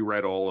like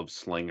reread all of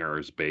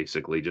Slingers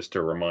basically just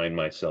to remind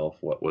myself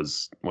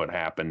what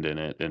happened in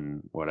it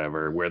and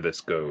whatever where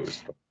this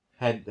goes.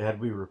 Had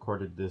we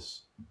recorded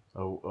this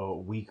a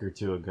week or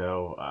two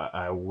ago,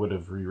 I would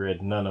have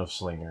reread none of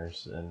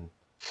Slingers, and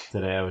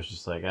today I was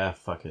just like,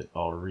 fuck it,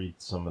 I'll read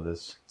some of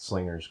this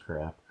Slingers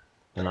crap.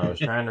 And I was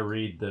trying to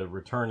read the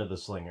Return of the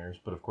Slingers,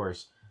 but of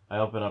course I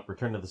open up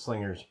Return of the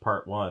Slingers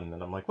Part 1,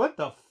 and I'm like, what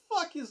the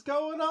fuck is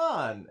going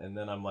on? And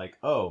then I'm like,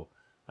 oh,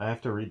 I have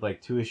to read like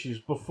 2 issues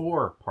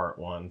before Part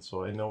 1,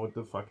 so I know what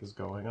the fuck is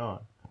going on.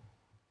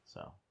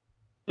 So.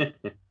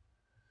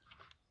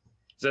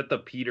 Is that the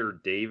Peter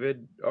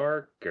David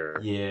arc? Or...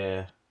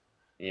 Yeah.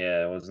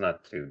 Yeah, it was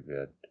not too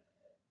good.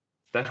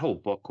 That whole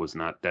book was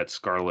not, that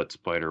Scarlet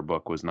Spider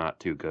book was not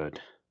too good.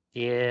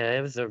 yeah,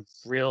 it was a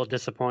real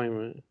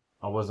disappointment.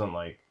 I wasn't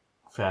like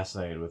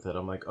fascinated with it.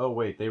 I'm like, oh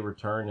wait, they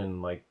return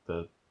in like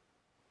the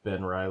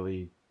Ben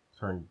Reilly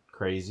turned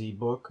crazy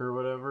book or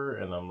whatever,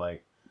 and I'm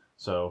like,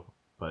 so.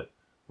 But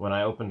when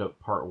I opened up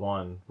Part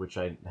 1, which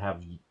I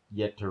have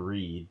yet to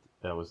read,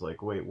 I was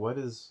like, wait, what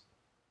is?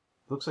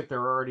 Looks like they're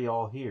already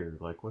all here.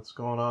 Like, what's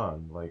going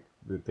on? Like,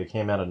 they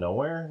came out of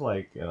nowhere.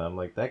 Like, and I'm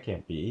like, that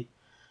can't be.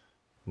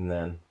 And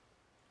then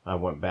I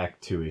went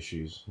back 2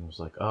 issues and was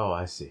like, oh,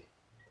 I see.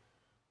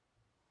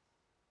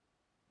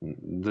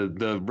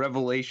 The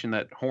revelation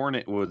that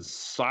Hornet was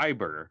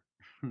cyber,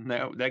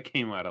 that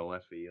came out of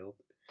left field.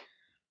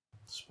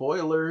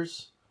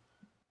 Spoilers.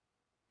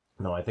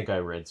 No, I think I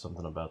read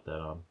something about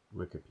that on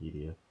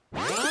Wikipedia.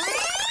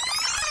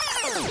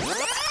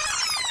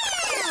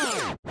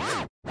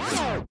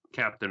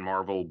 Captain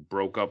Marvel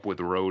broke up with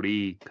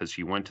Rhodey because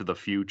she went to the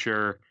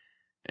future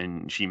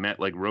and she met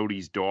like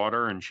Rhodey's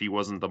daughter and she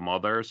wasn't the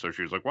mother, so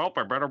she was like, well,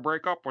 I better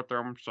break up with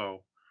them.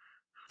 So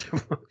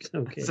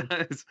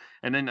okay.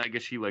 And then I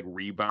guess she like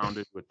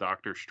rebounded with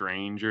Doctor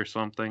Strange or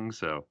something.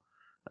 So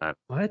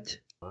what?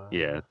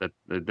 Yeah,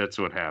 that's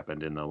what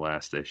happened in the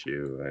last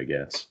issue, I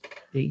guess.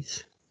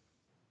 Jeez.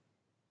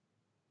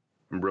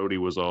 And Rhodey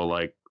was all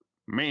like,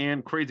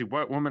 man, crazy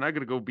white woman, I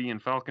gotta go be in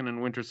Falcon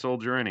and Winter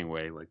Soldier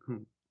anyway. Like,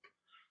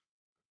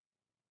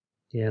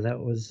 Yeah, that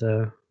was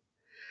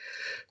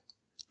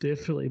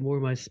definitely more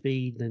my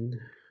speed than.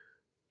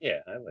 Yeah,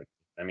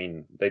 I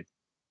mean, the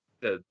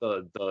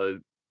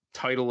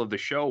title of the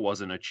show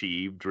wasn't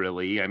achieved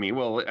really. I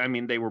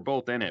mean, they were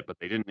both in it, but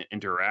they didn't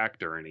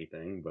interact or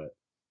anything. But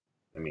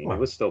I mean, it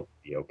was still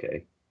pretty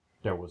okay.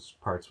 There was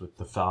parts with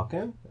the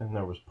Falcon, and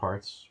there was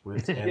parts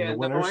with the Yeah,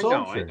 Winter I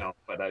Soldier. know,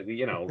 but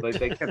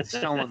they kept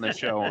selling the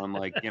show on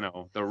like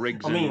the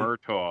Riggs and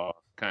Murtaugh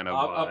kind of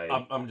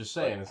vibe. I'm just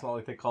saying, it's not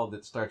like they called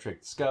it Star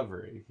Trek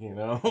Discovery, you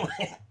know?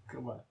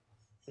 Come on.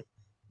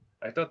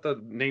 I thought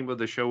the name of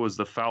the show was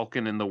The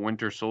Falcon and the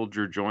Winter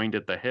Soldier Joined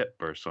at the Hip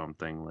or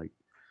something. Like,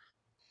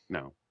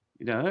 no.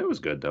 Yeah, it was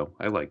good, though.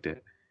 I liked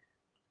it.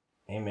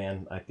 Hey,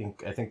 man, I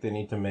think they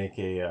need to make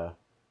a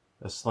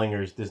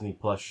Slingers Disney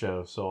Plus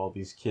show so all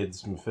these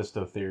kids'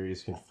 Mephisto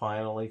theories can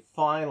finally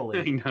pay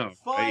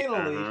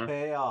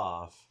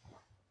off.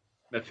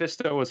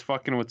 Mephisto was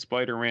fucking with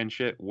Spider-Man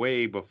shit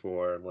way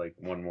before, like,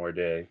 One More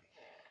Day.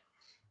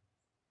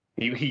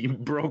 He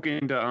broke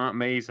into Aunt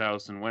May's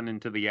house and went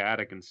into the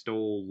attic and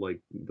stole, like,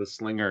 the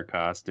Slinger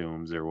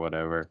costumes or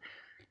whatever.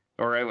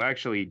 Or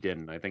actually, he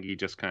didn't. I think he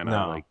just kind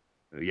of,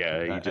 he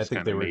just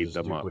kind of made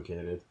them up.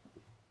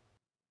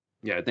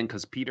 Yeah, I think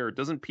because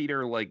doesn't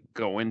Peter, like,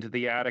 go into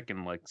the attic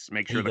and, like,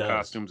 make sure the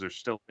costumes are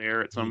still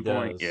there at some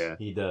point? Yeah.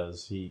 He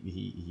does.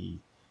 The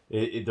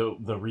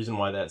reason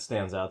why that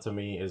stands out to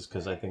me is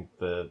because I think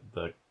the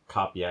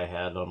copy I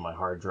had on my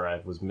hard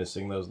drive was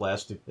missing those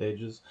last 2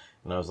 pages,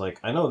 and I was like,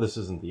 I know this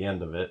isn't the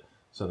end of it.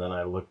 So then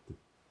I looked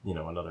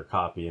another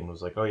copy and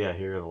was like, oh yeah,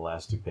 here are the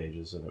last 2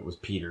 pages. And it was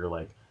Peter,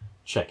 like,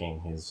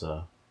 checking his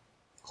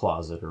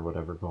closet or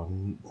whatever,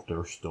 going,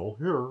 they're still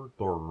here.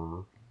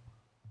 Durr.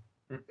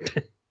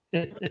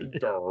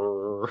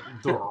 Durr.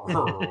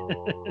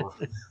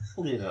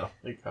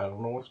 Like, I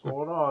don't know what's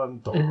going on.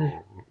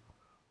 Durr.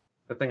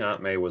 I think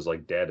Aunt May was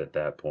like dead at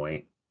that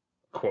point,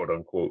 quote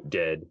unquote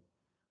dead,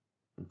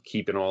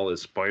 keeping all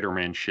this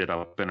Spider-Man shit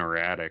up in her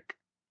attic.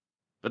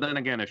 But then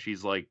again, if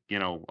she's like,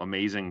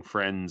 amazing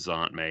friends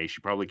Aunt May, she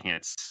probably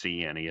can't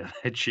see any of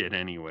that shit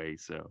anyway,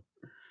 so.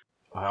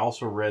 I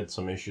also read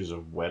some issues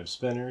of Web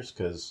Spinners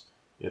because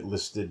it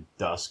listed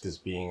Dusk as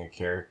being a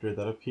character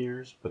that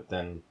appears, but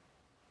then,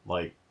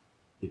 like,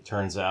 it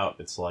turns out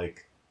it's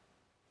like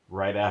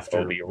right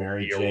after the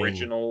Mary Jane.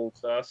 Original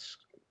Dusk.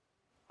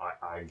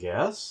 I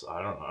guess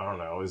I don't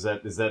know. Is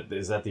that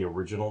the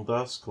original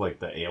Dusk, like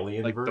the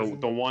alien like version?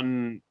 the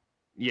one,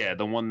 yeah,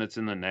 the one that's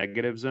in the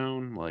negative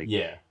zone, like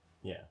yeah.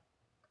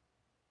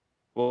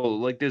 Well,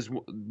 like this,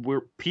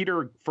 where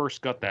Peter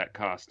first got that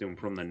costume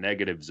from the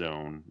negative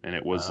zone, and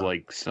it was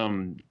like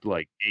some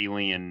like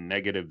alien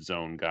negative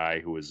zone guy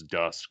who was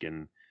Dusk,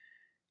 and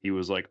he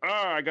was like,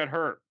 I got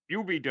hurt.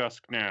 You be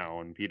Dusk now.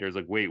 And Peter's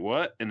like, wait,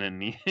 what? And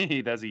then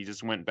he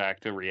just went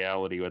back to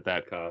reality with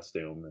that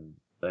costume, and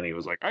then he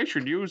was like, I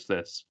should use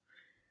this.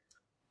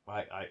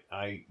 I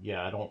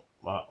don't.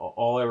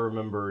 All I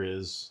remember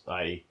is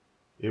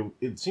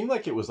it seemed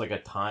like it was like a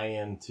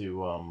tie-in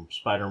to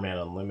Spider-Man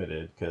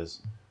Unlimited,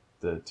 because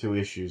the 2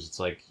 issues, it's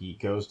like he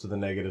goes to the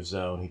negative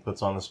zone, he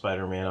puts on the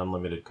Spider-Man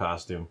Unlimited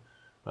costume,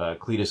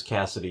 Cletus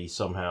Cassidy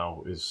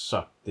somehow is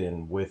sucked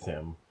in with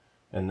him,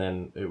 and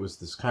then it was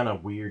this kind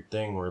of weird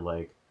thing where,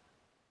 like,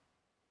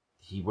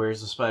 he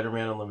wears the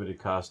Spider-Man Unlimited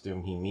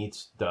costume, he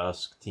meets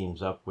Dusk,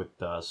 teams up with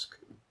Dusk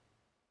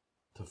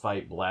to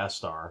fight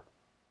Blastar,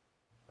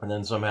 and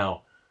then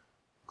somehow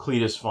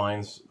Cletus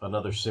finds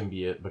another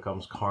symbiote,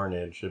 becomes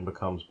Carnage, and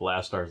becomes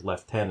Blastar's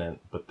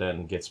lieutenant, but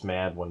then gets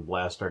mad when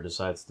Blastar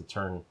decides to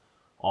turn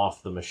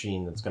off the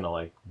machine that's gonna,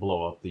 like,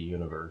 blow up the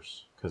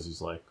universe. Because he's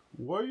like,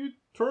 why are you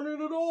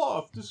turning it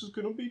off? This is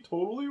gonna be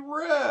totally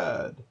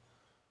rad.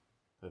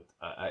 But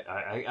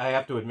I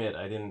have to admit,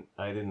 I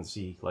didn't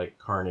see, like,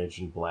 Carnage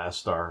and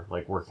Blastar,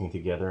 like, working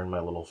together in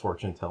my little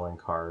fortune-telling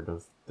card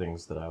of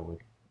things that I would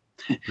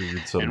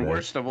read someday. And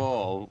worst of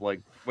all, like,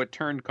 what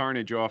turned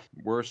Carnage off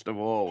worst of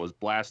all was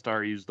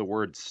Blastar used the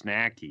word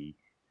snacky.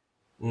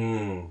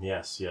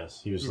 Yes.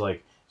 He was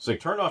like,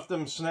 turn off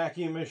them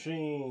snacky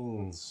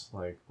machines.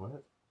 Like,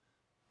 what?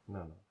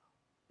 No.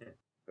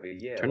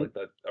 Yeah, like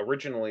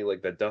originally,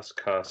 like, the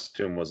Dusk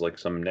costume was like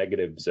some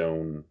negative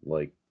zone,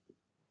 like,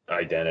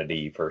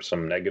 identity for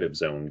some negative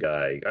zone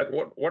guy.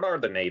 What are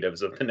the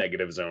natives of the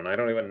negative zone? I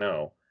don't even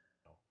know.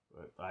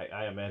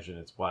 I imagine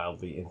it's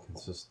wildly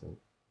inconsistent.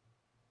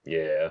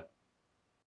 Yeah.